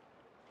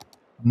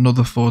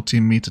 Another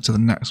 14 meter to the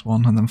next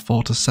one, and then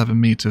 4 to 7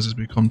 meters as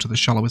we come to the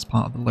shallowest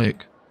part of the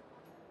lake.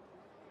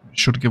 It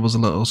should give us a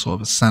little sort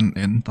of ascent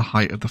in the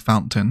height of the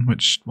fountain,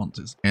 which once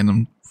it's in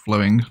and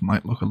flowing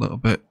might look a little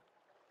bit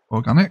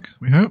organic,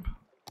 we hope.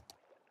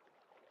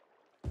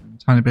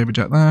 Tiny baby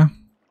jet there.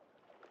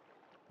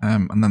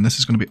 And then this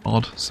is going to be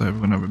odd, so we're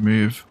going to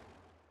remove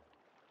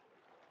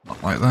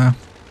that light there.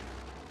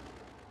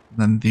 And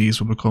then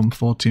these will become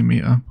 14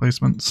 meter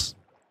placements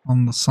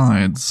on the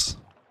sides.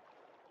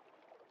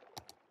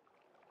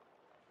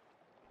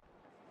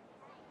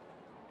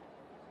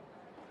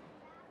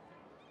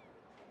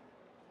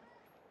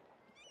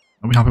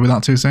 Are we happy with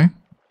that, 2C?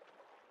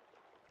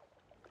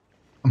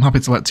 I'm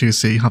happy to let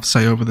 2C have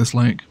say over this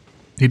lake.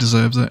 He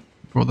deserves it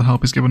for all the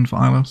help he's given for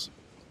Ilos.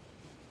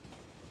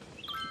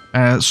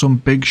 Some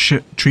big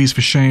trees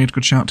for shade.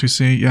 Good shout,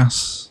 2C,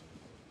 yes.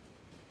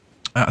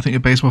 I think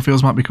your baseball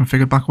fields might be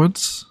configured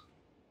backwards.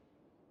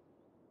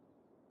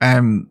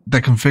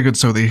 They're configured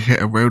so they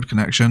hit a road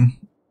connection.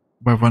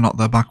 Whether or not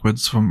they're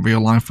backwards from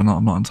real life or not,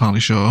 I'm not entirely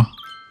sure.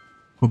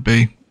 Could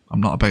be. I'm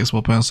not a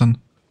baseball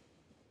person.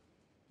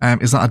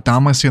 Is that a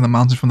dam I see on the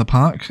mountain from the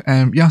park?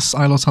 Yes,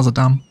 Ilos has a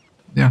dam.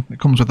 Yeah, it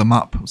comes with the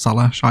map,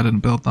 Salash. I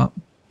didn't build that.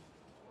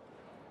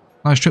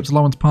 Nice trip to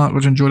Lawrence Park.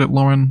 Would you enjoyed it,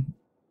 Lauren?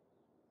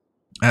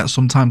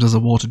 Sometimes there's a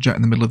water jet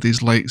in the middle of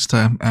these lakes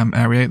to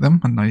aerate them,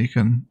 and now you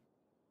can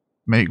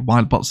make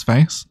Widebot's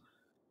face.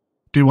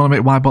 Do you want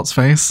to make Widebot's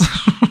face?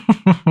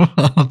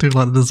 I'll do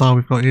like the design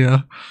we've got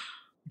here.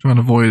 Try and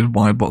avoid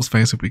Widebot's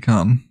face if we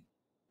can.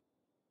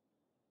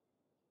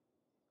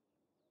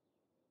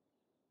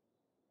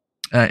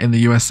 In the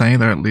USA,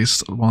 there are at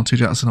least 1 or 2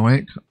 jets in a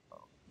week.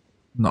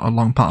 Not a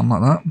long pattern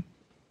like that.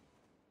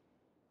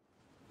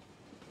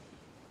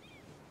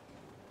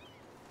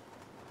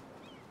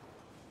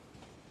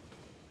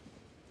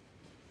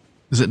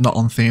 Is it not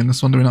on theme,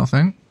 this one, do we not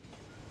think?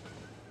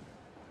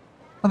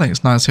 I think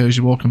it's nice here as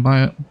you're walking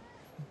by it.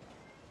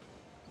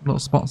 Little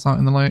spots out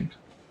in the lake.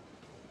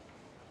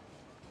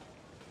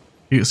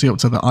 You can see up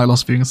to the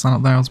Ilos viewing stand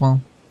up there as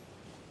well.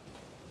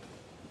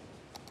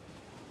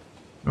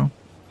 Cool.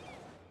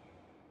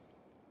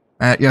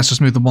 Yes,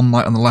 just move the one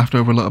light on the left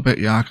over a little bit.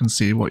 Yeah, I can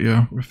see what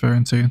you're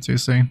referring to,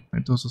 2C.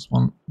 It does just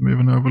want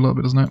moving over a little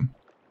bit, doesn't it?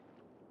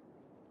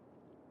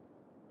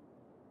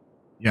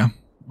 Yeah,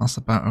 that's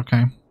about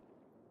okay.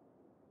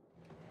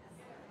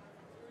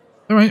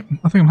 Alright,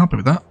 I think I'm happy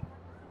with that.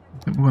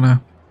 I think we're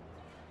gonna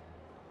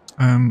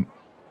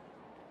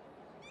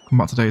come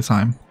back to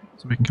daytime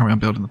so we can carry on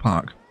building the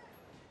park.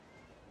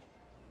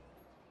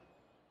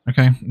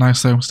 Okay,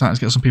 nice though. Starting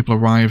to get some people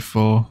arrive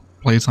for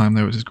playtime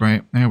though, which is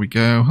great. There we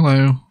go.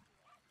 Hello.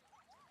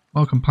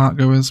 Welcome park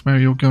goers. Where are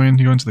you all going?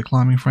 You're going to the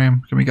climbing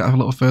frame. Can we get a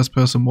little first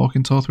person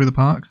walking tour through the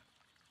park?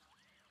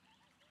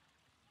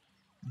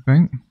 I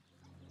think.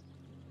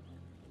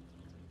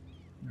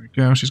 There we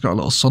go. She's got a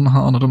little sun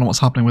hat on. I don't know what's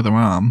happening with her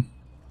arm.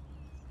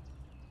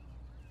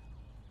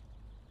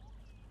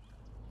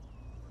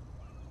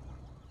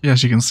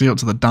 Yes, you can see up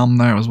to the dam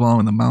there as well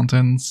in the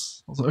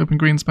mountains. Also open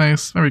green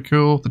space. Very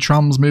cool. The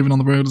tram's moving on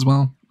the road as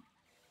well.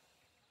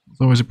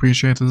 It's always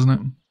appreciated, isn't it?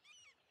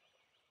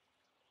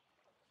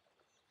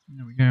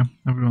 There we go.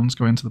 Everyone's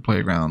going to the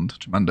playground.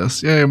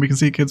 Tremendous. Yeah, and we can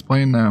see kids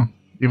playing now.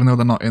 Even though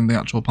they're not in the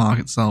actual park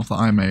itself that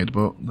I made,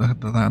 but they're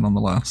there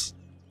nonetheless.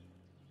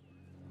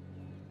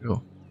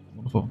 Cool.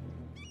 Wonderful.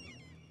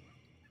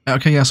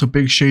 Okay, yeah, so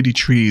big shady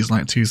trees,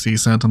 like 2C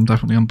said. I'm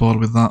definitely on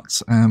board with that.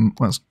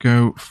 Let's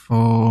go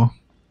for...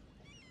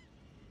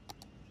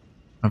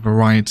 a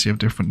variety of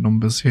different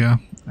numbers here.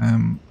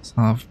 Let's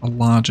have a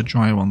larger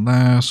dry one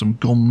there. Some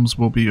gums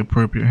will be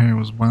appropriate here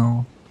as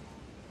well.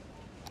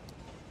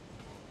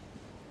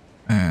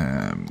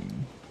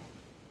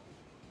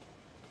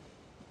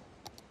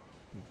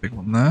 Big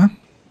one there.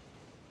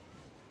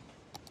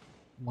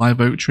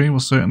 Live oak tree will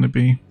certainly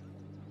be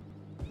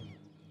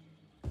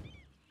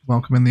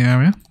welcome in the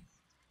area.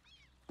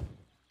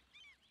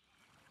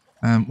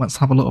 Let's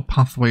have a little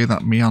pathway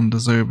that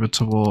meanders over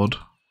toward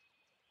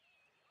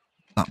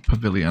that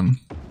pavilion.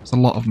 It's a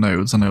lot of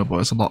nodes, I know, but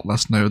it's a lot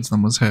less nodes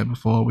than was here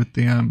before with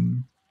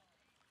the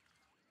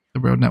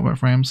road network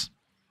frames.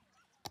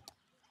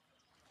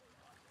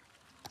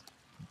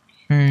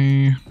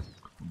 Okay, a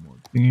couple more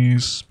of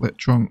these split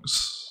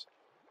trunks.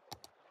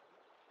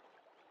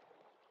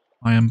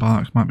 Iron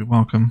bark might be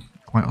welcome.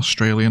 Quite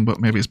Australian, but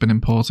maybe it's been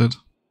imported.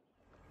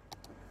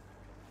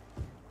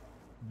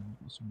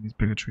 Some of these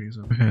bigger trees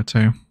over here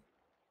too.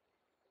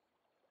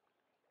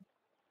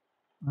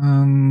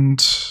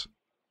 And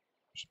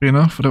should be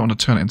enough. I don't want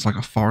to turn it into like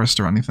a forest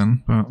or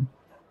anything, but in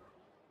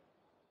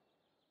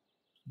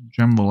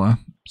general,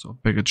 sort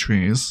of bigger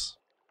trees.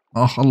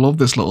 Oh, I love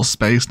this little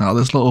space now.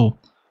 This little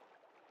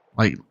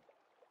like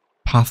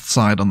path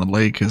side on the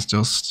lake is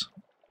just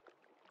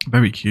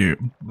very cute.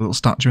 A little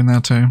statue in there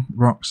too.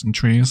 Rocks and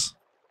trees.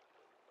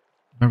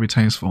 Very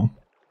tasteful.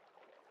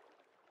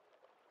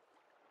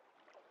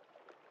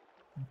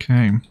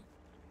 Okay.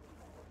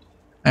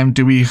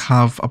 Do we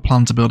have a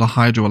plan to build a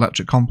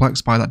hydroelectric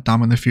complex by that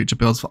dam in the future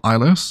builds for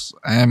Ilos?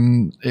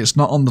 It's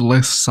not on the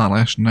list,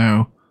 Salish,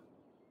 no.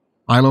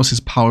 Ilos's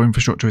power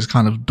infrastructure is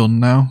kind of done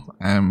now.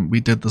 We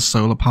did the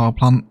solar power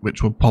plant,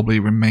 which will probably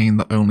remain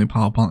the only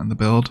power plant in the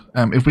build.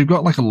 If we've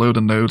got like a load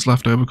of nodes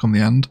left over come the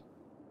end,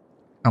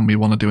 and we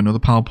want to do another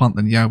power plant,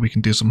 then yeah, we can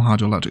do some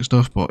hydroelectric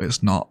stuff, but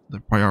it's not the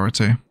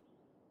priority.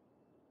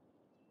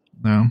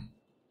 No.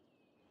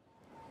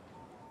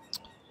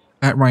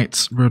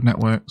 Right, road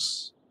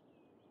networks.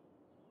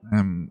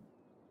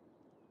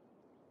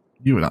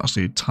 You would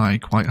actually tie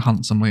quite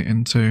handsomely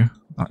into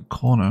that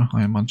corner,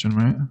 I imagine,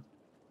 right?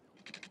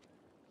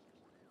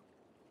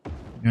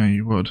 Yeah,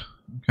 you would.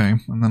 Okay,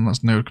 and then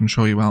let's node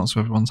control you out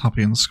so everyone's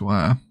happy in the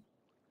square.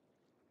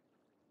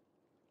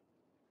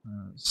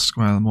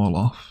 Square them all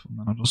off, and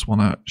then I just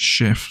want to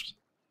shift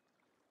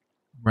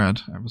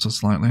red ever so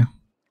slightly.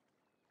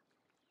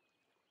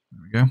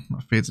 There we go,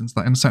 that feeds into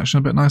that intersection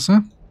a bit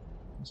nicer.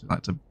 So I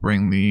like to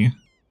bring the...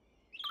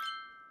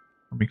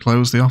 Can we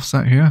close the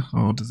offset here?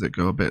 Or does it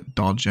go a bit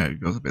dodgy?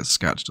 It goes a bit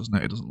sketch, doesn't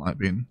it? It doesn't like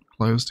being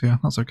closed here.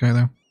 That's okay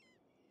though.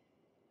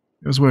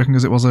 It was working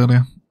as it was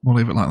earlier. We'll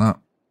leave it like that.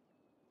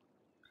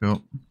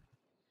 Cool.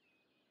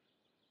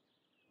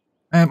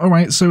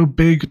 Alright, so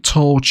big,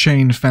 tall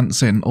chain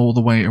fencing all the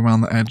way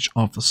around the edge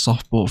of the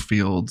softball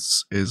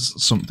fields is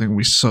something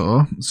we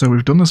saw. So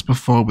we've done this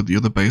before with the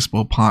other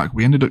baseball park.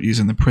 We ended up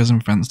using the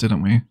prison fence,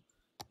 didn't we?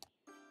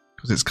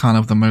 Because it's kind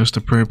of the most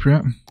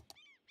appropriate.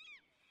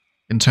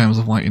 In terms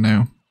of, like, you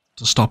know,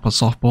 to stop a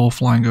softball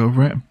flying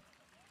over it.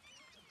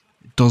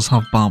 It does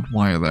have barbed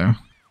wire though.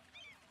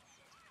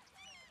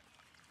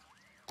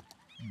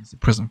 Is the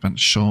prison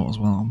fence short as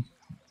well?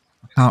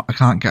 I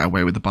can't get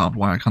away with the barbed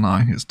wire, can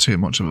I? It's too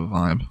much of a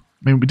vibe. I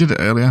mean, we did it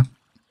earlier.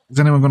 Is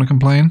anyone going to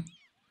complain?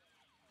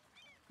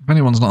 If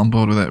anyone's not on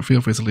board with it,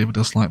 feel free to leave a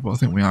dislike, but I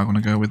think we are going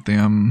to go with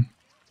the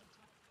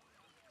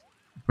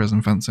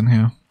prison fence in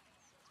here.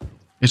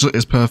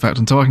 It's perfect.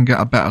 Until I can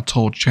get a better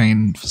tall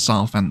chain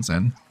style fence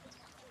in,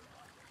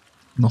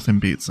 nothing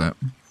beats it.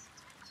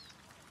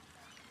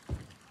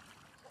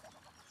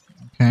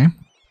 Okay.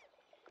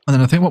 And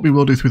then I think what we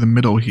will do through the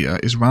middle here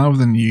is rather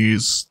than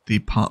use the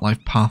Part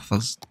Life Path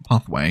as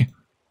pathway,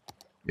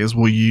 is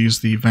we'll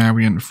use the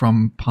variant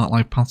from Part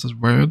Life Paths as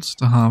roads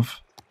to have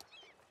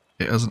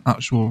it as an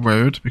actual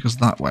road, because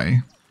that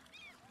way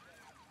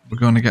we're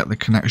going to get the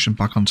connection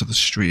back onto the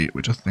street,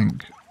 which I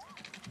think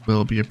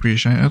will be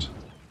appreciated.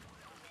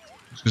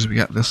 Because we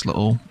get this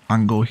little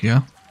angle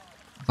here,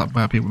 that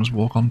where people just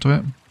walk onto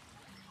it.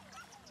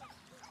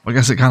 I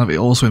guess it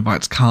also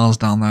invites cars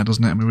down there,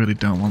 doesn't it? And we really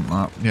don't want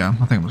that. Yeah,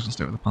 I think we'll just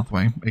do it with the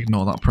pathway.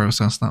 Ignore that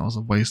process. That was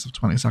a waste of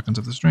 20 seconds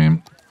of the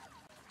stream.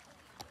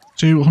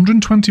 To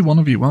 121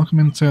 of you,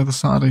 welcome into the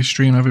Saturday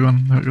stream,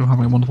 everyone. Hope you're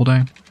having a wonderful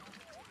day.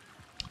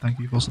 Thank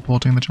you for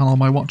supporting the channel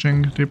by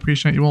watching. Do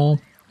appreciate you all.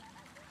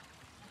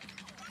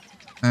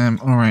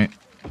 Alright.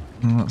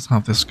 Let's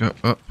have this go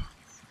up.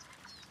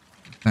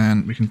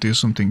 Then we can do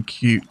something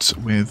cute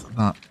with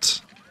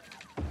that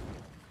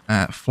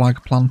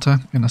flag planter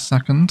in a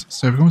second.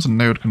 So if we go into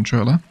node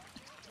controller,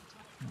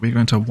 we're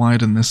going to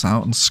widen this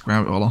out and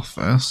square it all off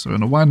first. So we're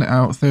going to widen it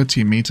out.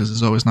 13 meters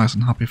is always nice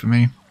and happy for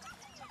me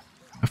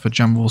for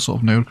general sort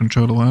of node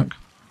controller work.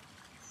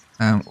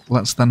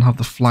 Let's then have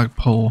the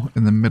flagpole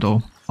in the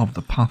middle of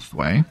the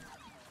pathway.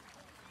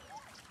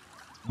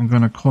 I'm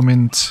going to come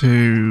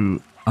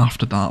into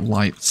after dark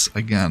lights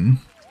again,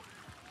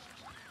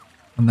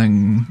 and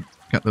then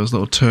get those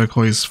little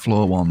turquoise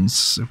floor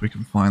ones if we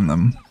can find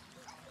them.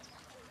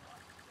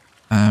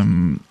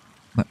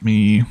 Let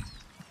me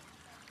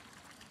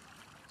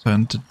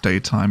turn to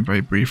daytime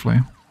very briefly.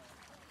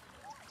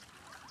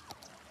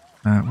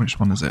 Which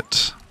one is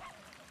it?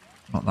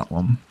 Not that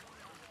one.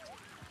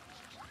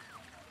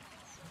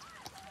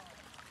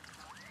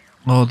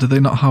 Oh, did they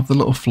not have the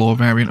little floor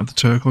variant of the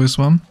turquoise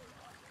one?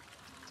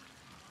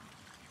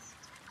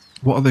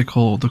 What are they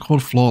called? They're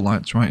called floor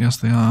lights, right? Yes,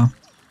 they are.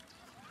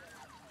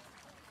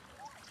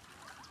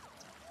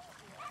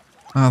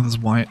 Ah, there's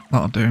white.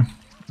 That'll do.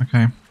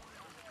 Okay.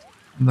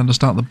 And then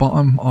just at the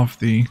bottom of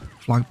the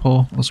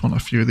flagpole, I just want a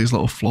few of these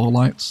little floor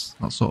lights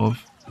that sort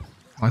of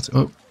light it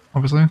up,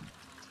 obviously.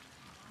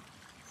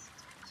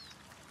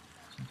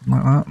 Something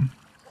like that.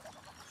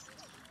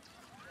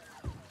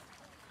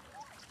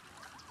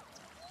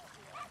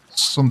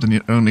 Something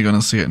you're only going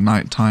to see at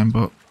night time,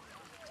 but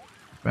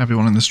for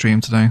everyone in the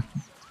stream today,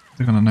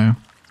 they're going to know.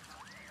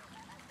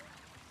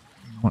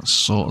 Let's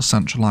sort of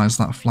centralise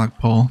that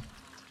flagpole,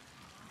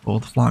 or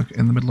the flag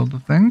in the middle of the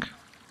thing.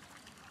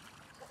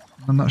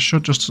 And that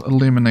should just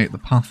illuminate the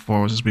path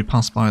for us as we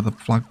pass by the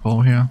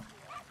flagpole here.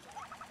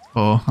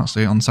 Or,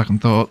 actually, on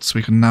second thoughts,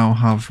 we can now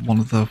have one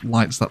of the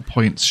lights that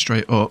points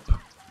straight up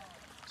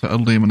to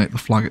illuminate the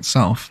flag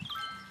itself.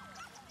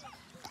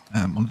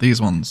 One of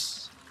these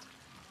ones.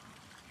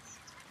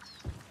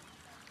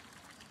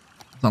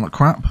 Is that not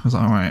crap? Is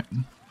that alright?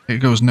 It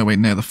goes nowhere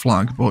near the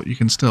flag, but you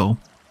can still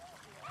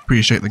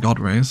appreciate the god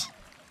rays,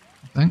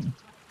 I think.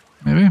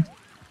 Maybe?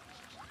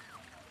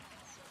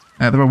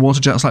 There are water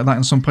jets like that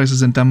in some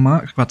places in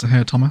Denmark. Glad to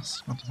hear,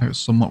 Thomas. Glad to hear it's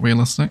somewhat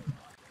realistic.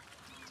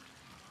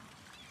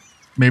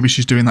 Maybe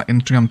she's doing that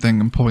Instagram thing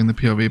and pulling the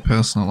POV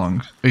person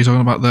along. Are you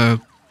talking about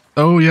the...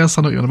 Oh yes,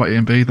 I know what you're on about,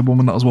 EMB. The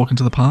woman that was walking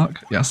to the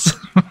park? Yes.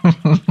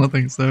 I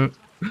think so.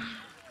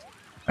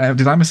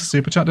 Did I miss a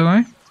super chat, did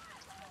I?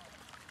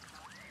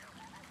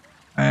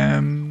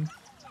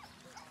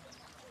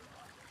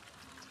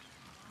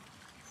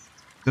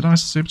 Did I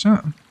miss a super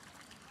chat?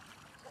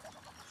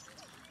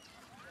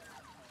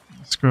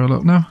 Scroll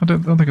up. No, I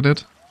don't think I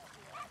did.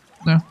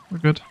 No, we're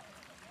good.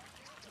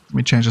 Let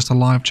me change this to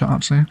live chat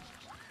actually.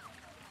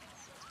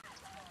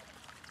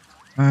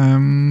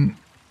 No,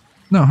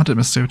 I didn't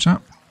miss super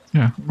chat.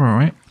 Yeah, we're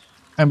alright.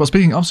 But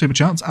speaking of super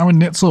chats, Aaron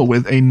Nitzel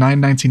with a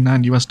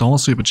 $9.99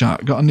 US super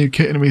chat. Got a new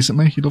kitten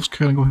recently. He loves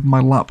curling up in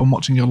my lap and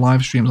watching your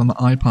live streams on the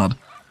iPad.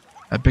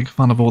 A big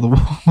fan of all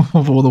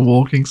the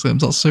walking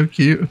sims. That's so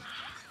cute.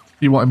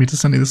 You wanted me to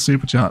send you the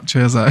super chat.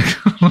 Cheers, Egg.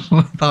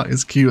 That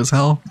is cute as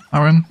hell,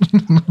 Aaron.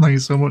 Thank you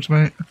so much,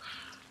 mate.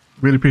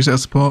 Really appreciate the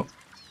support.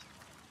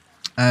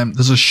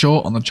 There's a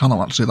short on the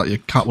channel actually that your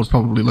cat would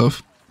probably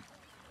love.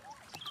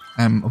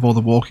 Of all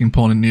the walking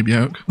porn in New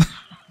York.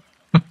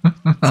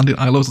 And in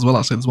Ilos as well,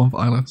 actually. There's one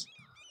for Ilos.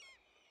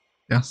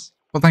 Yes.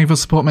 But thank you for the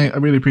support, mate. I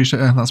really appreciate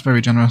it. That's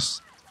very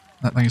generous.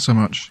 Thank you so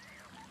much.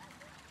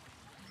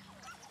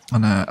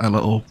 And a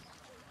little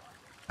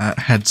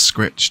head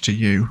scritch to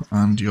you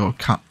and your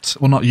cat.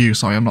 Well, not you,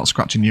 sorry. I'm not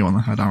scratching you on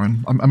the head,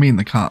 Aaron. I mean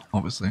the cat,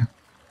 obviously.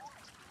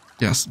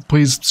 Yes,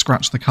 please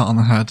scratch the cat on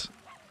the head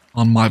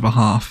on my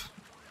behalf.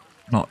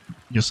 Not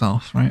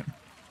yourself, right?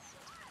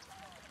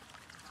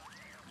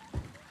 I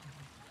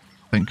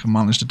think I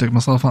managed to dig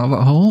myself out of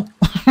that hole.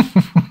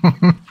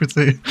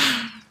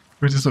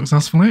 pretty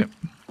successfully.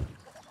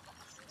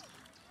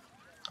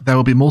 There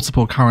will be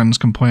multiple Karens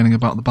complaining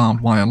about the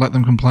barbed wire. Let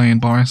them complain,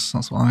 Boris.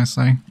 That's what I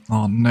say.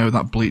 Oh no,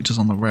 that bleach is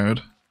on the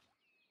road.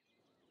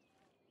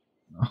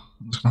 Oh,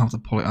 I'm just going to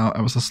have to pull it out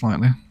ever so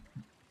slightly.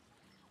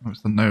 Oh,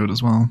 it's the node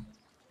as well.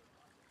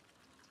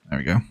 There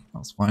we go.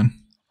 That's fine.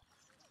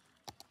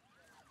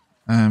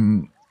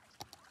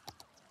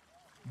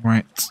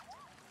 Right.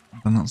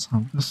 Then let's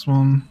have this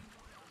one.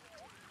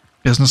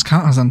 Business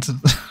Cat has entered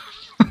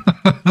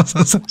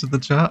has entered the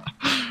chat.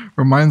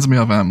 Reminds me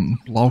of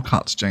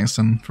lolcats,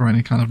 Jason, for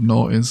any kind of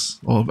noughties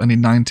or any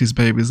 90s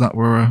babies that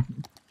were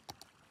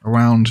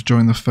around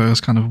during the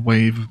first kind of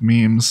wave of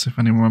memes, if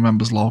anyone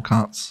remembers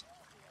lolcats.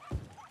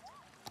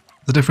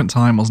 It's a different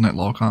time, wasn't it,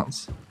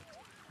 lolcats?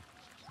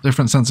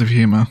 Different sense of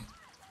humour.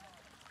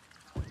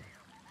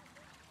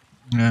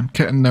 Yeah,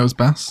 Kitten knows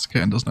best.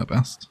 Kitten does know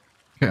best.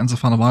 Kitten's a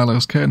fan of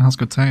Ilos. Kitten has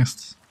good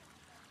tastes.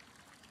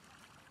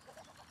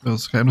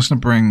 Okay, I'm just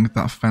going to bring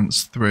that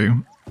fence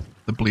through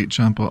the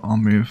bleacher, but I'll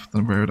move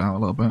the road out a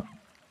little bit.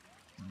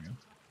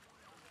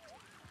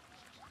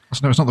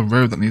 Actually, no, it's not the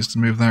road that needs to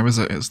move there, is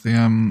it? It's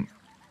the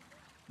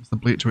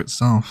bleacher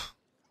itself.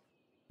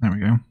 There we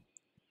go.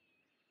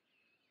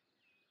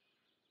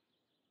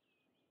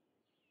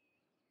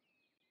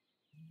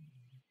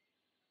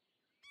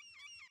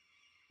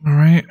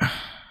 Alright.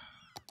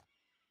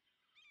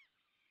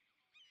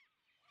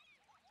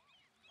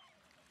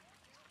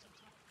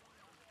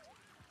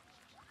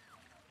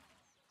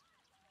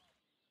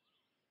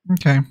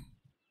 Okay.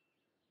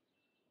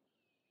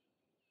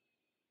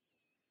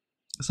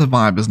 It's a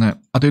vibe, isn't it?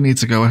 I do need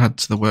to go ahead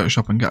to the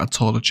workshop and get a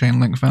taller chain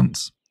link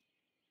fence.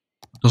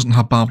 It doesn't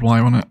have barbed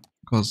wire on it,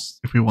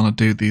 because if we want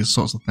to do these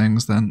sorts of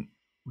things, then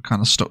we're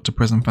kind of stuck to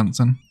prison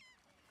fencing.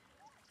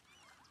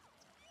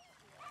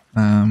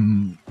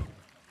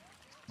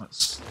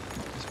 Let's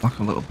back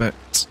a little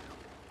bit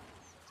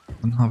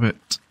and have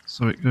it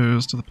so it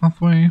goes to the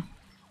pathway.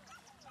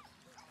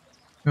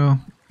 Cool.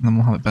 And then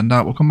we'll have it bend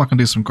out. We'll come back and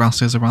do some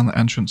grasses around the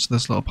entrance to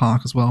this little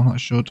park as well. That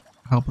should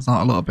help us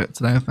out a little bit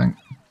today, I think.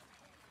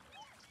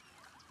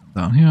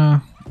 Down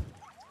here.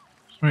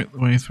 Straight the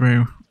way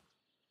through.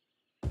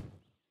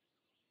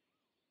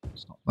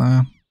 Stop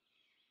there.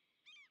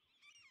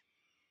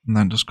 And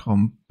then just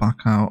come back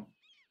out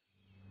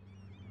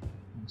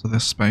to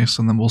this space,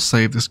 and then we'll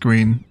save this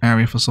green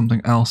area for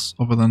something else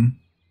other than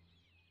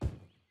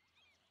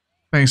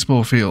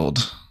baseball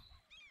field.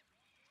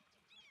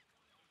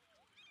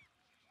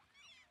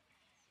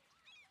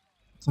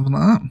 Something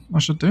like that. I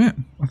should do it,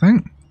 I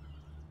think.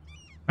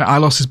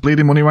 Ilos is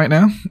bleeding money right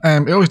now.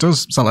 It always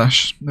does,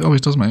 Salesh. It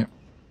always does, mate.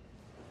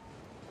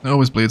 It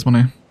always bleeds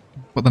money.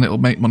 But then it'll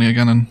make money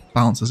again and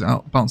balances it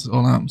out, balances it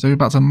all out. So we're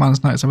back to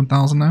minus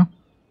 97,000 now.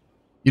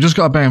 You just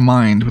gotta bear in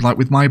mind,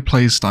 with my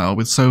playstyle,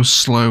 with so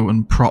slow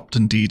and propped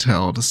and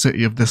detailed, a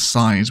city of this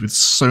size with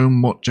so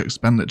much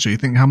expenditure. You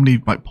think how many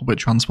public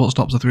transport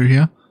stops are through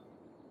here?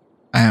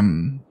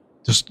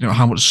 Just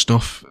how much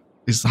stuff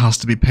has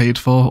to be paid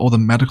for, all the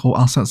medical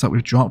assets that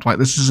we've dropped.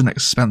 This is an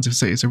expensive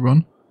city to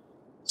run.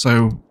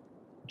 So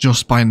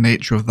just by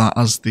nature of that,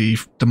 as the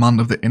demand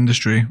of the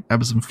industry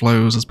ebbs and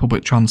flows, as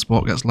public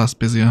transport gets less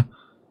busier,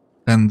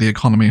 then the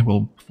economy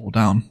will fall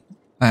down.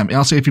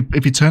 Actually, if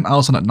you turn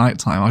Ilos on at night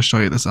time, I'll show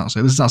you this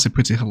actually. This is actually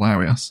pretty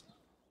hilarious.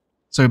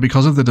 So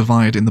because of the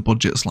divide in the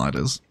budget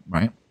sliders,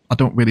 right? I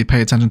don't really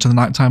pay attention to the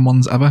nighttime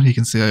ones ever. You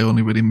can see I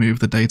only really move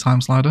the daytime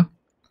slider.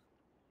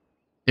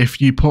 If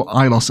you put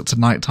Ilos to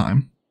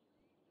nighttime,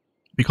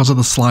 because of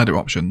the slider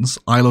options,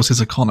 Ilos'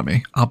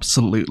 economy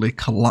absolutely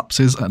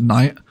collapses at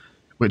night,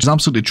 which is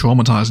absolutely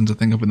traumatizing to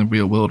think of in the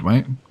real world,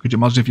 right? Could you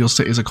imagine if your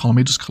city's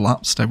economy just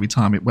collapsed every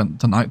time it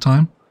went to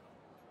nighttime?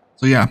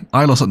 So yeah,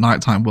 Ilos at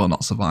nighttime will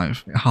not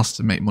survive. It has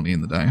to make money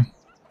in the day.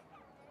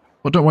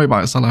 But don't worry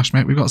about it, Salesh,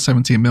 mate. We've got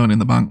 17 million in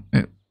the bank.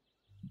 It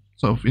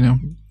sort of,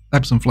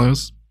 ebbs and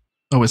flows.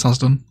 Always has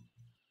done.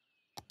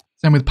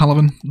 Same with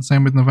Palaven, and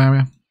same with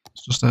Novaria.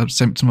 It's just a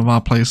symptom of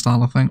our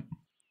playstyle, I think.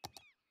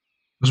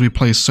 Because we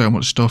play so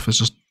much stuff, it's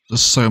just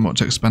there's so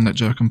much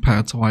expenditure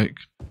compared to a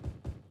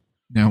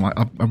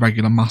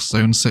regular mass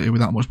zone city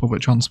with that much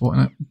public transport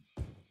in it.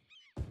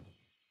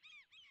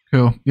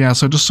 Cool. Yeah,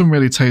 so just some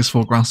really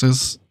tasteful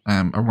grasses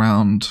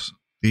around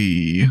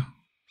the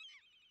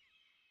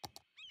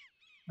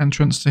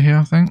entrance to here,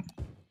 I think.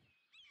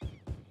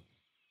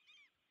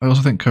 I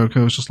also think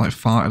Coco's just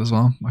farted as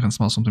well. I can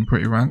smell something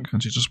pretty rank,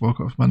 and she just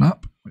woke up from a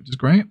nap, which is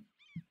great.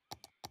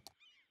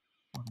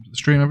 Welcome to the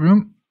stream,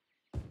 everyone.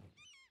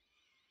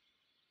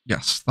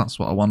 Yes, that's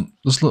what I want.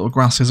 Just little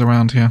grasses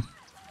around here.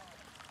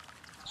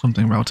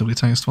 Something relatively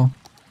tasteful.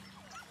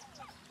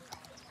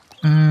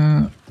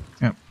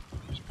 Yep.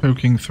 Just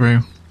poking through.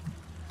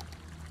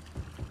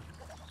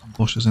 Some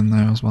bushes in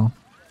there as well.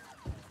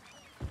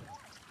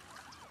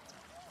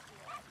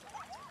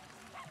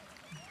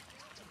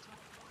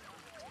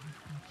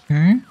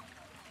 Okay.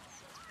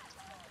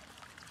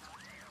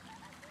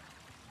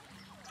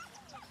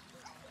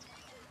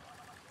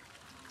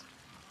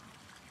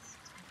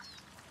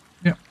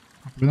 Yep,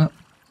 happy with that.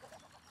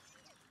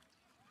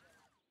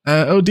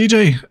 Oh,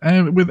 DJ,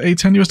 with a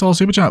 $10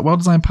 super chat.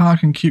 Well-designed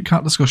park and cute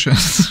cat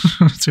discussions.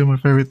 Two of my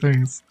favourite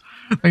things.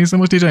 Thank you so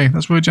much, DJ.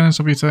 That's really generous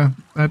of you to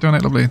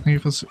donate, lovely. Thank you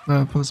for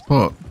the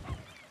support.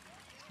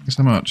 Thank you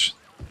so much.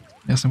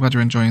 Yes, I'm glad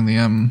you're enjoying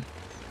the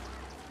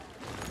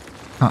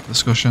cat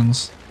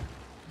discussions,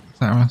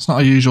 etc. It's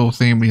not a usual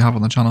theme we have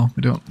on the channel.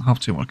 We don't have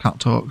too much cat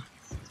talk,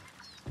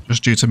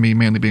 just due to me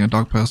mainly being a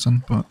dog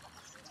person. But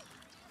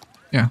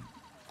yeah,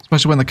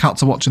 especially when the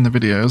cats are watching the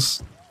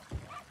videos.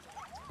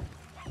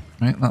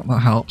 Right, that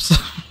helps.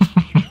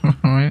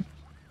 Alright.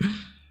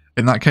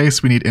 In that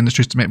case, we need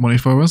industries to make money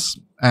for us.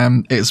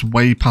 It's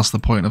way past the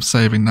point of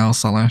saving now,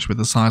 Salesh, with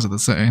the size of the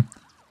city.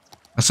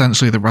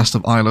 Essentially, the rest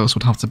of Ilos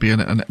would have to be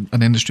an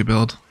industry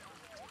build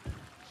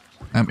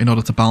in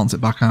order to balance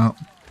it back out.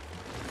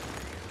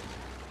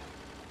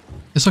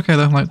 It's okay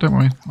though, don't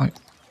worry.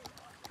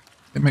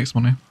 It makes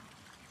money.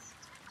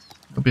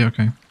 It'll be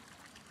okay.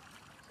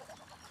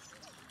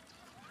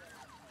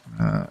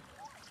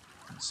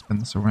 Spin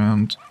this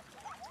around.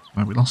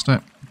 Where we lost it.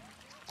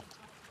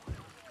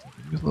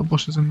 There's little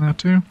bushes in there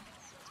too.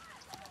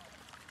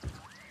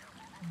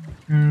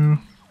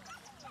 Something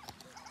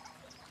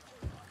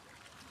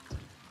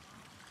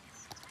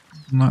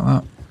like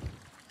that.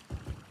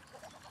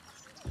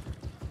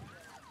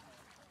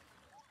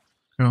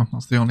 Cool,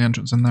 that's the only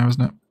entrance in there,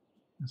 isn't it?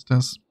 Yes, it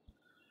is.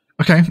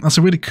 Okay, that's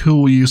a really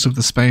cool use of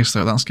the space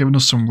though. That's given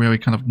us some really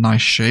kind of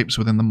nice shapes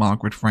within the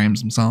Margaret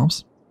frames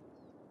themselves.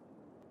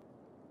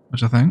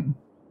 Which I think.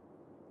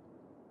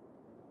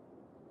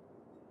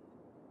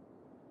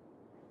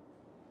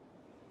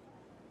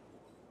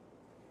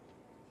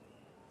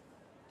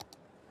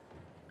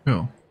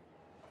 Cool.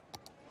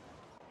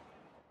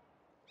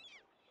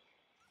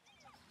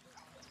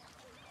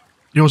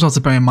 You also have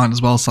to bear in mind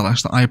as well,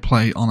 Salesh, that I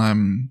play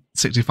on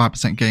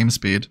 65% game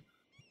speed.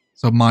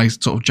 So my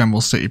sort of general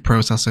city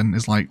processing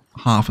is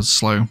half as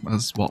slow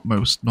as what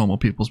most normal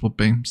people's would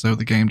be. So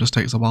the game just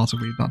takes a while to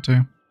read that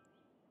too.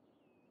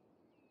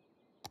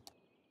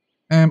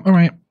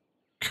 Alright,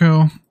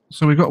 cool.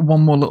 So we've got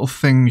one more little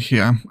thing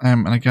here,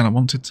 and again I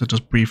wanted to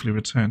just briefly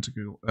return to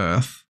Google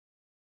Earth.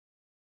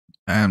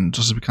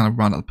 Just as we kind of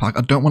round out the park.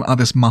 I don't want to add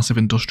this massive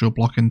industrial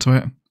block into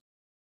it.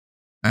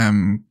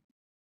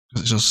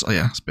 Because it's just,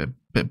 yeah, it's a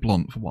bit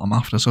blunt for what I'm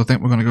after. So I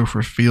think we're going to go for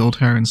a field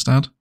here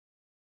instead.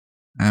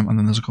 And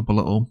then there's a couple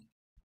little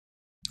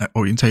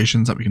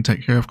orientations that we can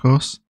take here, of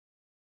course.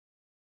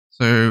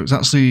 So it's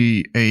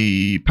actually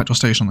a petrol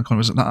station on the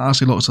corner. That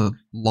actually looks a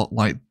lot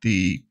like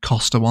the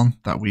Costa one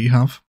that we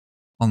have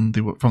on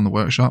from the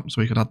workshop,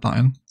 so we could add that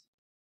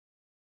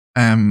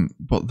in.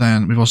 But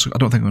then we've also, I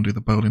don't think we're going to do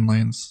the bowling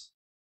lanes.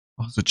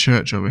 Oh, there's a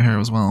church over here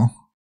as well.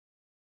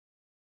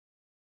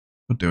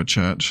 Could do a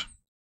church.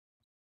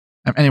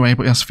 Anyway,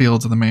 but yes,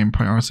 fields are the main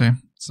priority.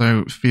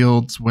 So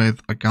fields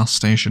with a gas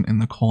station in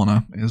the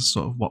corner is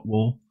sort of what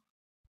we'll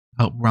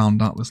help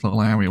round out this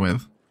little area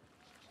with.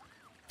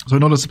 So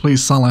in order to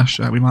please Salish,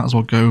 we might as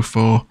well go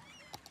for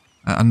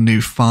a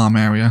new farm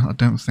area. I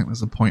don't think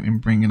there's a point in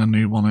bringing a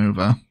new one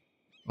over.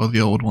 Or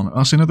the old one.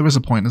 Actually, no, there is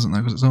a point, isn't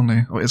there? Because it's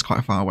only... Oh, it is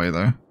quite far away,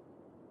 though.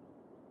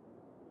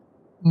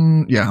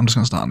 Yeah, I'm just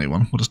going to start a new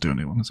one. We'll just do a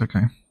new one. It's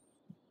okay.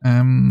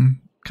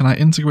 Can I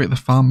integrate the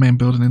farm main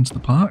building into the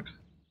park?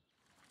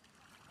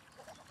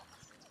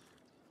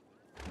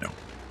 No.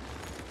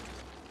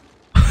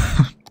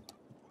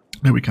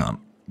 No, we can't.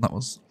 That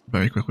was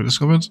very quickly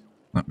discovered.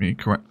 Let me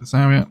correct this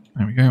area.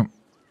 There we go.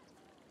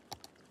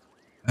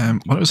 Why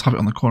don't we just have it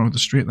on the corner of the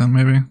street then,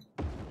 maybe?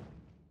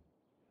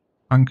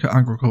 Anchor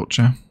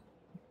agriculture.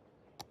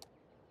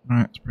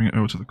 Alright, let's bring it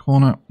over to the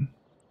corner.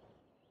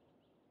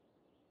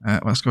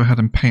 Let's go ahead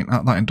and paint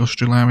out that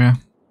industrial area.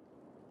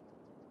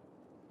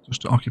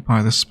 Just to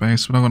occupy this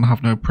space. We're not going to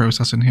have no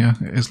processing here.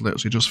 It is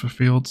literally just for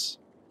fields.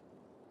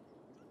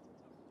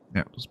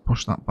 Yeah, just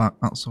push that back.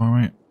 That's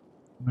alright.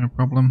 No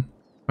problem.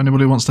 If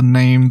anybody wants to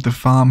name the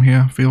farm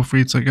here, feel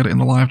free to get it in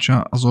the live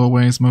chat. As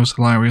always, most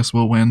hilarious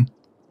will win.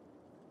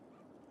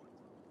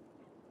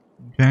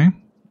 Okay.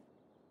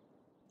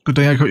 Good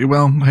day, I hope you're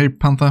well. Hey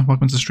Panther,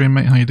 welcome to the stream,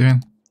 mate. How you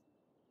doing?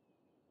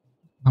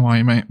 How are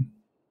you, mate?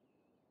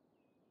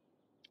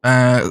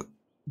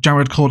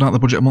 Jared called out the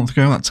budget a month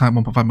ago. That time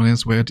 1.5 million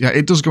is weird. Yeah,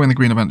 it does go in the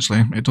green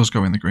eventually. It does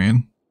go in the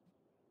green.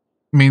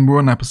 I mean, we're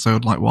on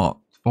episode like what,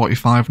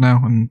 45 now,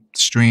 and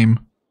stream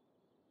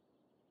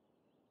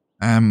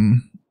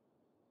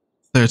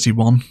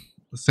 31.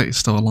 The city's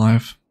still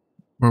alive.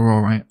 We're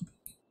all right.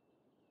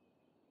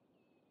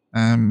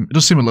 It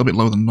does seem a little bit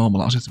lower than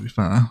normal, actually. To be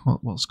fair,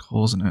 what's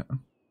causing it?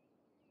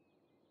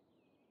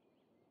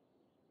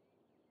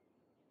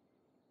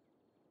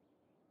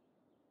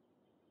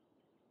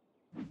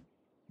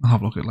 I'll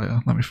have a look at it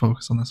later. Let me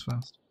focus on this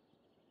first.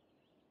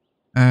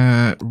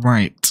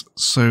 Right.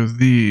 So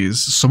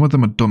these, some of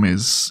them are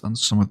dummies, and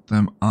some of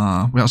them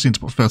are... We actually need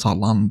to put fertile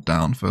land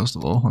down, first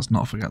of all. Let's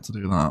not forget to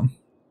do that.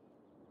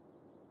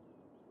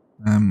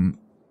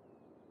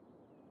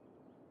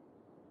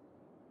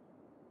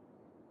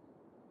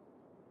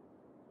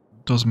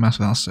 Does mess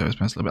with our service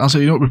space a little bit.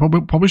 Actually, you know what? We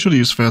probably should have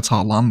used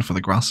fertile land for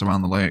the grass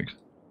around the lake.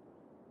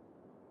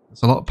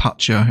 It's a lot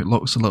patchier. It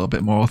looks a little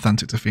bit more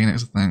authentic to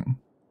Phoenix, I think.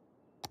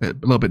 A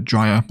little bit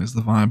drier is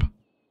the vibe.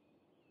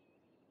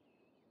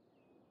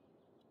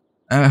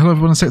 Hello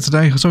everyone, it's it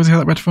today. Sorry to hear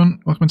that,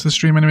 Redfront. Welcome to the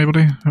stream,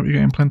 anybody. Hope you're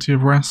getting plenty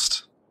of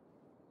rest.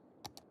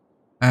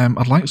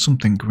 I'd like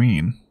something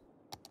green.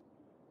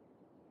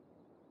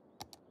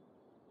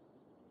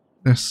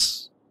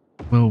 This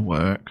will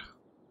work.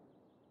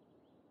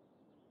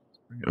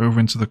 Bring it over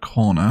into the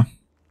corner.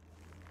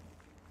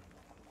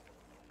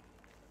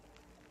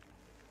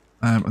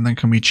 And then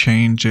can we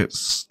change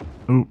its...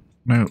 Oh,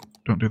 no,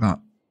 don't do that.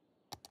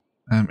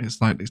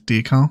 It's like this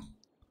decal.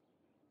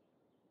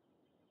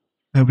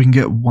 We can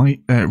get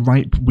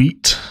ripe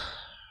wheat,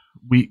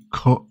 wheat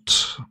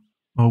cut,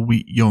 or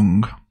wheat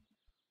young.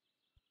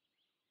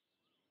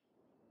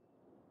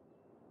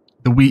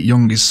 The wheat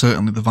young is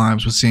certainly the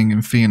vibes we're seeing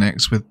in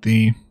Phoenix with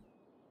the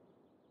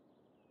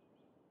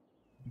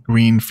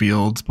green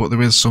fields, but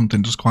there is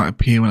something just quite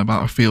appealing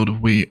about a field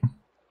of wheat.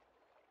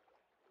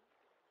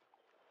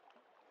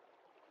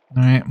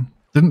 Alright.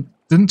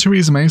 Didn't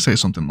Theresa May say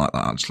something like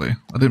that, actually?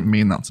 I didn't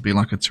mean that to be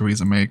like a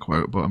Theresa May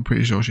quote, but I'm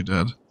pretty sure she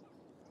did.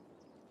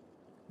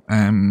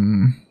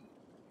 Again,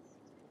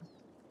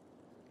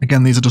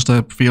 these are just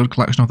a field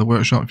collection of the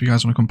workshop. If you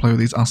guys want to come play with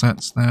these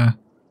assets, they're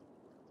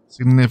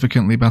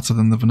significantly better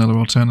than the vanilla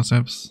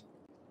alternatives.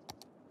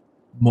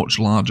 Much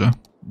larger,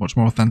 much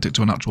more authentic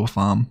to an actual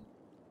farm.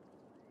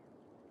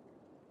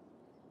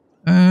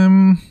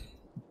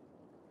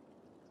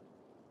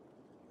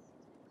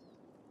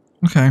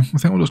 Okay, I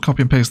think we'll just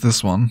copy and paste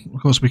this one.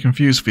 Of course, we can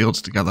fuse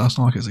fields together. It's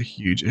not like it's a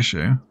huge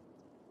issue.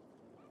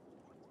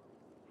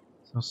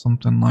 So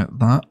something like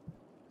that.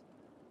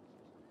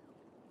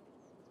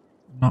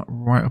 Not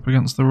right up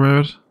against the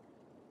road.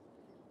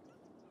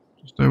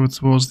 Just over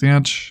towards the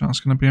edge. That's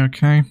going to be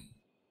okay.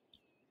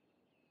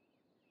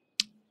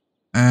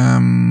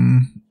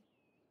 And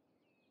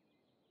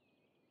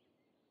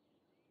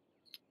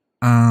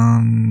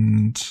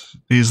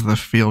These are the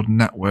field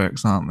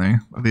networks, aren't they?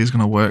 Are these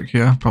going to work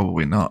here?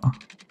 Probably not.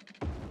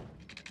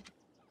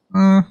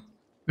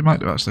 They might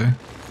do, actually.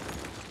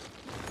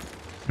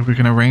 If we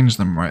can arrange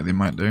them right, they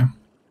might do.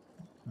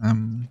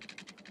 That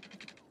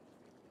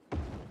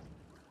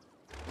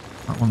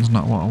one's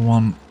not what I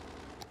want.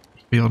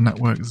 Field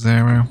network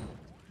 0.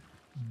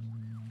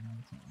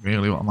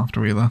 Really what I'm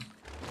after either.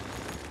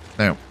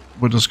 No,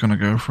 we're just going to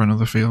go for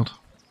another field.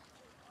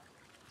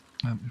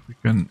 If we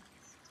can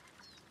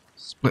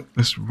split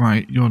this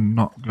right, you're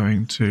not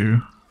going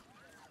to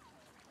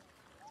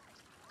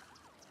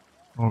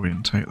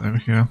orientate over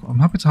here. I'm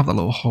happy to have that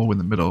little hole in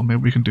the middle.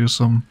 Maybe we can do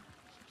some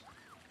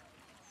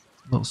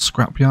little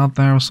scrapyard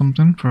there or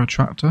something for a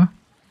tractor.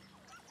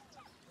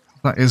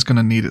 That is going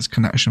to need its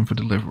connection for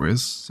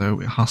deliveries, so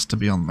it has to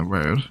be on the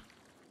road.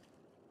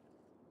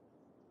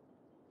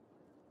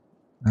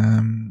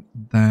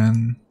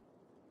 Then,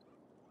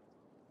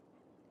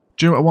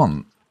 do you know what I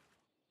want?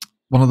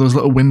 One of those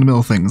little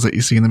windmill things that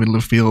you see in the middle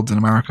of fields in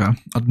America.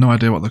 I have no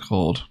idea what they're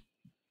called.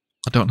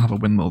 I don't have a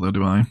windmill though,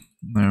 do I?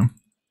 No.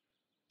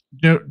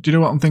 Do you know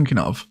what I'm thinking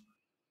of?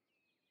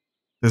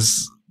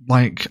 There's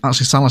like,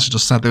 actually Silas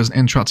just said there's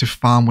an interactive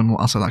farm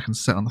windmill asset that can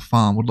sit on the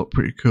farm. Would look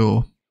pretty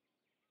cool.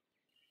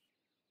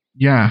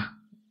 Yeah.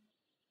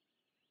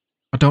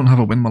 I don't have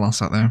a windmill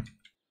asset though.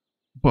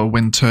 Put a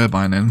wind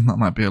turbine in, that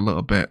might be a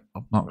little bit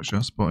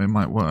obnoxious, but it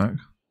might work.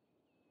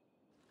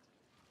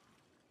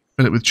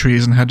 Fill it with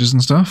trees and hedges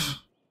and stuff.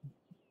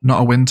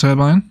 Not a wind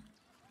turbine.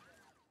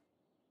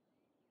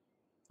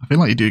 I feel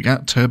like you do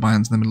get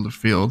turbines in the middle of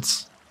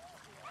fields.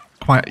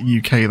 Quite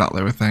UK that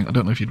though, I think. I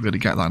don't know if you'd really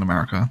get that in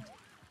America.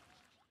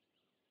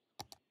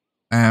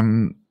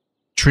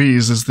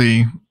 Trees is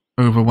the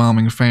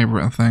overwhelming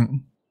favourite, I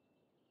think.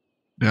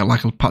 Yeah,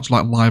 like a patch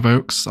like live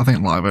oaks. I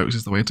think live oaks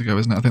is the way to go,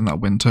 isn't it? I think that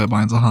wind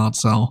turbine's a hard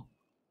sell.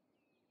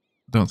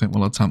 I don't think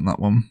we'll attempt that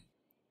one.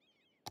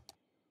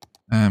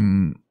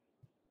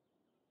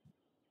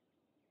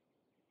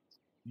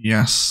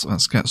 Yes,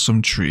 let's get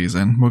some trees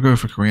in. We'll go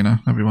for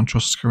Karina. Everyone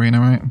trusts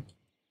Karina, right?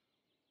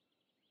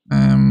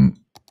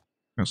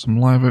 Got some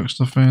live oak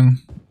stuff in.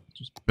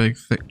 Just big,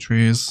 thick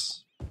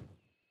trees.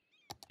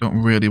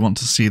 Don't really want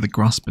to see the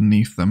grass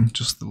beneath them.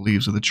 Just the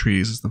leaves of the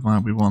trees is the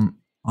vibe we want.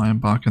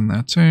 Ironbark in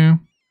there too.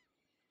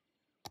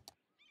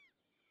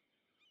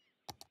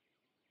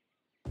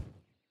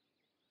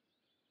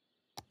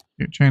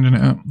 Keep changing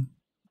it up.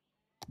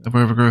 Have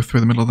overgrowth through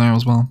the middle there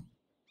as well.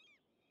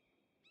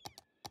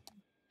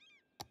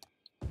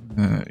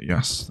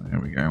 Yes, there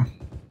we go.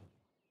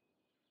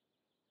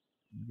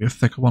 Maybe a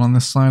thicker one on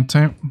this side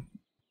too.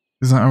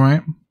 Is that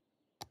alright? Are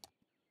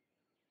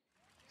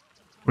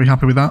we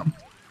happy with that?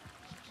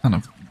 Kind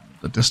of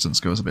the distance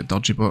goes a bit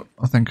dodgy, but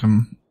I think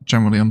I'm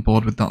generally on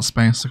board with that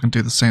space. I can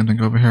do the same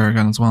thing over here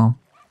again as well.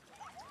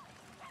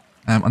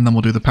 And then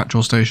we'll do the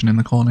petrol station in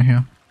the corner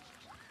here.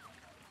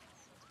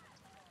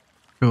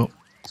 Cool.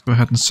 Let's go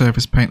ahead and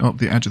surface paint up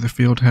the edge of the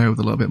field here with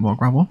a little bit more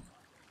gravel.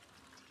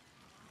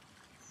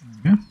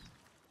 Yeah.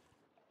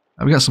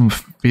 We got some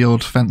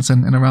field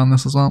fencing in around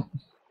this as well.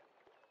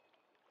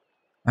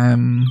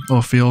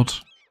 Or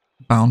field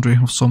boundary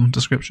of some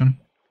description.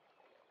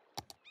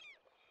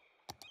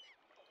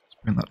 Let's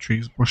bring that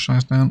tree's brush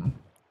size down.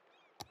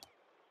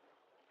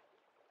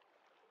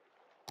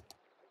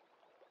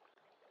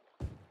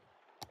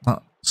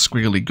 That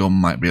squiggly gum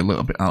might be a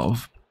little bit out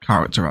of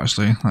character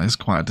actually. That is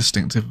quite a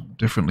distinctive,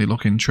 differently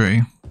looking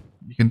tree.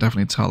 You can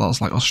definitely tell that's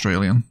like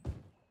Australian.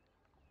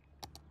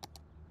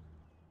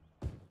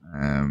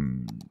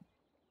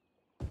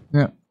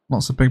 Yeah,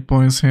 lots of big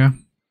boys here.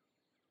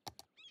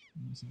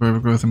 There's a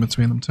overgrowth in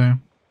between them too.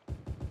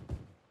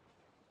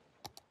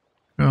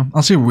 Cool.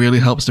 Actually, it really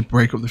helps to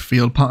break up the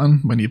field pattern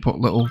when you put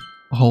little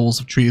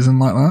holes of trees in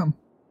like that.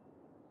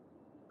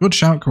 Good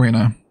shout,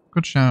 Karina.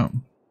 Good shout.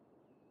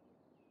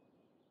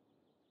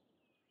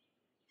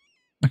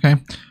 Okay,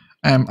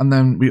 and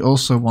then we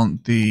also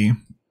want the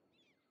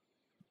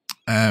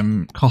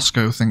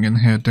Costco thing in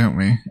here, don't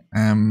we?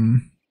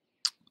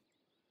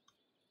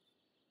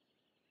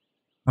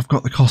 I've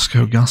got the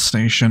Costco gas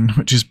station,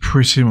 which is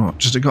pretty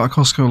much... Has it got a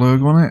Costco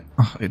logo on it?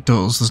 Oh, it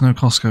does. There's no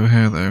Costco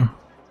here, though.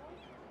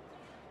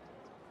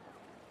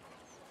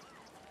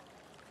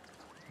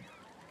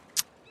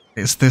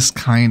 It's this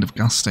kind of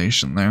gas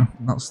station, though.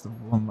 That's the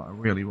one that I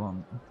really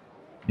want.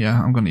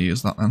 Yeah, I'm going to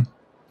use that then.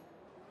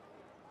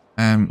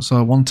 So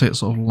I want it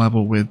sort of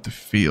level with the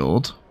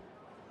field.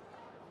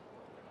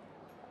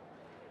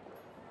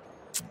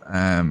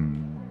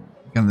 Again,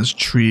 there's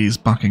trees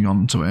backing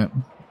onto it.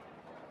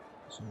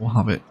 So we'll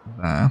have it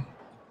there.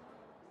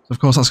 So of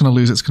course that's going to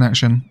lose its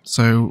connection.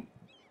 So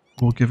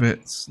we'll give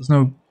it... There's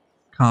no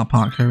car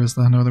park here, is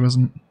there? No, there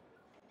isn't.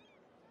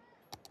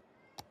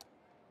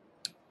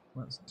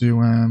 Let's do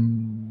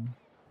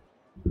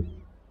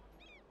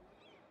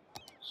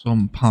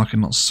some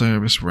parking lot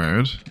service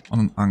road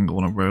on an angle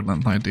on a road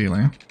length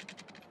ideally.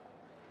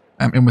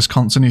 In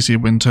Wisconsin you see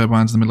wind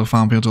turbines in the middle of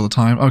farm fields all the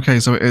time.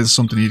 Okay, so it is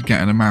something you'd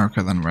get in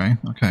America then, Ray.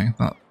 Okay,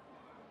 that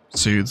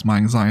soothes my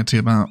anxiety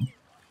about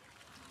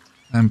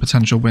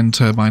potential wind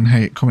turbine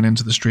hate coming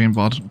into the stream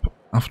VOD.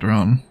 after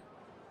on.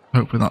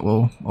 Hopefully that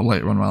will, or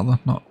later on rather,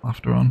 not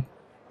after on.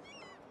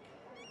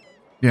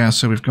 Yeah,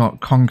 so we've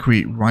got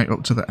concrete right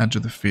up to the edge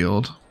of the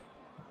field.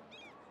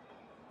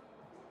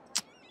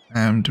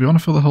 Do we want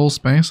to fill the whole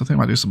space? I think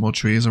I might do some more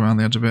trees around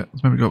the edge of it.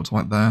 Let's maybe go up to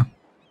like there.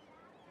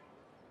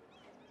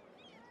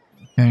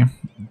 Okay,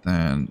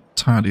 then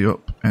tidy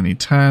up any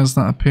tears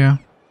that appear.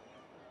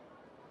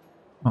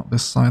 Not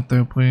this side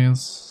though,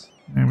 please.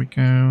 There we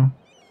go.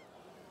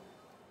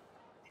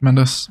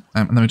 Tremendous.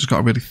 And then we just got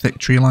a really thick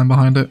tree line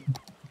behind it.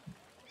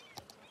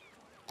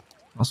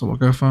 That's what we'll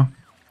go for.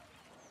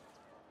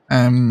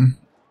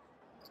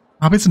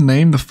 Happy to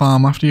name the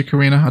farm after you,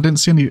 Karina. I didn't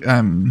see any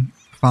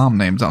farm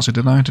names actually,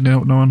 did I? Did no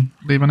one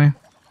leave any?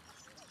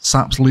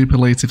 Sap's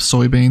Lupulative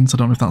Soybeans. I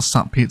don't know if that's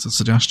Sap Pizza's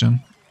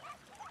suggestion.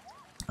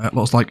 It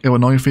looks like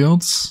Illinois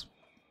Fields.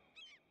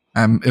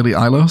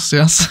 Ilos,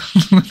 yes.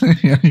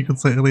 Yeah, you could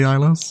say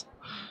Ilos.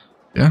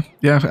 Yeah,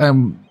 yeah.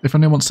 If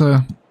anyone wants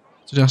to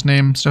suggest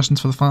name suggestions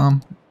for the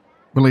farm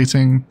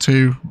relating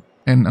to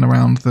in and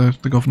around the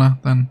governor,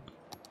 then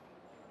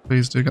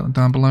please do get them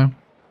down below.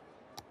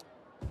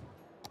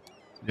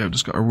 Yeah, I've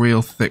just got a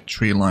real thick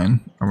tree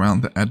line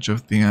around the edge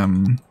of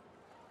the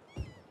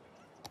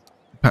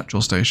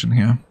petrol station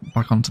here,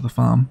 back onto the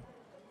farm.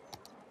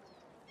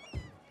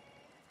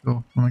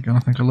 Cool. And again, I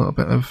think a little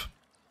bit of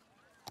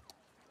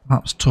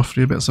perhaps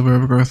tufty bits of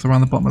overgrowth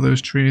around the bottom of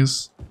those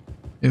trees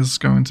is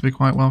going to be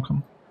quite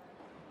welcome.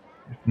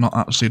 If not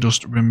actually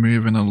just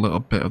removing a little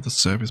bit of the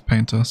surface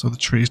painter so the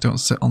trees don't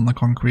sit on the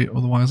concrete,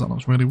 otherwise that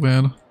looks really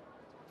weird.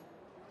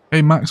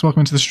 Hey Max,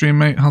 welcome to the stream,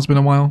 mate. Has been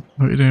a while.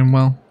 Hope you're doing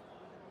well.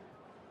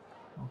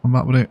 Welcome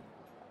back with it.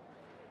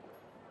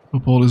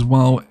 Hope all is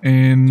well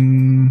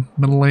in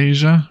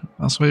Malaysia.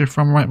 That's where you're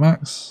from, right,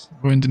 Max?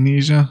 Or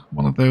Indonesia?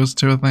 One of those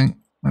two, I think.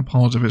 I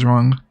apologize if it's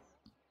wrong.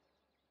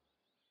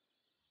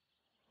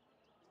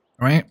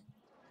 Alright.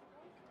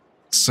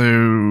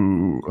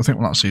 So, I think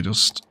we'll actually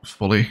just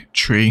fully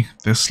tree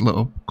this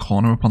little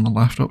corner up on the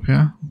left up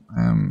here.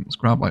 Let's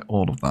grab like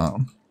all of that.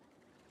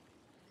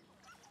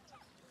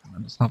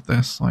 And just have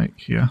this like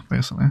here,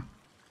 basically.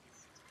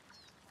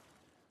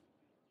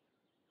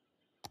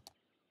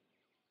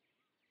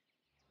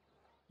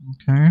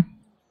 Okay.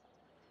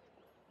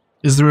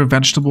 Is there a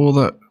vegetable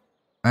that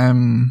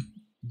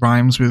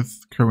rhymes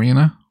with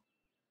Karina?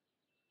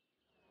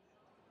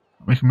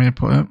 We can maybe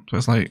put it. So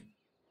it's like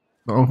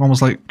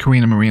almost like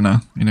Karina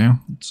Marina, you know?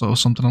 So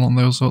something along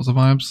those sorts of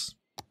vibes.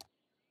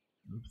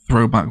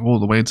 Throwback all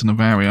the way to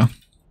Navaria.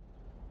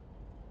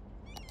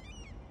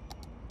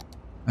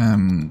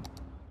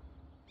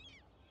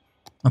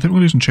 I think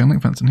we'll do some chain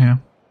link fencing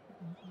here.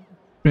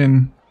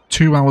 Been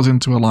 2 hours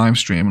into a live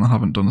stream and I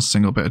haven't done a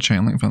single bit of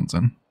chain link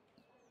fencing.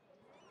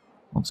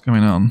 What's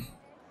going on?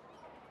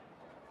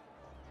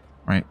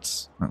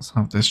 Right, let's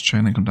have this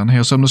chain link come down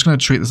here. So I'm just going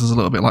to treat this as a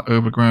little bit like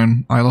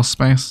overgrown Ilos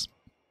space.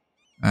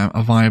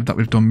 A vibe that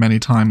we've done many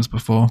times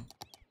before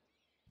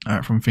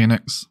from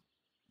Phoenix.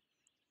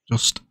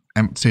 Just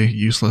empty,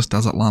 useless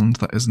desert land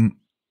that isn't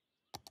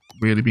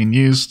really being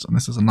used. And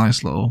this is a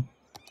nice little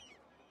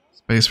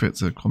space for it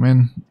to come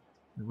in.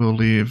 We'll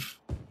leave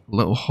a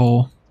little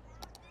hole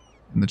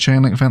in the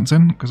chain link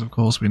fencing, because of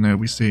course we know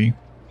we see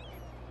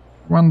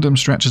random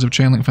stretches of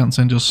chain link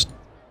fencing just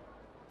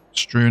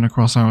strewn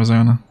across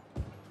Arizona.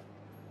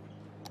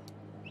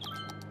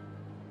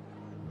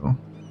 Cool.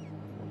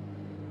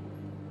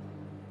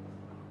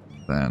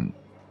 Then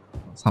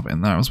let's have it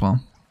in there as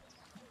well.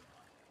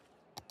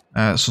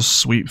 Let's just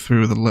sweep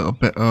through the little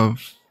bit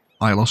of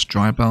Ilos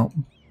dry belt.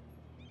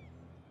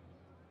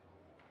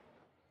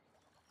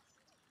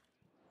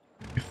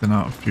 Thin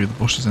out a few of the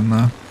bushes in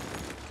there.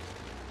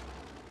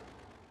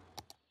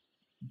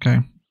 Okay.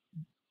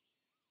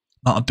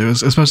 That'll do,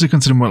 especially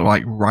considering we're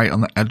like right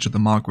on the edge of the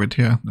Margrid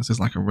here. This is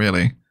like a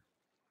really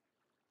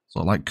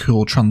sort of like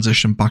cool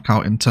transition back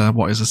out into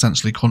what is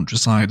essentially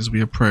countryside as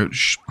we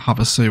approach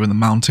Havasu and the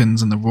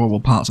mountains and the rural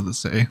parts of the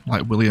city,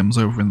 like Williams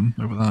over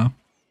there.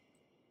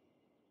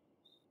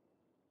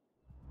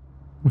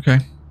 Okay.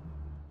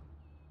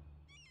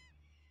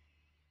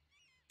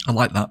 I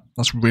like that.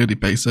 That's really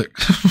basic.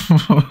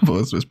 But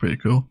this was pretty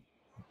cool.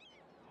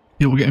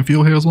 Yeah, we're getting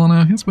fuel here as well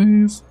now. Yes,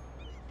 please.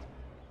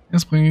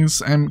 Yes, please.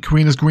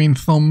 Karina's green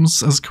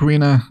thumbs. As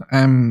Karina's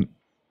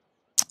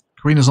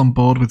on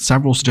board with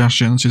several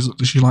suggestions.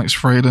 She likes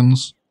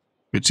Freydens,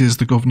 which is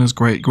the governor's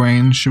great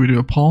grain. Should we do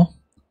a poll?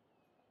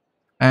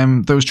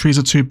 Those trees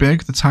are too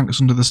big. The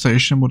tanks under the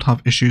station would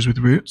have issues with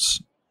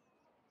roots.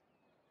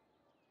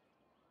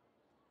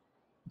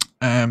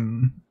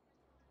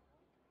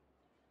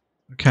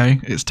 Okay,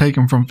 it's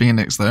taken from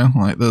Phoenix though.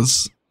 Like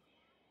there's, I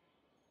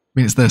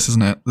mean it's this,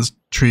 isn't it? There's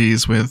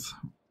trees with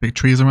big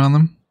trees around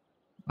them.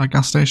 A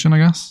gas station, I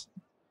guess.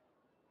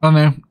 I don't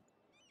know.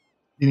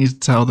 You need to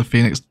tell the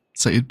Phoenix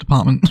City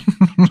Department,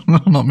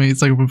 not me.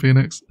 It's taken from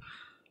Phoenix.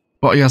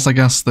 But yes, I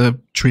guess the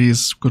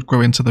trees could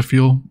grow into the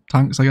fuel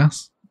tanks. I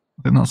guess.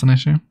 I think that's an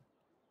issue.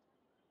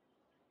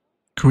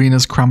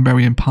 Karina's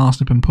cranberry and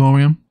parsnip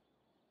emporium.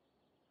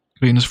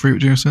 Karina's fruit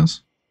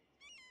juices.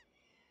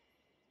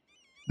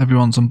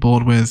 Everyone's on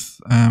board with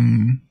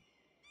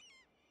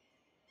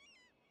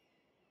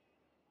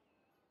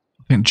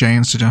think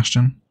Jane's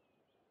suggestion.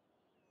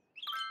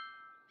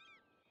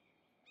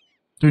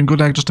 Doing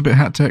good, Egg, just a bit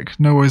hectic.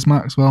 No worries,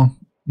 Max. Well,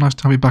 nice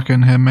to have you back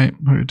in here, mate.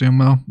 Hope you're doing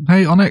well.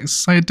 Hey,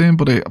 Onyx, how you doing,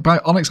 buddy?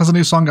 Onyx has a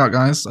new song out,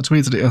 guys. I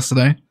tweeted it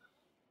yesterday.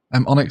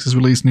 Onyx has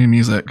released new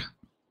music.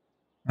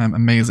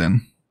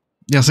 Amazing.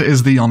 Yes, it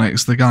is the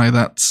Onyx, the guy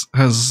that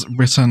has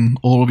written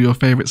all of your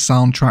favourite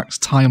soundtracks.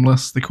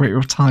 Timeless, the creator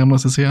of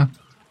Timeless, is here.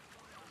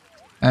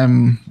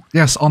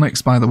 Yes,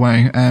 Onyx, by the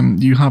way,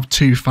 you have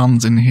two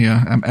fans in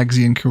here,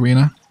 Eggsy and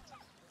Karina,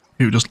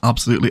 who just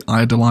absolutely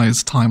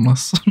idolise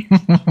Timeless.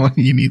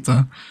 you need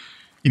to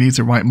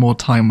write more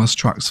Timeless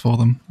tracks for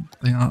them.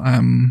 They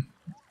are,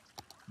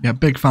 yeah,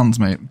 big fans,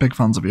 mate. Big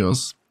fans of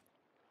yours.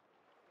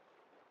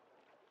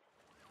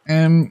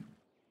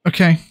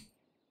 Okay.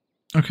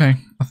 Okay,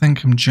 I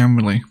think I'm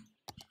generally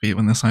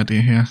feeling this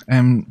idea here.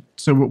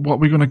 So what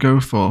we're gonna go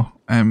for?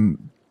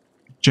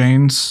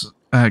 Jane's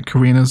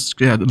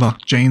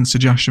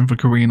suggestion for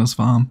Karina's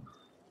farm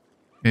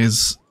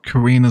is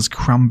Karina's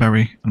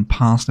Cranberry and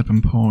Parsnip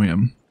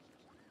Emporium.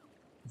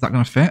 Is that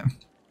gonna fit?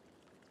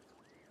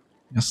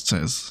 Yes,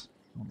 it is.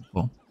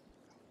 Wonderful.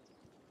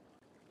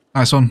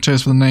 Nice one.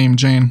 Cheers for the name,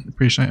 Jane.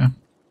 Appreciate it.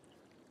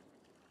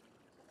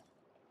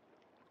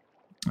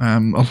 I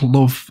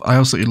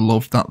absolutely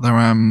love that there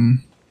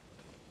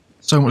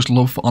so much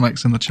love for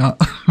Onyx in the chat.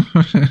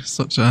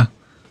 Such a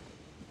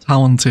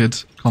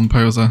talented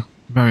composer.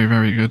 Very,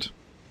 very good. So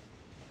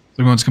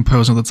we're going to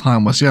compose another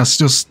Timeless. Yes,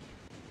 just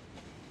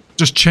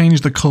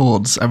change the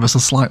chords ever so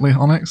slightly,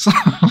 Onyx.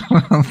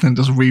 And then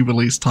just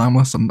re-release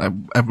Timeless and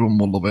everyone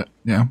will love it.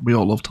 Yeah, we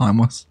all love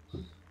Timeless.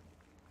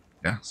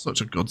 Yeah, such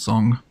a good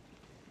song.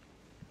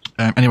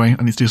 Anyway,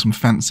 I need to do some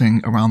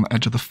fencing around the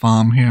edge of the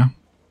farm here.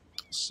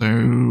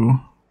 So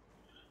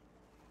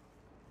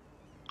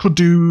could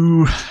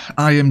do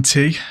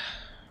IMT.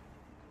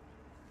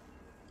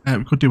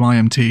 We could do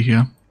IMT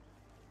here,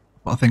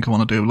 but I think I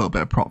want to do a little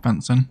bit of prop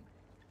fencing.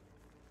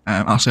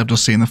 Actually, I've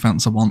just seen the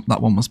fence I want.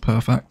 That one was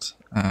perfect.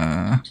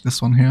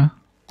 This one here,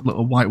 a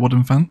little white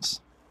wooden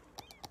fence.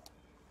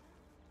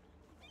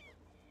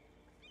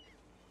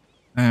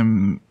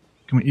 Can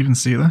we even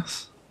see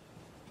this?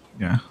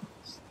 Yeah.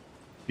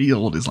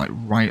 Field is like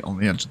right on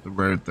the edge of the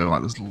road though,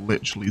 like there's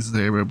literally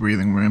zero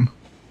breathing room.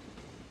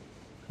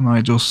 Can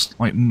I just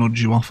like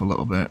nudge you off a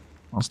little bit?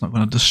 That's not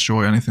going to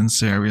destroy anything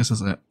serious,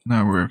 is it?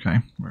 No, we're okay.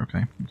 We're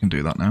okay. We can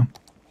do that now.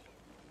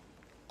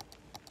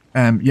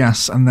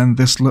 Yes, and then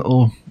this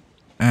little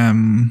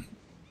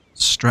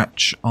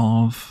stretch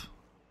of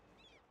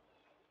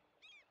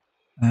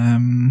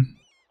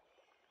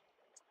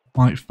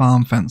white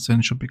farm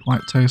fencing should be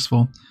quite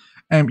tasteful.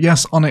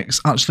 Yes, Onyx,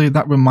 actually,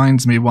 that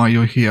reminds me why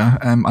you're here.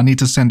 I need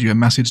to send you a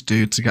message,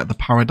 dude, to get the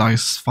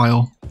Paradise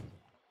file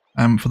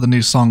for the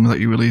new song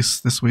that you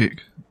released this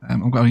week.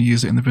 I'm going to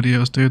use it in the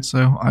videos, dude,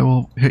 so I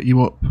will hit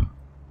you up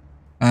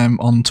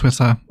on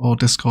Twitter or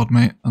Discord,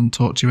 mate, and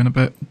talk to you in a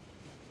bit.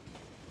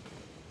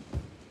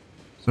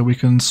 So we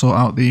can sort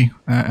out the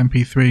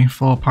MP3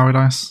 for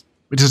Paradise,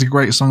 which is a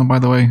great song, by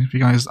the way. If you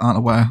guys aren't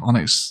aware,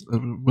 Onyx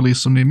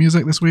released some new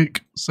music this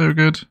week. So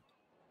good.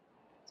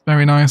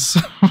 Very nice.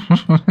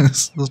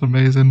 That's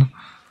amazing.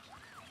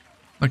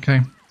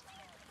 Okay.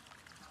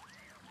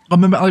 Oh,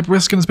 Mehmet Ali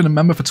Briskin has been a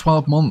member for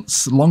 12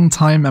 months. Long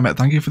time, Mehmet.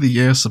 Thank you for the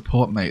year's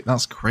support, mate.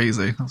 That's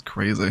crazy. That's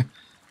crazy.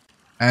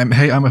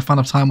 Hey, I'm a fan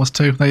of Timeless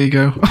too. There you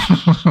go.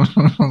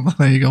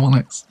 There you go,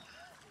 Onyx.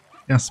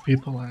 Yes,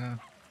 people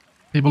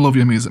love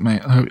your music,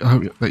 mate. I hope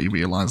that you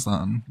realise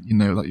that and you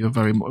know that you're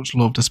very much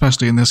loved,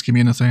 especially in this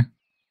community.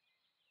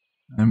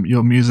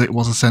 Your music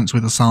was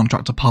essentially the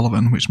soundtrack to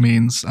Palaven, which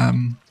means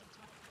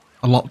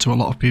a lot to a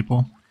lot of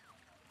people.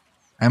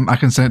 I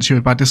can send it to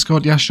you by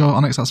Discord. Yeah, sure,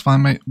 Onyx, that's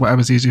fine, mate.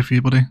 Whatever's easier for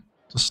you, buddy.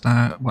 Just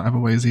whatever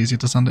way is easier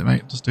to send it,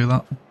 mate. Just do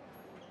that.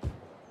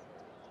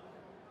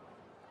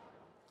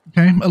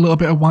 Okay, a little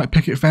bit of white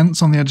picket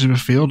fence on the edge of a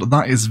field.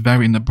 That is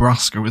very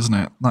Nebraska, isn't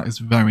it? That is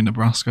very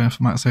Nebraska, if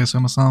I might say so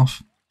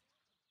myself.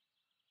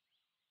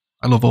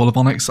 I love all of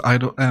Onyx.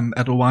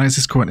 Edelweiss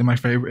is currently my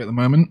favourite at the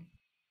moment.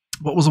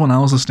 What was the one I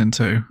was listening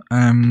to?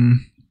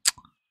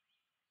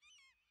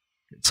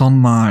 It's on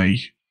my...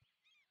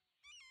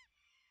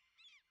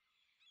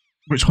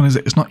 Which one is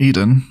it? It's not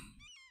Eden.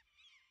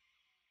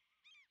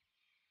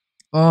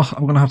 Oh,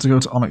 I'm going to have to go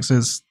to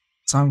Onyx's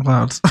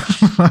SoundCloud.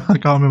 I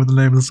can't remember the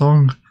name of the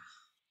song.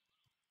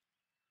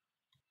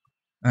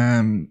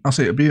 I'll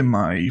say it'll be in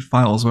my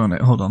files, won't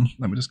it? Hold on,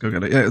 let me just go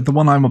get it. Yeah, the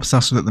one I'm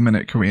obsessed with at the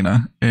minute,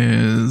 Karina,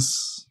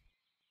 is...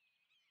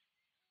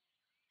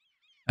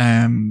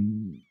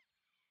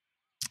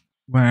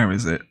 Where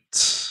is it?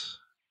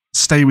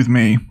 Stay With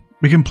Me.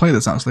 We can play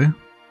this, actually.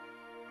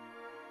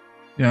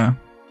 Yeah.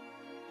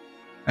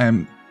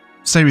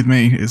 Stay With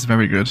Me is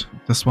very good.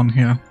 This one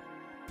here.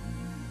 If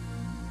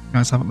you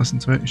guys haven't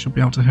listened to it, you should be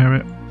able to hear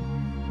it.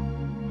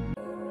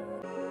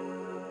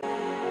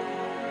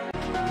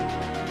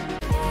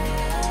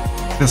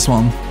 This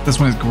one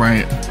is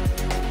great.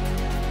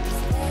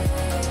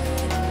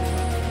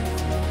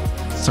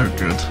 So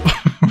good.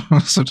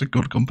 Such a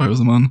good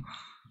composer, man.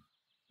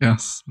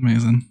 Yes,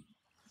 amazing.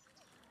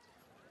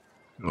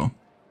 Cool.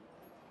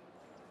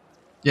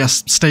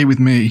 Yes, Stay With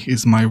Me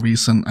is my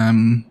recent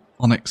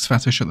Onyx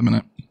fetish at the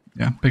minute.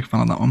 Yeah, big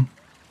fan of that one.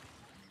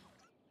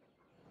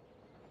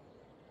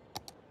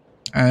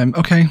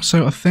 Okay,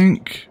 so I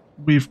think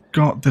we've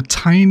got the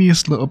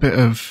tiniest little bit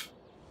of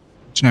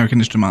generic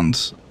industry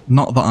demand.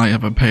 Not that I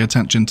ever pay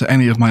attention to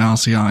any of my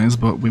RCIs,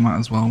 but we might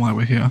as well while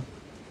we're here.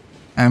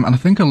 And I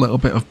think a little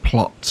bit of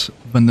plot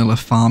vanilla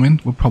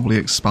farming would probably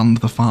expand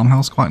the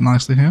farmhouse quite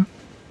nicely here.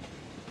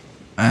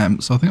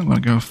 So I think I'm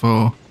going to go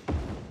for...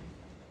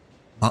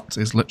 That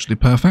is literally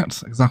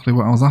perfect, exactly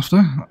what I was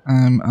after.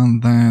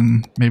 And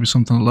then maybe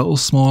something a little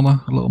smaller,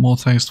 a little more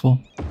tasteful.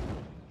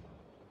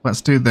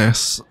 Let's do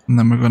this, and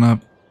then we're going to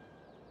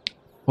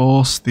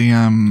force the...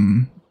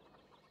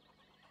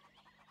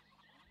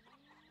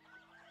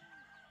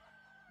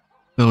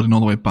 building all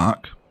the way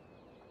back.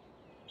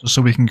 Just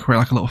so we can create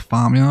like a little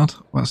farmyard.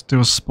 Let's do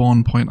a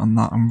spawn point on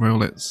that and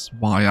roll its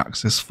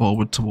y-axis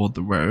forward toward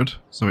the road,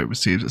 so it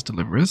receives its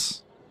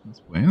deliveries.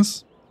 As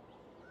ways.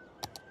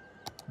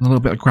 A little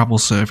bit of gravel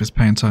surface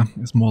painter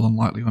is more than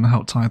likely going to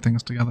help tie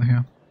things together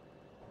here.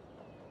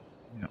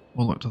 Yeah,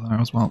 we'll look to there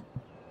as well.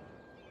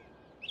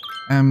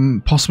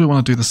 Possibly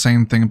want to do the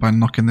same thing by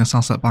knocking this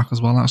asset back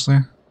as well, actually.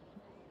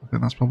 I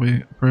think that's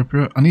probably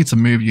appropriate. I need to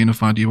move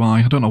Unified UI.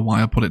 I don't know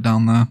why I put it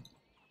down there.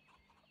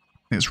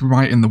 It's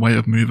right in the way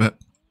of move it.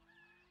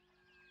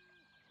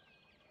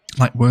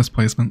 Like, worst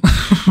placement.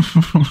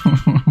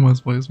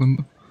 Worst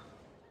placement.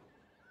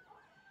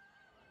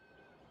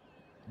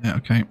 Yeah,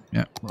 okay.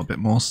 Yeah, a little bit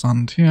more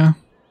sand here.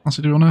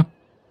 Actually, do you want to...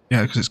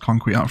 Yeah, because it's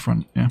concrete out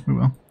front. Yeah, we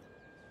will.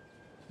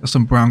 There's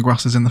some brown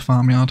grasses in the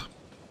farmyard.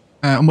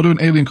 And we'll do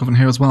an alien coven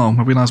here as well.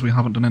 I realise we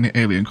haven't done any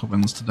alien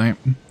covens to date.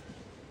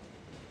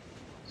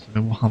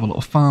 So we'll have a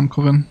little farm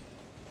coven.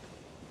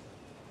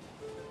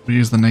 We'll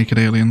use the naked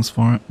aliens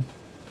for it.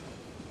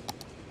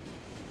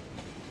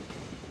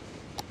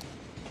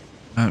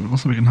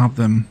 Also we can have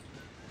them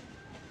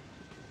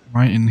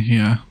right in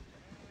here.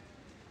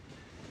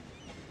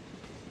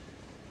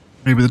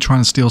 Maybe they're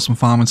trying to steal some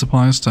farming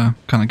supplies to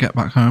kind of get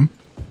back home.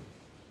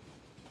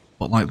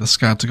 But like they're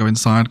scared to go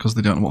inside because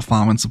they don't know what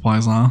farming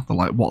supplies are. They're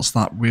like, what's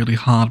that really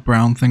hard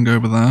brown thing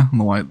over there? And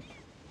they're like,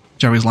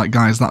 Jerry's like,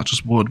 guys, that's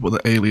just wood, but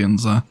the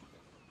aliens are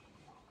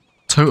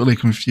totally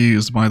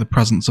confused by the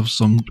presence of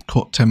some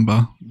cut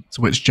timber,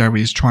 to which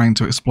Jerry's trying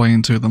to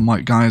explain to them,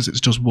 like, guys,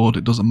 it's just wood,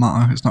 it doesn't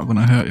matter, it's not going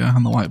to hurt you.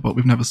 And they're like, but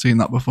we've never seen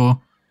that before.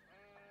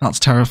 That's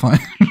terrifying.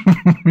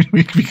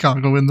 we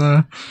can't go in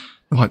there.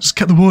 They're like, just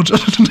get the wood.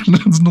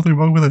 There's nothing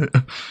wrong with it.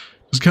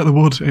 Just get the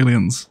wood,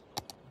 aliens.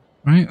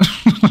 Right?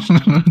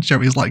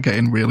 Jerry's like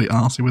getting really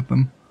arsey with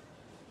them.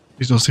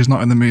 He's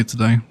not in the mood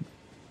today.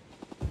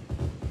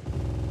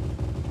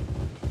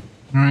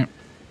 Alright.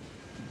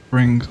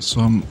 Bring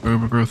some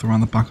overgrowth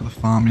around the back of the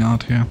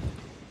farmyard here.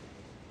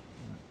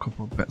 A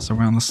couple of bits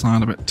around the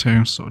side of it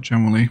too, so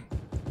generally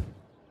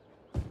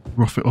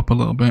rough it up a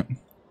little bit.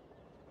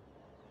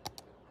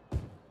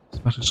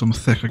 Especially some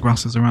thicker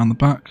grasses around the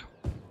back.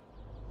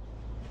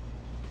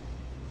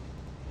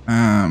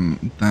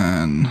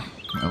 Then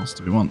what else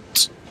do we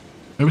want?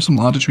 Maybe some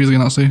larger trees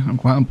again, actually. I'm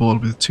quite on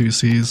board with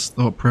 2C's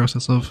thought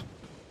process of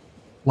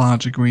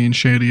larger green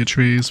shadier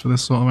trees for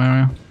this sort of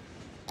area.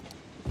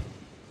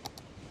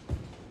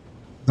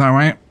 Is that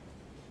right?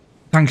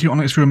 Thank you,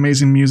 Onyx, for your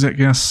amazing music.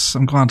 Yes,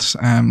 I'm glad.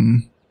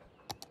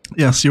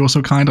 Yes, you're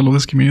so kind. I love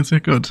this community.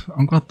 Good.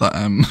 I'm glad that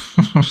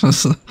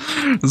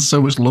there's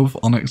so much love for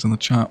Onyx in the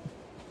chat.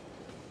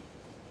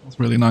 That's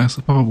really nice.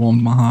 It probably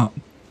warmed my heart.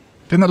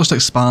 I think that just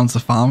expands the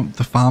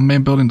farm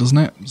main building, doesn't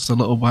it? Just a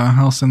little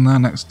warehouse in there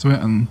next to it,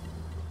 and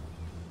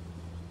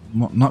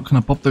I'm not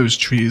going to bob those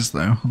trees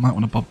though. I might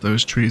want to bob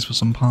those trees for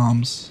some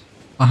palms.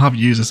 I have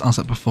used this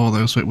asset before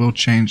though, so it will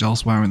change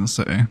elsewhere in the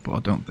city, but I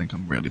don't think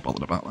I'm really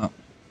bothered about that.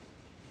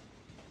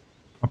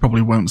 I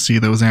probably won't see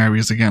those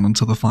areas again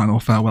until the final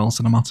farewell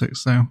cinematic,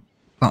 so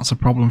that's a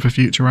problem for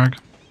future ag.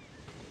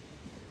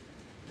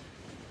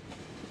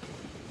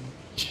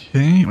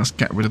 Okay, let's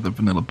get rid of the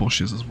vanilla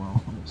bushes as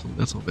well. It's a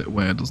little bit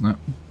weird, doesn't it?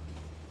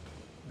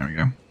 There we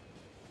go.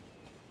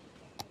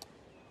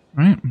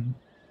 Right.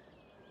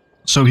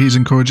 So he's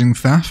encouraging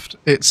theft.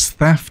 It's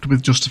theft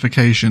with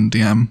justification,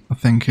 DM, I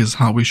think is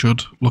how we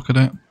should look at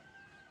it.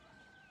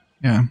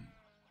 Yeah.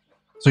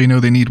 So you know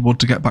they need wood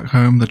to get back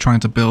home, they're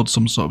trying to build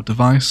some sort of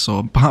device,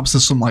 or perhaps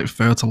there's some like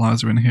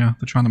fertilizer in here,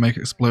 they're trying to make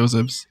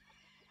explosives.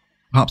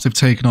 Perhaps they've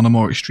taken on a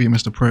more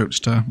extremist approach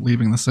to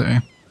leaving the city.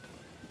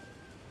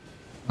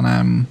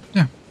 And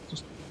yeah.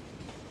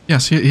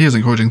 Yes, he is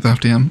encouraging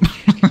theft, DM.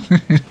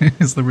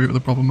 Is the root of the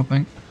problem, I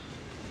think.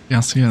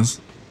 Yes, he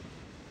is.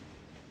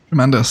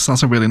 Tremendous.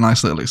 That's a really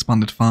nice little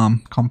expanded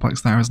farm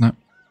complex there, isn't it?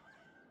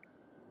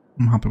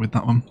 I'm happy with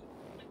that one.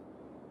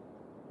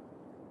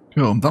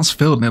 Cool. That's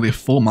filled nearly a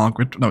full mile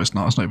grid. No, it's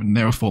not. It's not even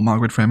near a full mile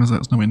grid frame, is it?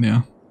 It's nowhere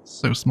near. It's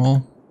so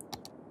small.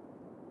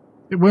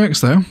 It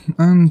works, though,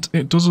 and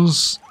it does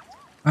us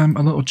a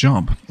little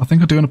job. I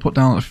think I do want to put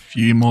down a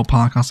few more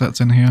park assets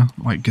in here,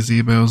 like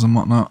gazebos and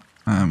whatnot,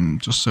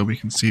 just so we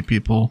can see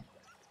people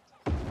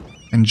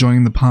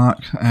enjoying the park.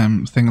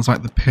 Things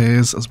like the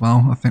piers as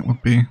well, I think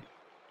would be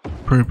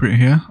appropriate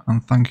here,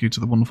 and thank you to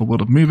the wonderful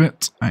world of Move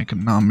It. I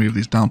can now move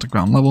these down to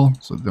ground level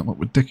so they don't look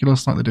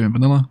ridiculous like they do in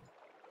vanilla.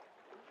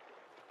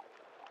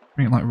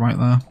 Bring it like right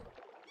there.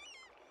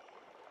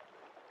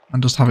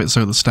 And just have it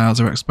so the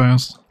stairs are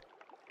exposed.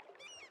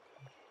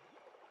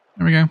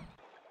 There we go.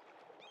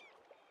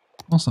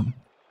 Awesome.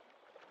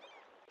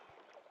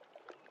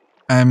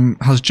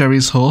 Has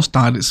Jerry's horse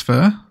dyed its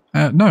fur?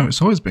 No,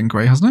 it's always been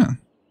grey, hasn't it?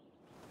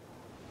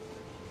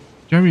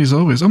 Jerry's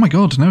always... Oh my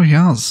god, no he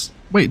has.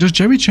 Wait, does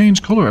Jerry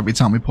change colour every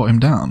time we put him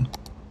down?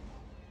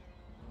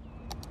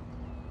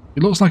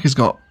 It looks like he's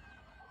got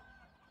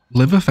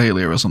liver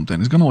failure or something.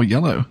 He's gone all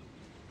yellow.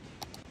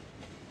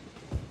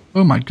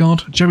 Oh my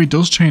god, Jerry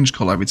does change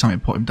colour every time we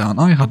put him down.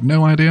 I had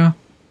no idea.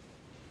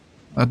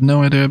 I had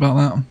no idea about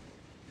that.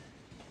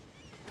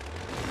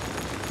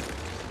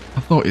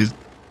 I thought his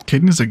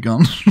kidneys had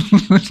gone.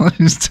 Like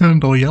he's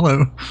turned all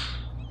yellow.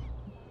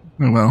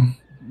 Oh well.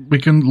 We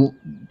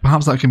can...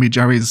 Perhaps that can be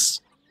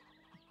Jerry's...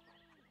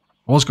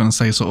 I was going to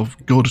say sort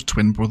of good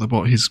twin brother,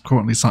 but he's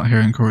currently sat here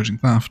encouraging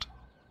theft.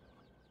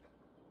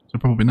 So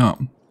probably not.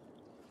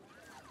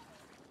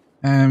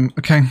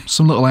 Okay,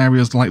 some little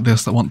areas like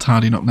this that want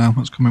tidying up now.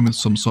 Let's come in with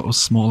some sort of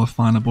smaller,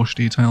 finer bush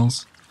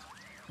details.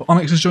 But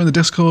Onyx has joined the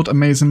Discord.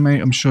 Amazing,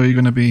 mate. I'm sure you're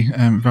going to be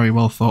very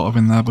well thought of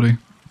in there, buddy.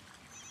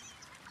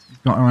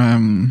 You've got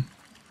I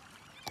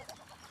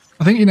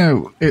think, you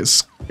know,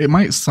 it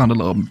might sound a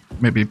little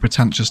maybe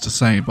pretentious to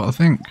say, but I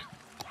think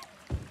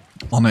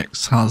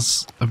Onyx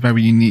has a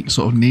very unique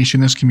sort of niche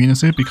in this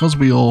community because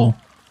we all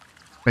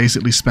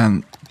basically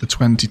spent the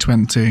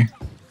 2020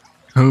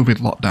 COVID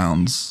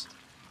lockdowns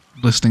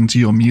listening to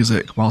your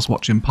music whilst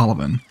watching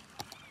Paladin.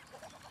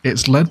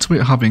 It's led to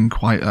it having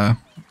quite a...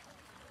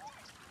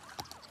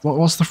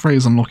 What's the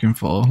phrase I'm looking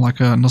for?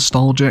 Like a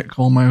nostalgic,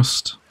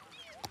 almost,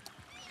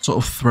 sort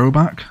of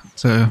throwback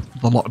to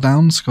the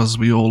lockdowns because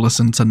we all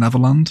listened to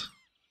Neverland.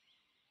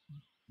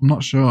 I'm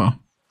not sure.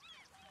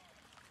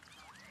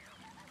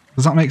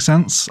 Does that make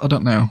sense? I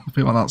don't know. I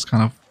feel like that's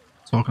kind of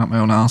talking up my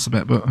own arse a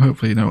bit, but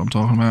hopefully you know what I'm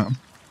talking about.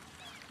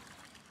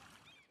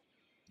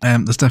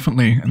 There's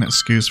definitely an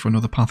excuse for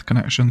another path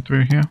connection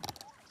through here.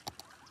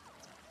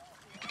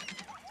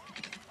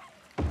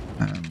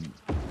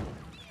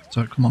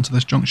 So come on to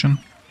this junction.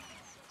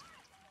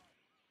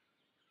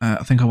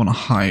 I think I want to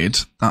hide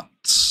that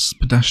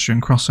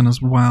pedestrian crossing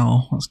as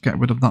well. Let's get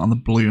rid of that on the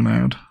blue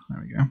node.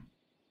 There we go.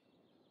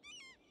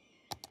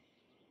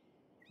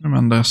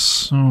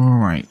 Tremendous.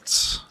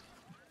 Alright.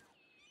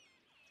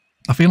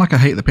 I feel like I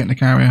hate the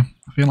picnic area.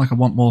 I feel like I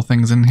want more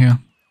things in here.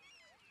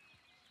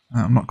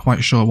 I'm not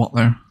quite sure what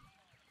though.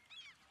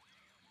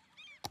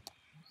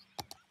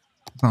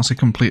 Let's actually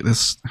complete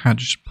this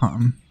hedge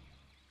pattern.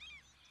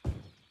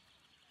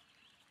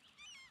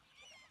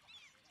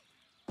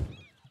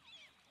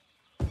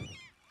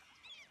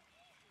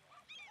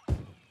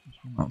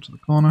 Out to the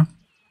corner.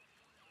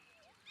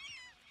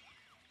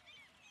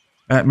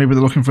 Maybe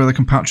they're looking for the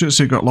compatriots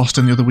who got lost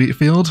in the other wheat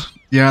field.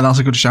 Yeah, that's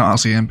a good shout out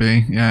to Ian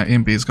B. Yeah,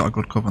 Ian B's got a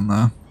good coven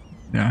there.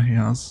 Yeah, he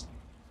has.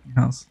 He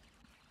has.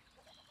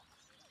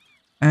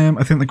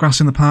 I think the grass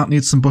in the park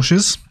needs some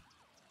bushes.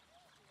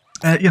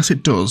 Yes,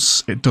 it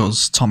does. It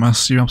does,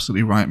 Thomas. You're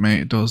absolutely right,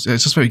 mate. It does. Yeah,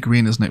 it's just very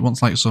green, isn't it? It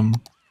wants like some...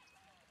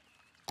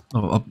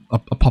 a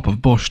pop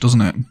of bush,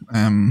 doesn't it?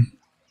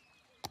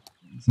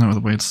 There's no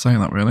other way to say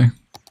that, really.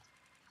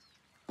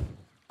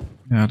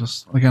 Yeah,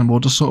 just again, we'll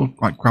just sort of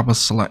like grab a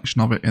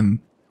selection of it in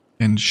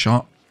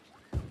shot,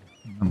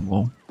 and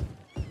we'll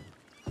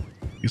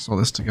piece all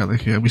this together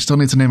here. We still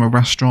need to name a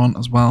restaurant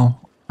as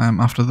well.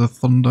 After the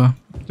Thunder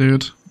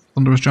dude,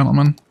 Thunderous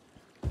Gentleman.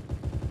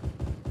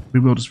 We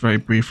will just very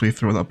briefly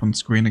throw that up on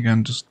screen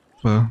again, just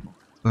for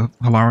the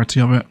hilarity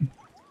of it.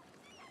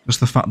 Just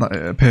the fact that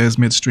it appears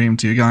midstream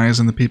to you guys,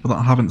 and the people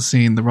that haven't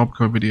seen the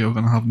Robco video are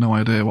going to have no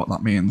idea what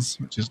that means,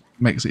 which is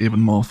makes it even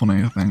more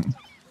funny, I think.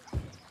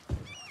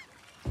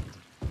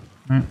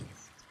 Right.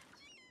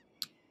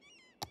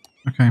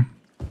 Okay.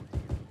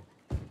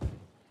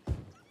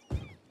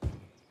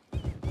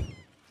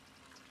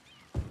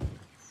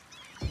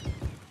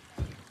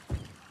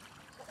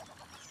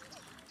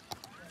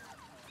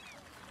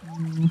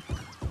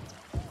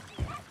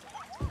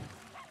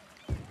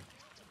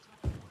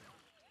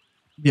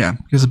 Yeah,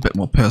 gives a bit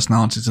more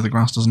personality to the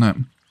grass, doesn't it?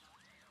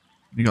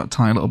 You got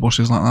tiny little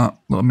bushes like that,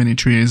 little mini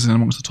trees in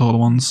amongst the taller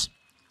ones.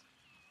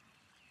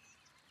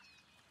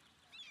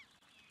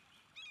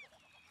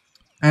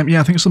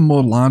 Yeah, I think some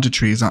more larger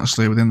trees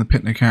actually within the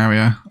picnic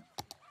area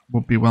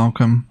would be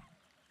welcome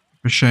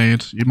for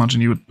shade. You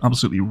imagine you would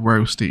absolutely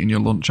roast eating your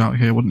lunch out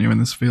here, wouldn't you, in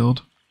this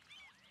field?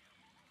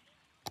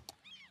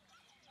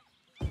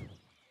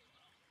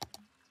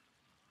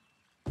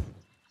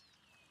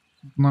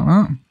 Something like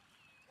that.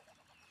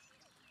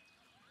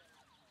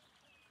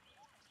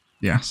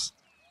 Yes,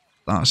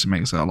 that actually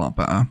makes it a lot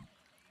better.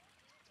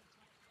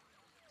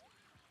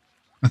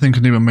 I think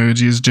a new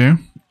emoji is due.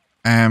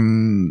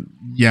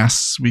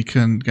 Yes, we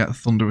can get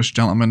Thunderous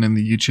Gentleman in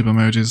the YouTube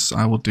emojis.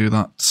 I will do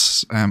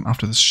that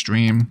after the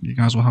stream. You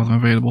guys will have them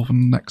available for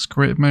next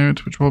creative mode,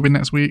 which will be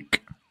next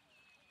week.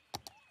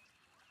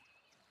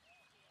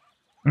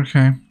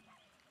 Okay.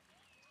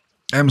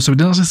 So we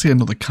did actually see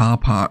another car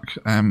park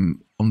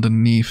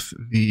underneath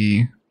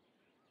the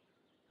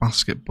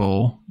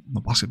baseball,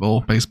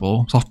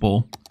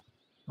 softball,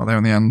 right there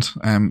in the end,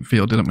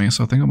 field, didn't we?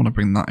 So I think I'm going to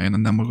bring that in,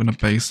 and then we're going to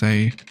base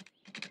a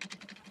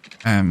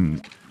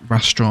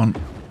restaurant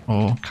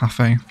or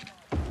cafe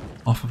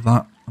off of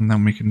that, and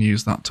then we can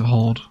use that to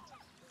hold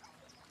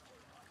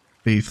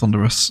the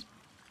Thunderous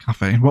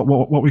Cafe. What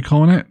are we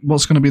calling it?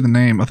 What's going to be the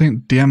name? I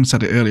think DM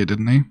said it earlier,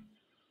 didn't he?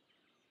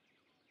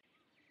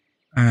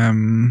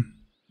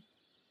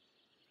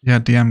 Yeah,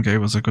 DM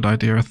gave us a good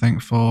idea, I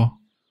think, for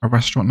a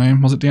restaurant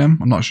name. Was it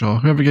DM? I'm not sure.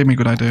 Whoever gave me a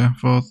good idea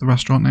for the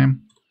restaurant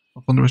name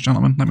for Thunderous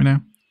Gentleman, let me know.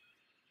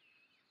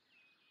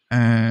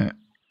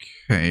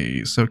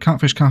 Okay, so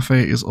Catfish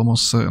Cafe is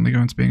almost certainly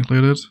going to be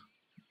included.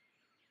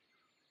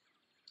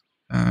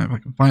 If I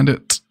can find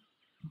it.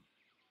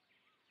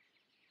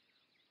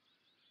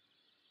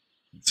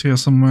 It's here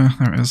somewhere.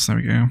 There it is. There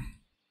we go.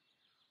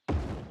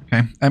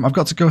 Okay, I've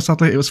got to go,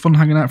 sadly. It was fun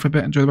hanging out for a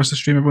bit. Enjoy the rest of the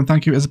stream, everyone.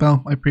 Thank you,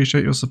 Isabel. I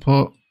appreciate your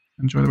support.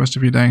 Enjoy the rest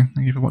of your day.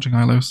 Thank you for watching,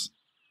 Ilos.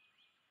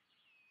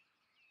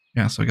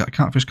 Yeah, so we got a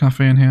Catfish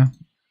Cafe in here.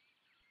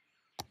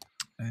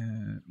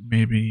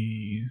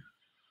 Maybe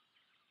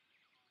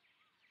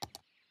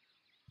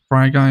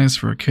Fry Guys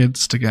for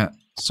kids to get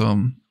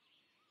some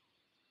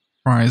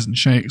fries and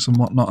shakes and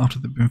whatnot after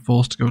they've been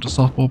forced to go to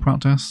softball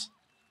practice.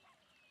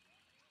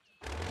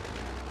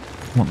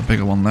 I want the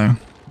bigger one though.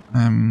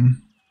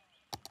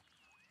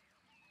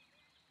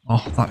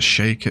 Oh, that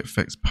shake, it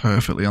fits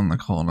perfectly on the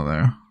corner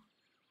there.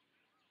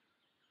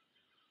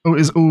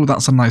 Oh,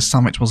 that's a nice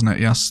sandwich, wasn't it?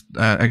 Yes,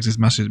 Eggsy's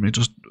messaged me.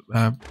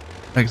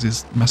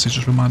 Eggsy's message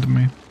just reminded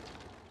me.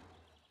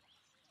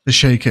 The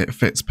shake, it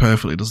fits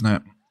perfectly, doesn't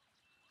it?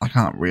 I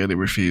can't really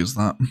refuse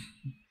that.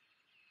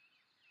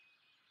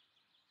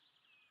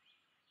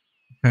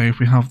 Okay, if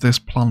we have this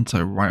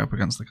planter right up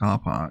against the car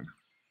park,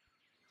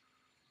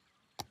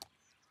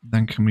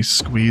 then can we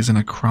squeeze in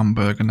a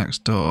Cranburger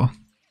next door?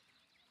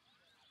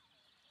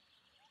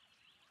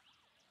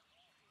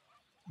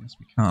 Yes,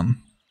 we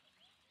can.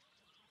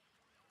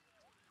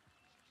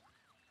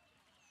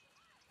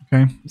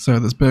 Okay, so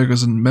there's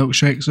burgers and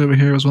milkshakes over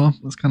here as well.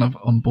 That's kind of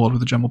on board with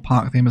the general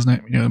park theme, isn't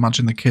it? You know,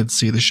 imagine the kids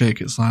see the shake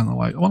it sign, they're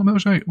like, I want a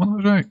milkshake, I want a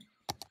milkshake.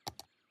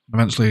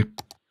 Eventually,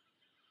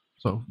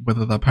 sort of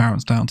wither their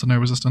parents down to no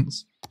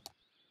resistance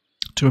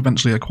to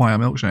eventually acquire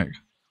milkshake.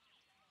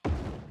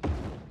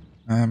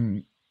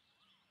 Alright.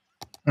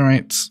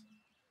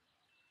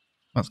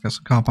 Let's get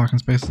some car parking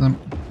spaces then.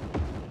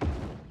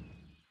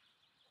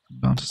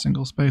 Down to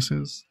single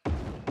spaces.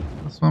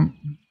 This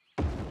one.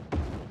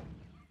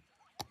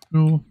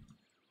 Cool.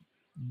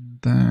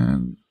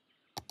 Then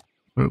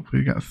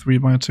hopefully get a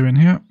 3x2 in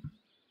here.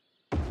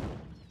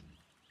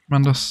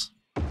 Tremendous.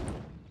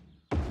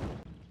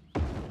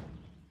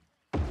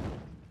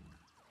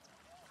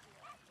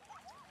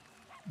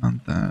 And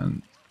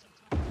then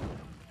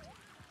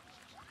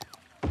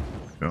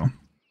go.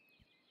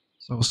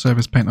 So we'll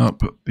service paint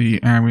up the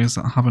areas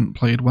that haven't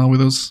played well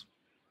with us.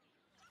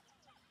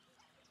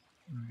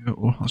 There we go.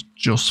 Oh, that's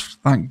just,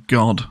 thank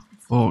God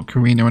for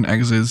Karina and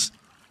Eggsy's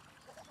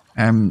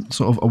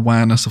sort of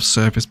awareness of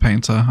Surface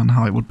Painter and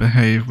how it would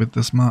behave with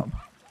this map.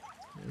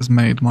 It has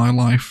made my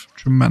life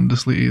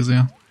tremendously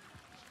easier.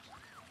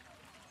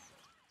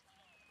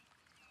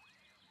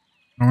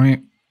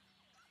 Alright.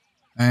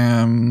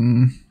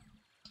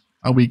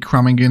 Are we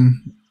cramming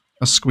in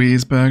a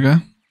squeeze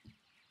burger?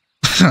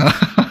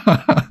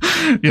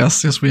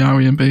 Yes, we are,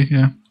 Ian B,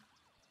 yeah.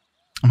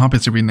 I'm happy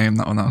to rename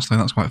that one actually,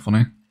 that's quite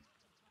funny.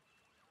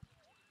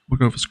 We'll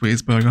go for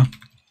squeeze burger.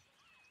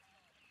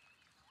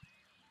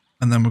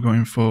 And then we're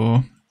going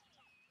for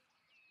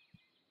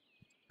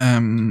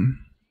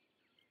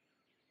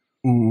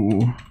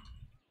ooh,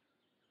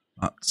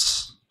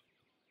 that's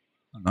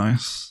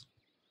nice.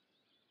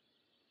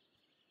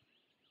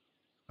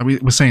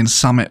 We're saying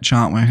sandwich,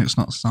 aren't we? It's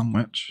not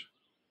sandwich.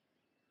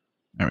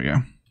 There we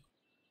go.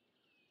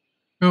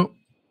 Cool.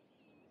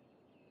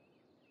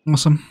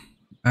 Awesome.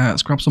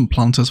 Let's grab some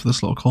planters for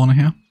this little corner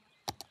here.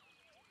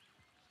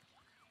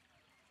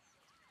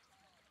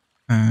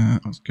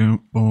 Let's go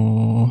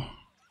for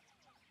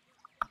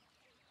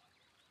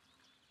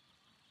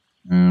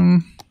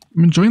I'm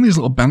enjoying these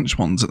little bench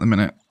ones at the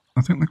minute.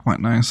 I think they're quite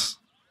nice.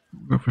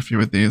 We'll go for a few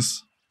of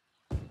these.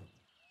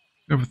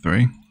 Go for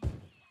 3.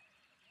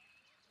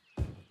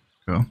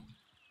 Cool.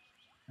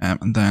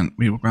 And then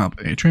we will grab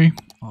a tree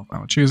of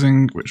our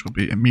choosing, which will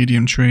be a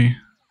medium tree.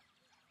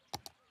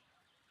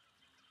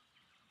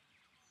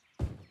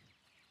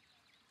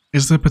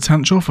 Is there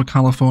potential for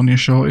California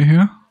Shorty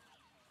here?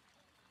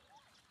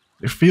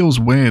 It feels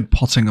weird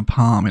potting a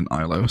palm in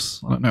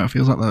Ilos. I don't know, it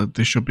feels like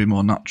they should be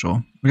more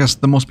natural. I guess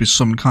there must be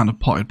some kind of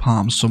potted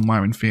palm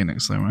somewhere in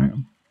Phoenix though, right?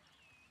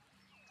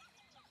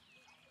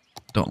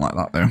 Don't like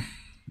that though.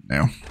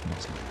 No,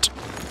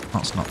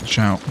 that's not the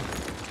shout.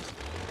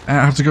 I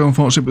have to go,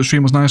 unfortunately, but the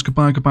stream was nice.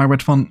 Goodbye,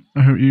 Red Front.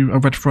 I hope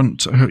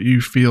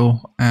you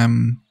feel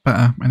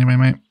better. Anyway,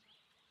 mate.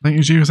 I think it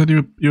was you who said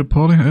you were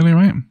poorly earlier,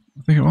 right?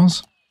 I think it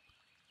was.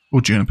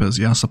 Oh, junipers,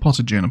 yes, I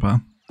potted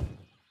juniper.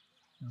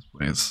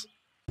 please.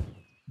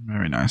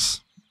 Very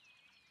nice.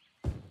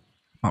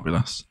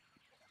 Fabulous.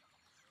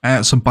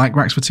 Some bike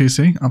racks for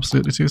 2C.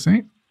 Absolutely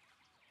 2C.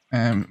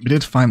 We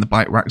did find the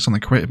bike racks on the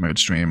creative mode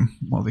stream.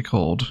 What are they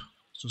called?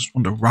 It's just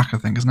under rack, I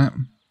think, isn't it?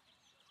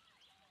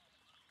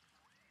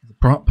 The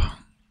prop.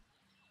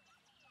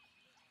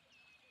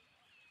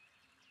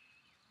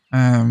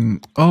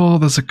 Oh,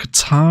 there's a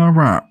guitar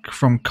rack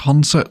from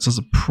concerts as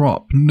a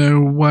prop. No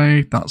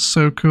way. That's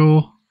so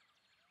cool.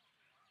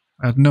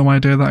 I had no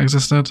idea that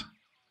existed.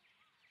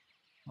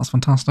 That's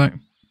fantastic.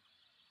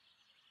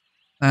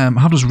 I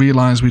have just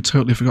realised we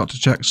totally forgot to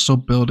check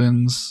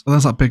sub-buildings. Oh,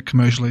 there's that big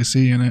commercial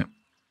AC unit.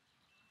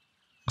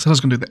 I said I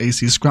was going to do the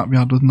AC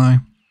scrapyard, didn't I?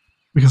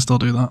 We can still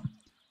do that.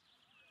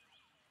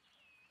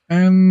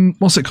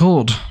 What's it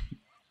called?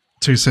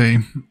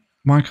 2C.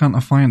 Why can't I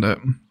find it?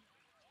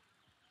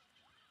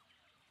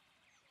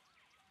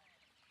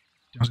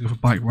 Let's go for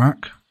bike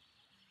rack.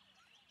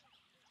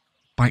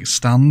 Bike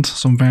stand,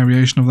 some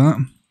variation of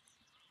that.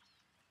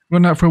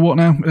 Going out for a walk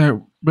now.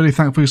 Really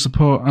thankful for your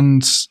support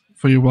and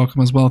for your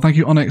welcome as well. Thank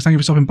you, Onyx. Thank you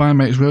for stopping by,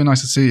 mate. It's really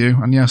nice to see you.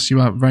 And yes, you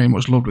are very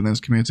much loved within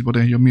this community,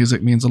 buddy. Your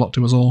music means a lot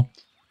to us all.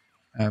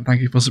 Thank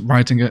you for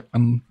writing it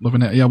and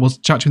loving it. Yeah, we'll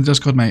chat to you in the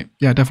Discord, mate.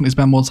 Yeah, definitely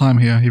spend more time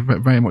here. You're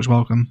very much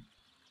welcome.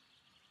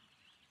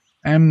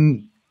 Why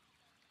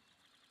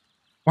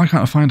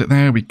can't I find it?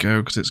 There we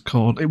go, because it's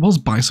called... It was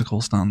bicycle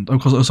stand. Oh,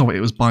 because sorry,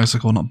 it was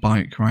bicycle, not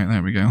bike. Right,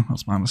 there we go.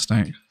 That's my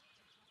mistake.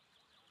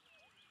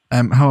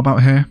 How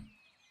about here?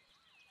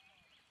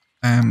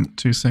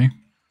 2C.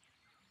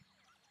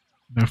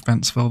 No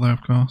fence fill there,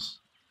 of course.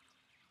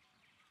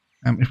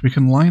 If we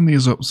can line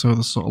these up so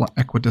they're sort of like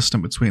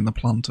equidistant between the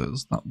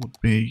planters, that would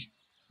be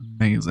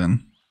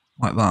amazing.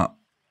 Like that,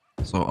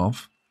 sort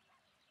of.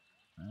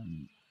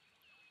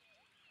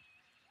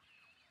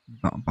 Move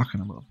that back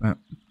in a little bit.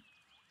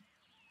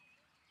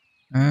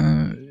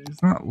 Is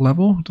that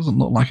level? Doesn't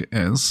look like it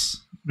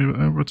is. Move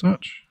it over a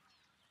touch.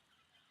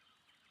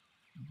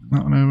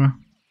 That one over.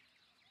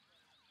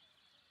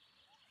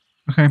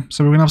 Okay,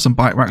 so we're going to have some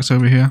bike racks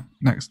over here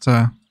next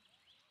to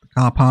the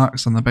car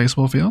parks and the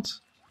baseball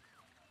fields.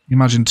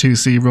 Imagine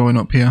 2C rolling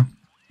up here,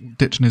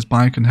 ditching his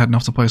bike and heading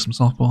off to play some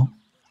softball.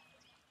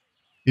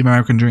 The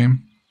American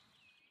dream.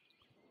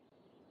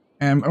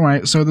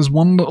 Alright, so there's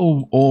one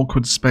little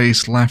awkward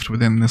space left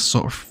within this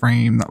sort of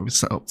frame that we've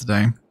set up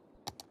today.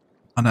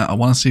 And I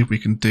want to see if we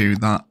can do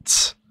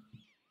that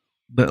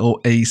little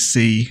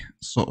AC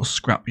sort of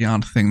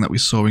scrapyard thing that we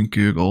saw in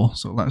Google.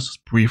 So let's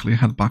just briefly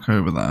head back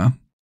over there.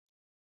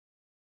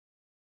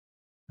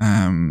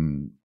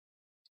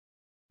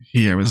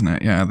 Here, isn't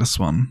it? Yeah, this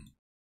one.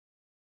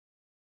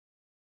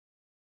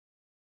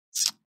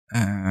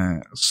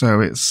 So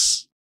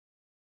it's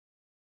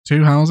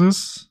 2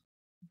 houses,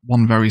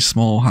 one very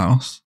small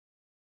house.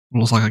 It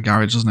looks like a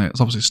garage, doesn't it?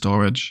 It's obviously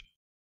storage.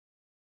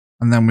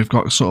 And then we've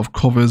got sort of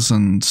covers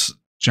and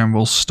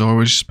general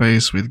storage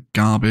space with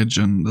garbage,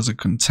 and there's a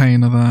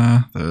container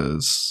there.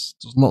 There's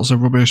lots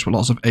of rubbish, but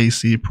lots of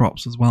AC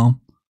props as well.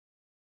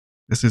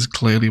 This is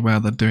clearly where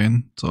they're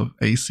doing sort of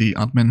AC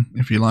admin,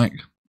 if you like,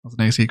 as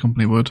an AC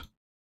company would.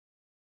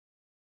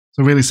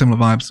 So really similar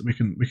vibes. We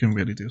can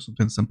really do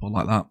something simple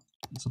like that.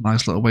 It's a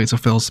nice little way to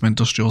fill some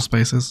industrial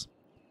spaces.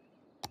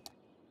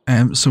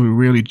 So we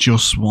really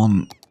just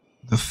want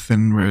the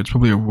thin roads.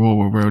 Probably a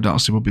rural road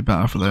actually would be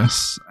better for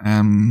this.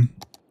 The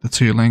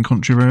 2-lane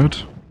country road.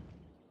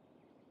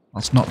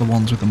 That's not the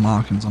ones with the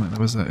markings on it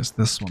though, is it? It's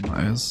this one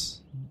that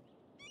is.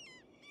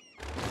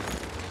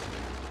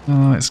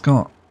 It's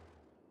got...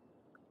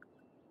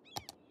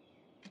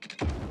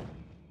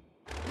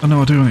 Oh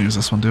no, I do want to use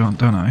this one,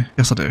 don't I?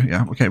 Yes I do,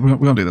 yeah. Okay, we're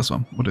going to do this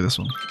one. We'll do this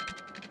one.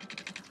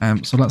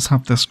 So let's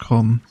have this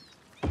come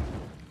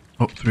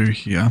up through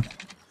here.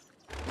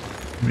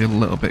 Maybe a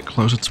little bit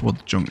closer toward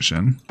the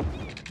junction.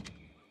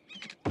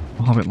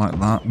 We'll have it like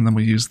that, and then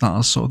we'll use that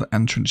as sort of the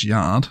entrance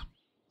yard.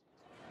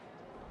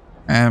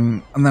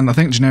 And then I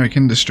think generic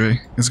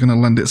industry is going to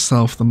lend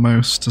itself the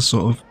most to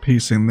sort of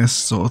piecing this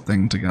sort of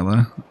thing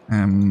together.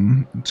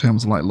 In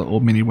terms of like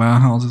little mini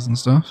warehouses and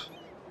stuff.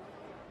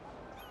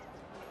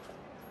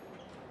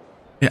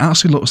 It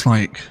actually looks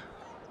like...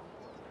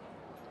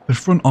 The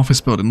front office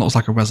building looks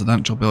like a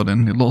residential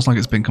building. It looks like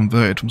it's been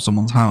converted from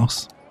someone's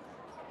house.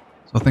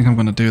 So I think I'm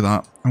going to do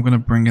that. I'm going to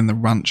bring in the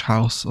ranch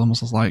house,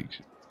 almost as like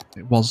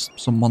it was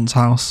someone's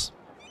house.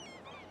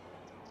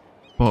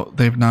 But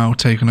they've now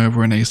taken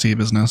over an AC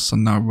business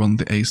and now run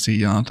the AC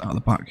yard at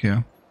the back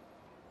here.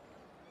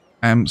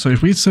 So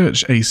if we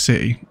search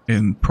AC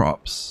in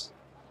props,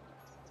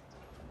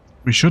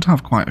 we should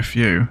have quite a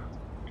few.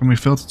 Can we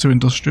filter to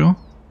industrial?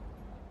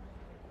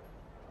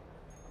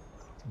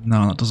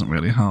 No, that doesn't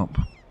really help.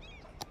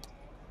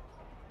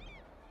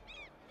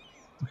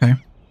 Okay.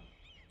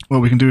 Well,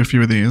 we can do a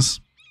few of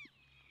these.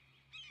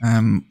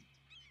 Let's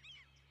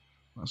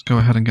go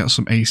ahead and get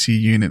some AC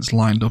units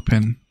lined up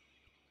in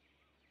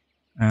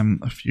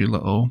a few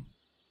little...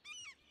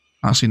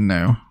 Actually,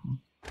 no.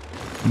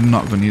 I'm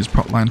not going to use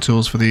prop line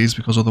tools for these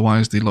because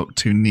otherwise they look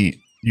too neat.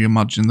 You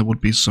imagine there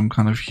would be some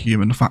kind of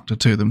human factor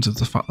to them, to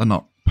the fact they're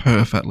not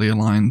perfectly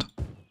aligned.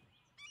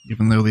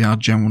 even though they are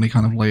generally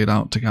kind of laid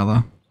out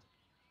together.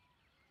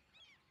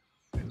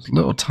 There's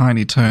little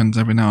tiny turns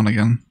every now and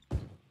again.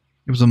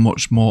 Gives a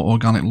much more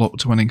organic look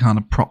to any kind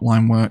of prop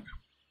line work.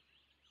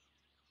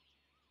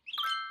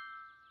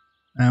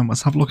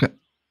 Let's have a look at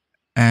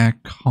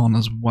aircon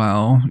as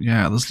well.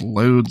 Yeah, there's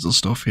loads of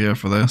stuff here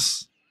for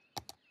this.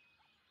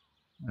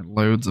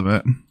 Loads of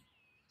it.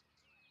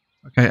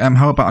 Okay,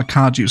 how about a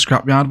car dupe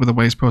scrapyard with a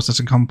waste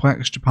processing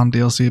complex, Japan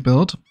DLC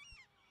build?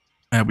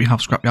 We have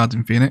scrapyards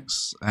in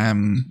Phoenix,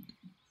 and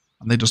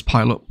they just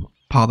pile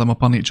them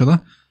up on each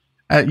other.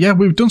 Yeah,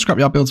 we've done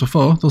scrapyard builds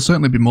before. There'll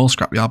certainly be more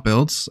scrapyard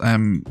builds.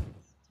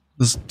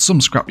 There's some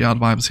scrapyard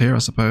vibes here, I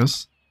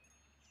suppose.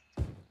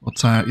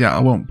 But yeah, I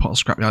won't put a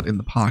scrapyard in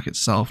the park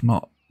itself,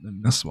 not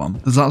in this one.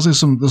 There's actually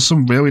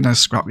some really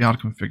nice scrapyard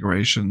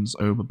configurations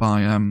over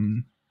by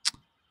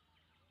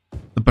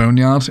the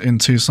Boneyard in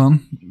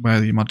Tucson,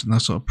 where you imagine they're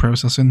sort of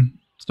processing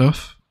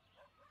stuff.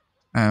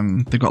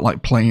 They've got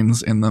like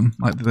planes in them,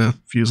 like the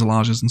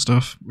fuselages and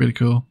stuff. Really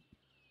cool.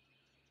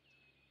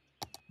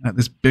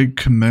 This big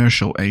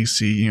commercial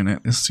AC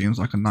unit. This seems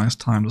like a nice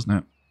time, doesn't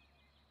it?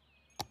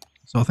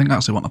 So I think I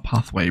actually want a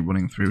pathway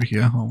running through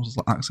here, almost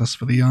like access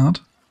for the yard.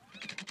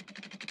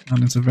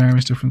 And into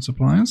various different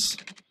supplies.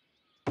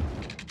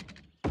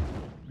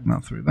 Bring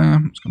that through there.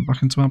 Let's come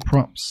back into our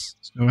props.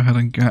 Let's go ahead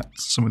and get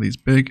some of these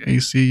big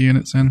AC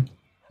units in.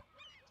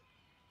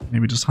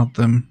 Maybe just have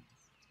them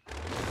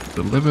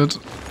delivered.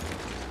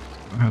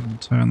 Go ahead and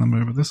turn them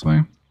over this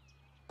way.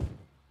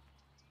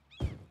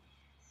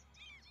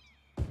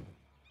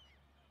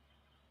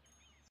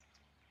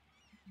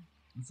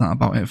 Is that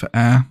about it for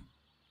air?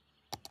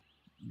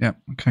 Yep,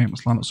 okay,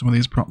 let's line up some of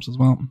these props as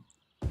well.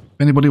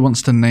 If anybody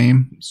wants to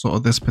name sort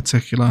of this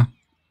particular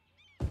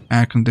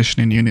air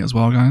conditioning unit as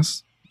well,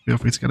 guys, feel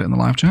free to get it in the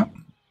live chat.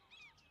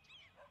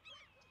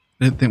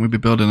 I didn't think we'd be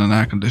building an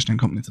air conditioning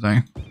company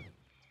today.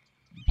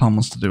 The plan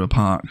was to do a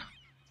park.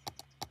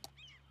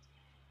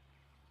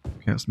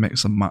 Okay, let's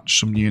mix and match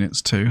some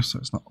units too, so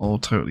it's not all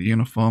totally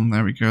uniform.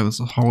 There we go, there's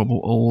a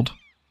horrible old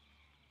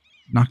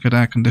knackered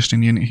air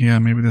conditioning unit here.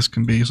 Maybe this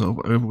can be sort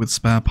of over with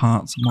spare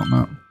parts and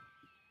whatnot.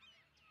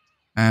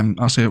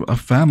 Actually, a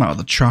fair amount of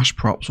the trash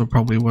props would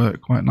probably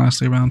work quite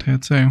nicely around here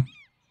too.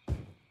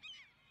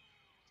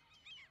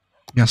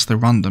 Yes, the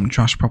random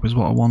trash prop is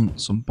what I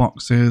want. Some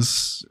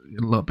boxes,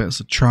 little bits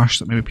of trash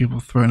that maybe people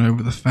have thrown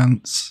over the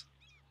fence.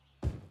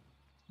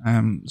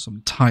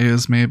 Some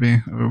tyres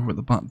maybe over at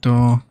the back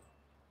door.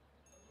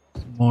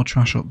 Some more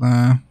trash up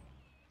there.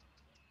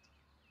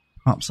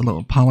 Perhaps a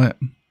little pallet.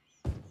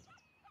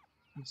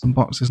 Some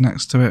boxes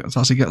next to it. Let's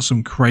actually get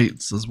some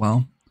crates as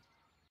well.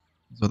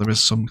 So there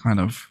is some kind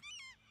of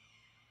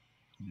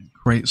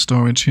crate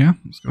storage here.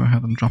 Let's go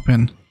ahead and drop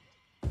in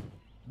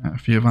a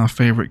few of our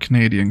favourite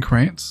Canadian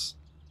crates.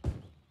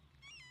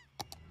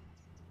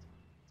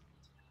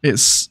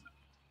 It's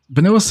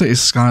Vanilla City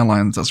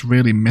Skylines that's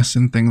really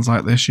missing things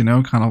like this, you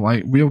know, kind of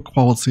like real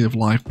quality of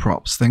life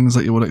props, things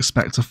that you would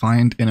expect to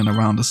find in and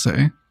around a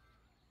city.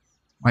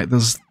 Like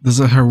there's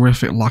a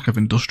horrific lack of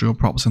industrial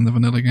props in the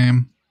vanilla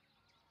game.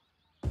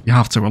 You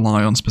have to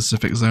rely on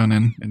specific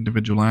zoning,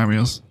 individual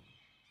areas.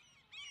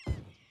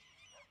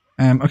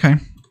 Okay,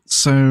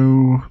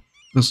 so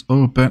there's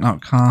burnt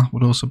out car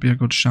would also be a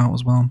good shout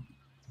as well.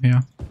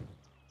 Here,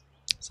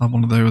 let's have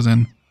one of those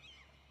in.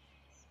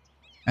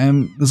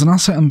 There's an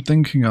asset I'm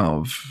thinking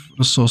of.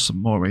 Just saw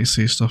some more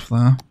AC stuff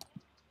there.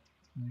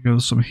 There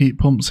goes some heat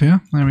pumps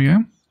here. There we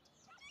go.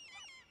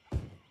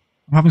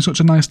 I'm having such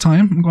a nice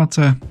time. I'm glad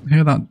to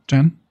hear that,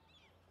 Jen.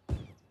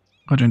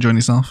 Glad you're enjoying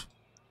yourself.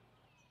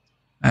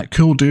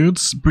 Cool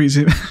dudes,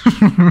 breezy,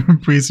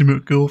 breezy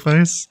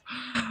McCoolface.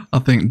 I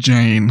think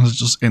Jane has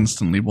just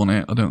instantly won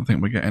it. I don't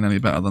think we're getting any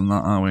better than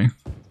that, are we?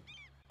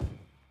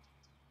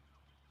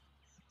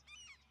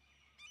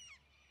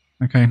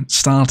 Okay,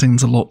 starting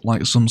to look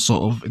like some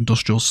sort of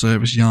industrial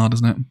service yard,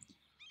 isn't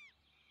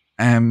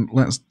it?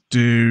 Let's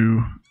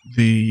do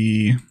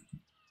the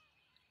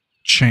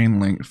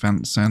chain link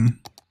fencing.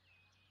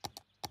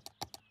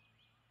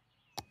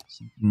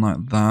 Something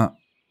like that.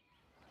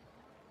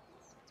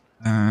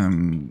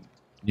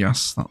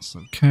 Yes, that's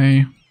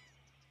okay.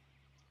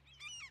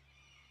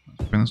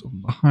 Let's bring this up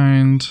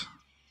behind.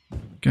 There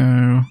we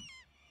go.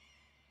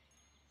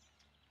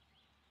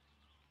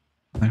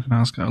 I can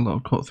just get a little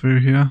cut through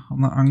here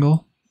on that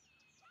angle.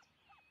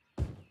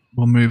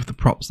 We'll move the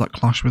props that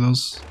clash with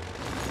us.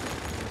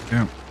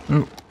 There we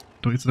go. Oh,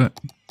 deleted it.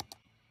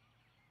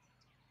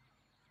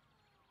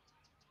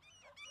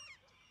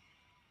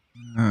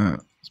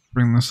 Let's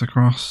bring this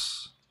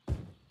across.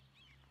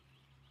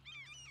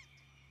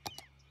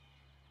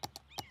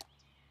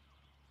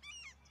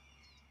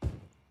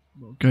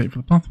 Little gate for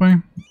the pathway,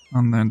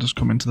 and then just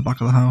come into the back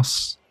of the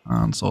house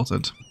and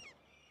sorted.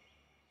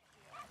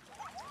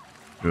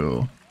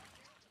 Cool.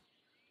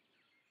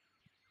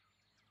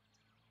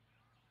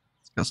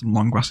 Let's get some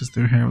long grasses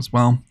through here as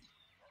well.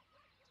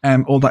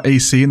 All that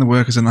AC and the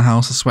workers in the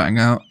house are sweating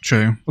out.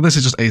 True. Well, this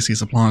is just AC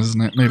supplies,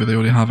 isn't it? Maybe they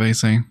already have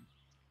AC.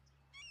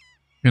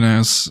 Who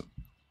knows?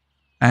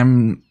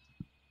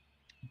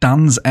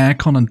 Dan's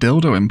Aircon and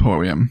Dildo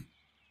Emporium.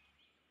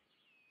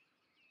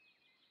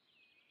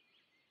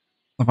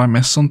 Have I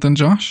missed something,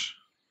 Josh?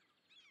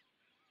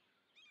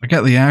 I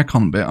get the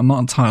aircon bit. I'm not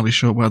entirely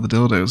sure where the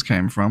dildos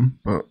came from,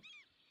 but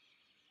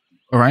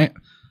alright.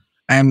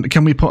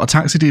 Can we put a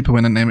taxi depot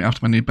in and name it after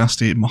my new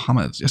bestie,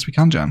 Mohammed? Yes, we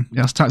can, Jen.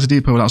 Yes, taxi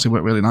depot would actually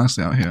work really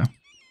nicely out here.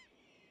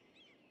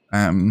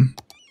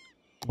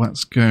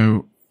 Let's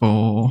go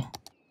for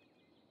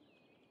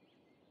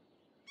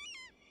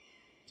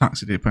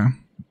taxi depot.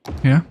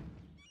 Here.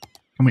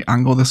 Can we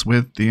angle this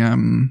with the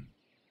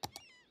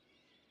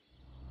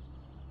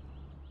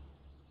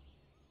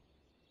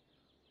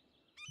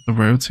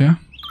roads here?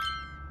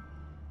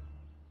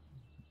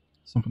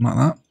 Something like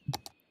that.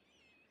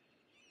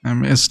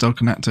 It is still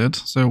connected,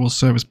 so we'll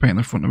service paint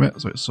the front of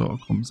it so it sort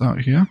of comes out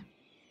here.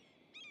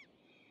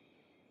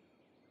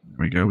 There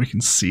we go, we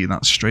can see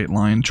that straight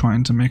line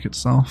trying to make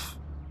itself.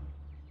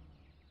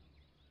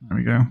 There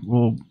we go,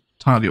 we'll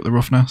tidy up the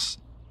roughness.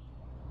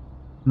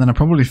 And then I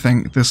probably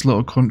think this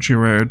little country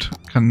road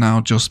can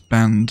now just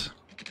bend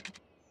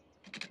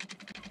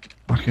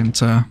back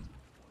into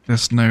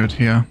this node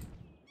here.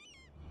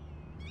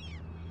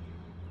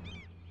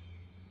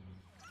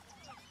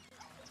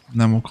 And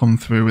then we'll come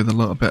through with a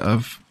little bit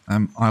of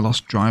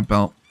Ilos dry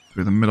belt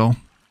through the middle.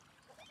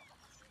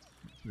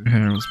 Through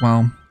here as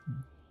well.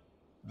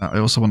 I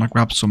also want to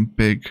grab some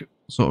big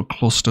sort of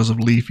clusters of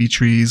leafy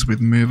trees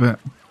with Move It.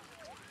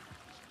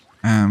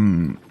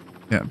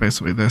 Yeah,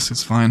 basically this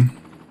is fine.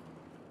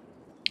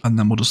 And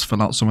then we'll just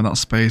fill out some of that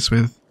space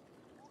with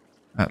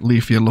a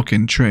leafier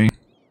looking tree.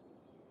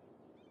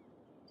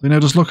 You know,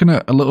 just looking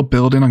at a little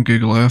building on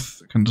Google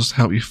Earth can just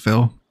help you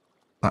fill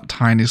that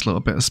tiniest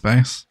little bit of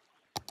space.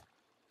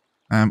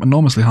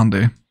 Enormously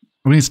handy.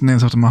 We need to name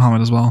this after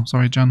Mohammed as well.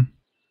 Sorry, Jen.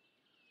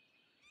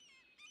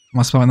 Am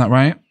I spelling that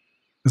right?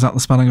 Is that the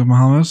spelling of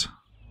Mohammed?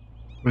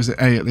 Or is it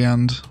A at the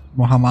end?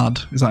 Mohammad.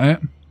 Is that it?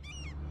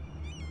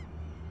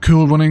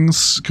 Cool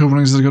Runnings. Cool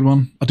Runnings is a good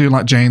one. I do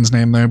like Jane's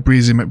name though.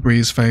 Breezy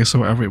McBreezeface or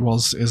whatever it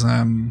was is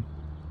a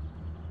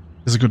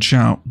good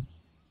shout.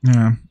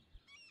 Yeah.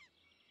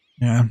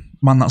 Yeah.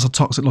 Man, that's a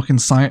toxic looking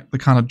site. The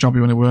kind of job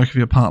you want to work if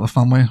you're part of the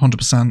family.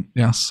 100%.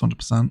 Yes.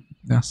 100%.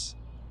 Yes.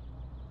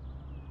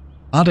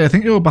 Adi, I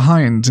think you're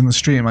behind in the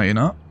stream, are you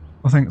not?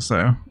 I think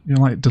so. You're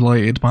like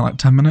delayed by like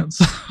 10 minutes.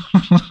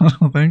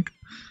 I think.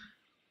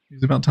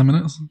 It's about 10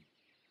 minutes.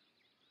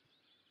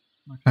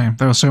 Okay,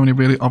 there are so many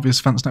really obvious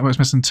fence networks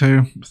missing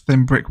too.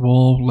 Thin brick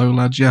wall, low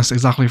ledge. Yes,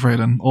 exactly,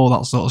 Freyden. All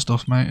that sort of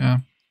stuff, mate, yeah.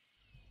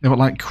 Yeah, but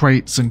like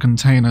crates and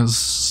containers,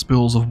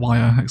 spools of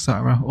wire,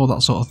 etc. All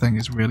that sort of thing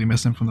is really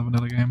missing from the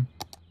vanilla game.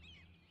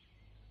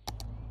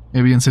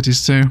 Maybe in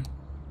cities too.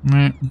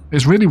 Right.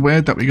 It's really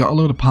weird that we got a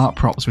load of part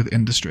props with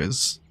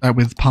industries,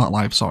 with part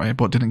life, sorry,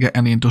 but didn't get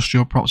any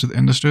industrial props with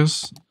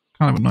industries.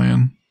 Kind of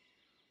annoying.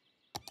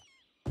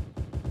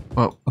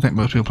 But I think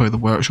most people play the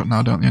workshop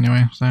now, don't they,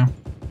 anyway, so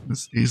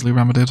it's easily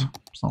remedied.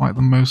 It's not like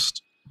the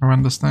most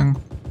horrendous thing.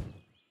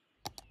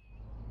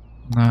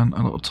 And then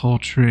a little tall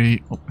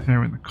tree up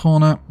here in the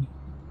corner.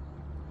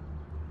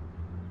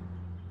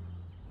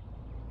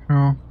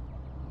 Cool.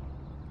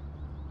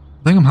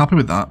 I think I'm happy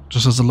with that,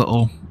 just as a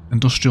little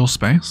industrial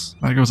space.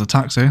 There goes a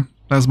taxi.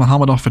 There's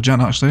Mohammed off for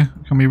Jen, actually.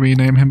 Can we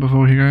rename him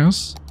before he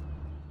goes?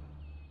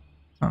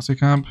 Taxi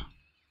cab.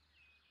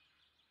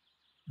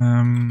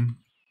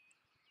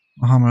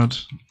 Mohammed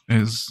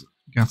is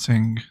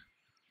getting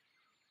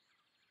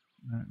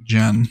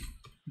Jen.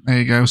 There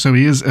you go. So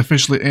he is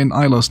officially in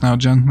Ilos now,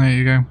 Jen. There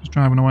you go. He's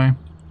driving away.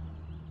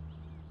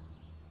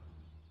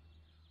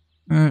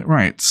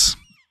 Right.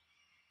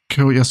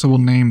 Cool. Yeah, so we'll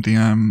name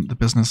the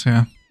business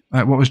here.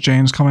 What was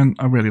Jane's comment?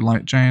 I really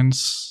like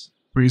Jane's.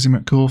 Breezy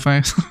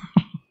McCoolface.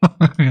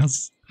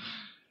 Yes.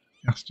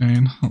 Yes,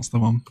 Jane. That's the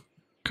one.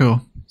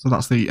 Cool. So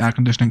that's the air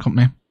conditioning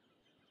company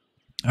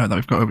that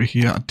we've got over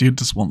here. I did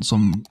just want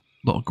some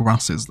little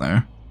grasses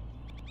there.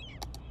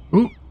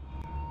 Ooh.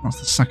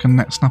 That's the second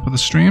neck snap of the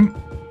stream.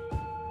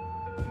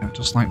 Yeah,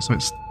 just like so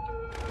it's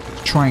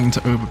trying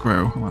to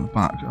overgrow around the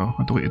back. Oh,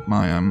 I deleted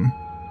my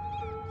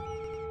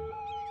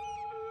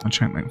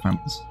chain link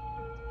fence.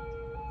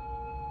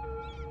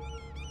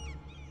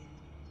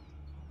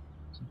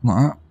 Something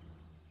like that.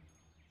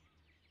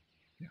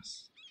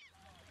 Yes.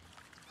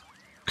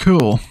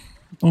 Cool.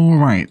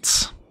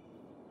 Alright.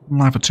 I'm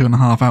live for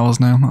 2.5 hours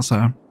now. That's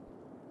a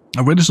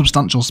really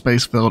substantial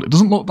space filled. It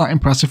doesn't look that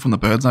impressive from the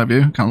bird's eye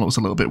view. It kind of looks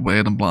a little bit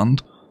weird and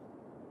bland.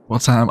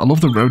 But I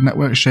love the road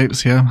network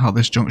shapes here, how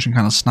this junction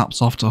kind of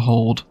snaps off to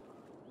hold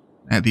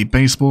the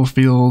baseball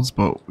fields,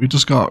 but we've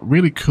just got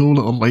really cool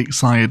little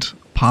lakeside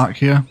park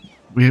here.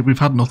 We've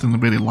had nothing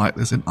really like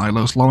this in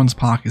Ilos. Lawrence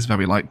Park is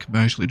very like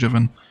commercially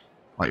driven,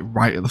 like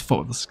right at the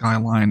foot of the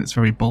skyline. It's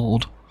very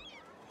bold.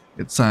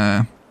 It's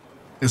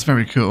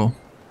very cool.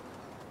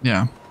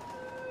 Yeah.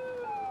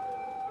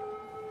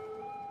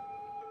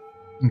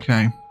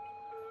 Okay.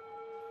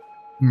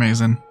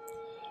 Amazing.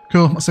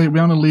 Cool. Let's see. We're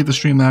going to leave the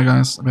stream there,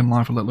 guys. I've been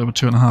live for a little over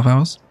 2.5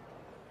 hours.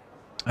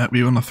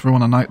 We're going to throw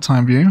on a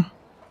nighttime view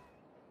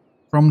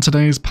from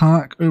today's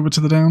park over to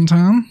the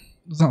downtown.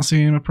 Does that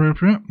seem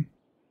appropriate?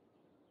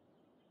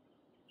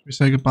 We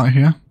say goodbye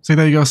here. See,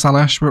 there you go,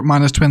 Salesh. We're at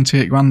minus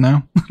 28 grand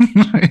now.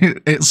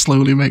 it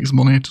slowly makes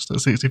money just at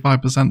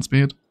 65%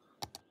 speed.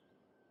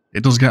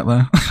 It does get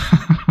there.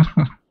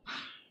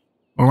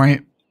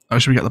 Alright. Oh,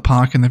 should we get the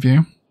park in the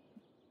view?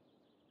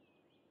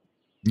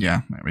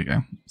 Yeah, there we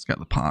go. Let's get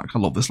the park. I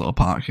love this little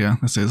park here.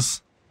 This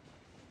is...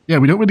 Yeah,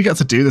 we don't really get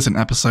to do this in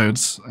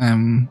episodes.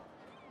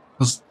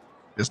 Because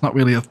it's not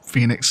really a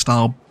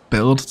Phoenix-style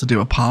build to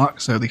do a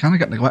park, so they kind of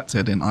get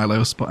neglected in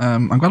Ilos. But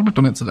I'm glad we've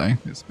done it today.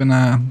 It's been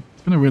a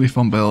really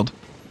fun build.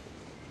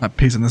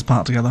 Piecing this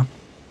part together.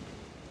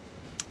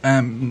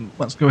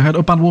 Let's go ahead.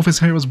 Oh, Bad Wolf is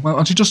here as well.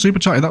 Actually, just super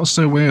chatted. That was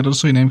so weird. I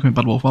just saw your name coming,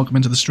 Bad Wolf. Welcome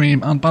into the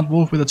stream. And Bad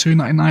Wolf with a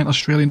 $2.99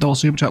 Australian dollar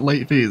super chat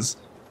late fees.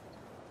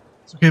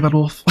 It's okay, Bad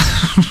Wolf.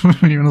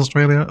 You're in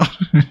Australia.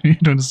 You're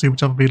doing a super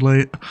chat for being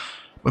late.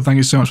 But thank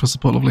you so much for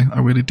support, lovely.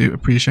 I really do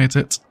appreciate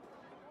it.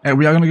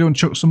 We are going to go and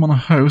chuck someone a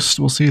host.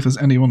 We'll see if there's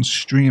anyone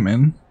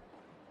streaming.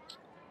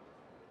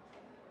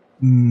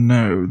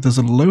 No, there's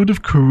a load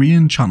of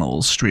Korean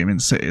channels streaming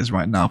cities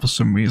right now for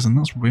some reason.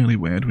 That's really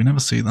weird. We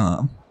never see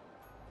that.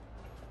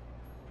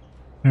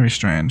 Very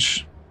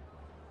strange.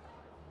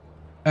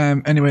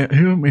 Anyway,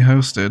 who haven't we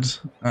hosted?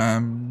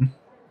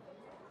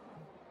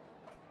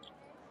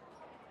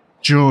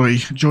 Joy.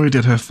 Joy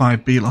did her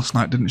 5B last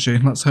night, didn't she?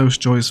 Let's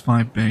host Joy's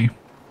 5B.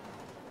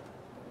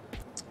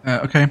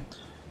 Okay.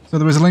 So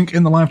there is a link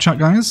in the live chat,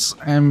 guys,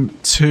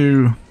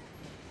 to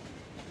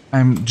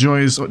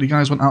Joy's... What, do you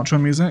guys want outro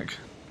music?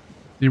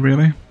 Do you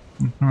really?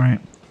 Alright.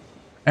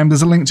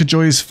 There's a link to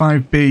Joy's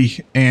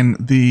 5B in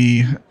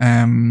the...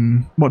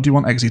 what do you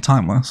want, Eggsy?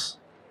 Timeless?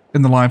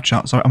 In the live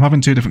chat. Sorry, I'm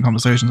having two different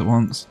conversations at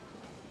once.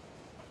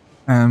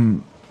 Right,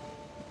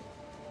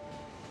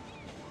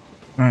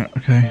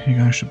 okay, you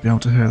guys should be able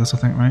to hear this, I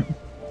think, right?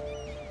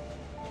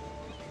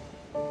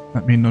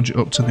 Let me nudge it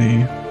up to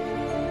the...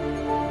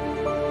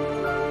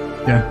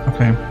 Yeah,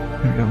 okay.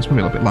 Here we go. It's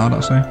probably a little bit loud,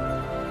 actually.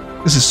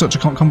 This is such a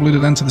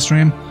convoluted end to the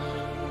stream.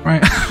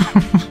 Right.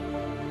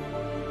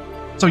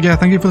 So yeah,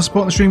 thank you for the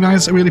support on the stream,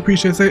 guys. I really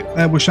appreciate it.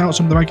 We'll shout out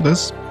some of the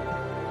regulars.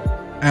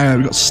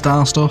 We've got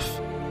Star Stuff.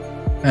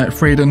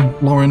 Frayden,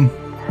 Lauren,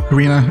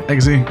 Karina,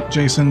 Eggsy,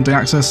 Jason,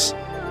 Deaxis,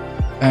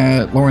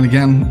 Lauren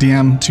again,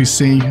 DM,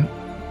 2C,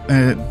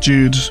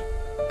 Jude,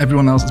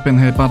 everyone else that's been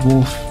here, Bad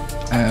Wolf,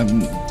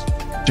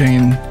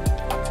 Jane,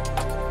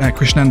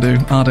 Krishnendu,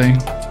 Ade,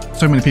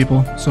 so many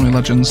people, so many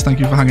legends.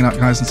 Thank you for hanging out,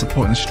 guys, and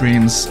supporting the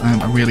streams.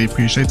 I really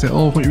appreciate it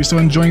all. Hope you're still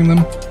enjoying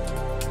them.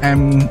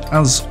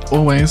 As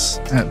always,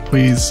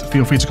 please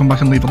feel free to come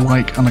back and leave a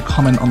like and a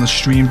comment on the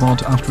stream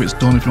VOD after it's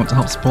done if you want to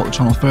help support the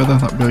channel further.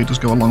 That really does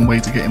go a long way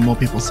to getting more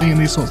people seeing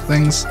these sorts of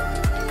things.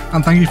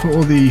 And thank you for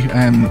all the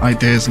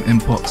ideas and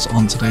inputs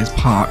on today's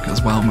park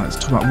as well. It's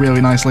turned out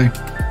really nicely.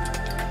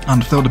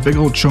 And filled a big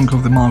old chunk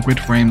of the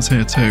Margrid frames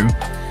here too,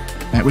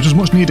 which was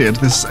much needed.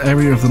 This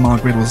area of the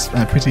Margrid was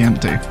pretty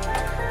empty.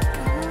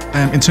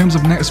 In terms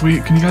of next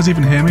week, can you guys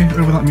even hear me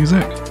over that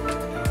music?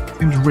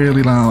 Seems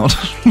really loud.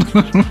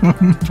 But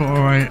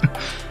alright.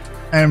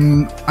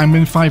 I'm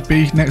in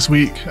 5B next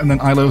week, and then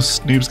Ilos,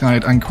 Noob's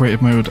Guide, and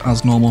Creative Mode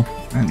as normal,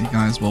 and you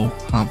guys will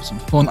have some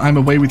fun. I'm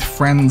away with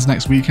friends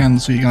next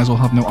weekend, so you guys will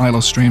have no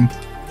Ilos stream,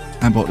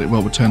 but it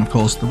will return, of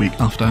course, the week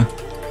after.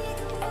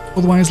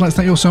 Otherwise, let's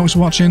thank you all so much for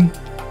watching,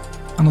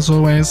 and as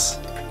always,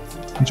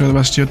 enjoy the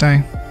rest of your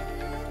day.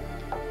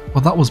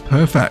 Well, that was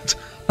perfect.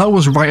 That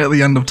was right at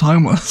the end of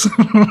Timeless.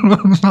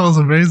 That was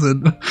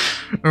amazing.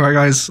 Alright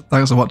guys,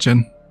 thanks for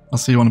watching. I'll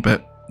see you in a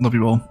bit. Love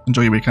you all.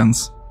 Enjoy your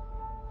weekends.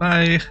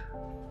 Bye.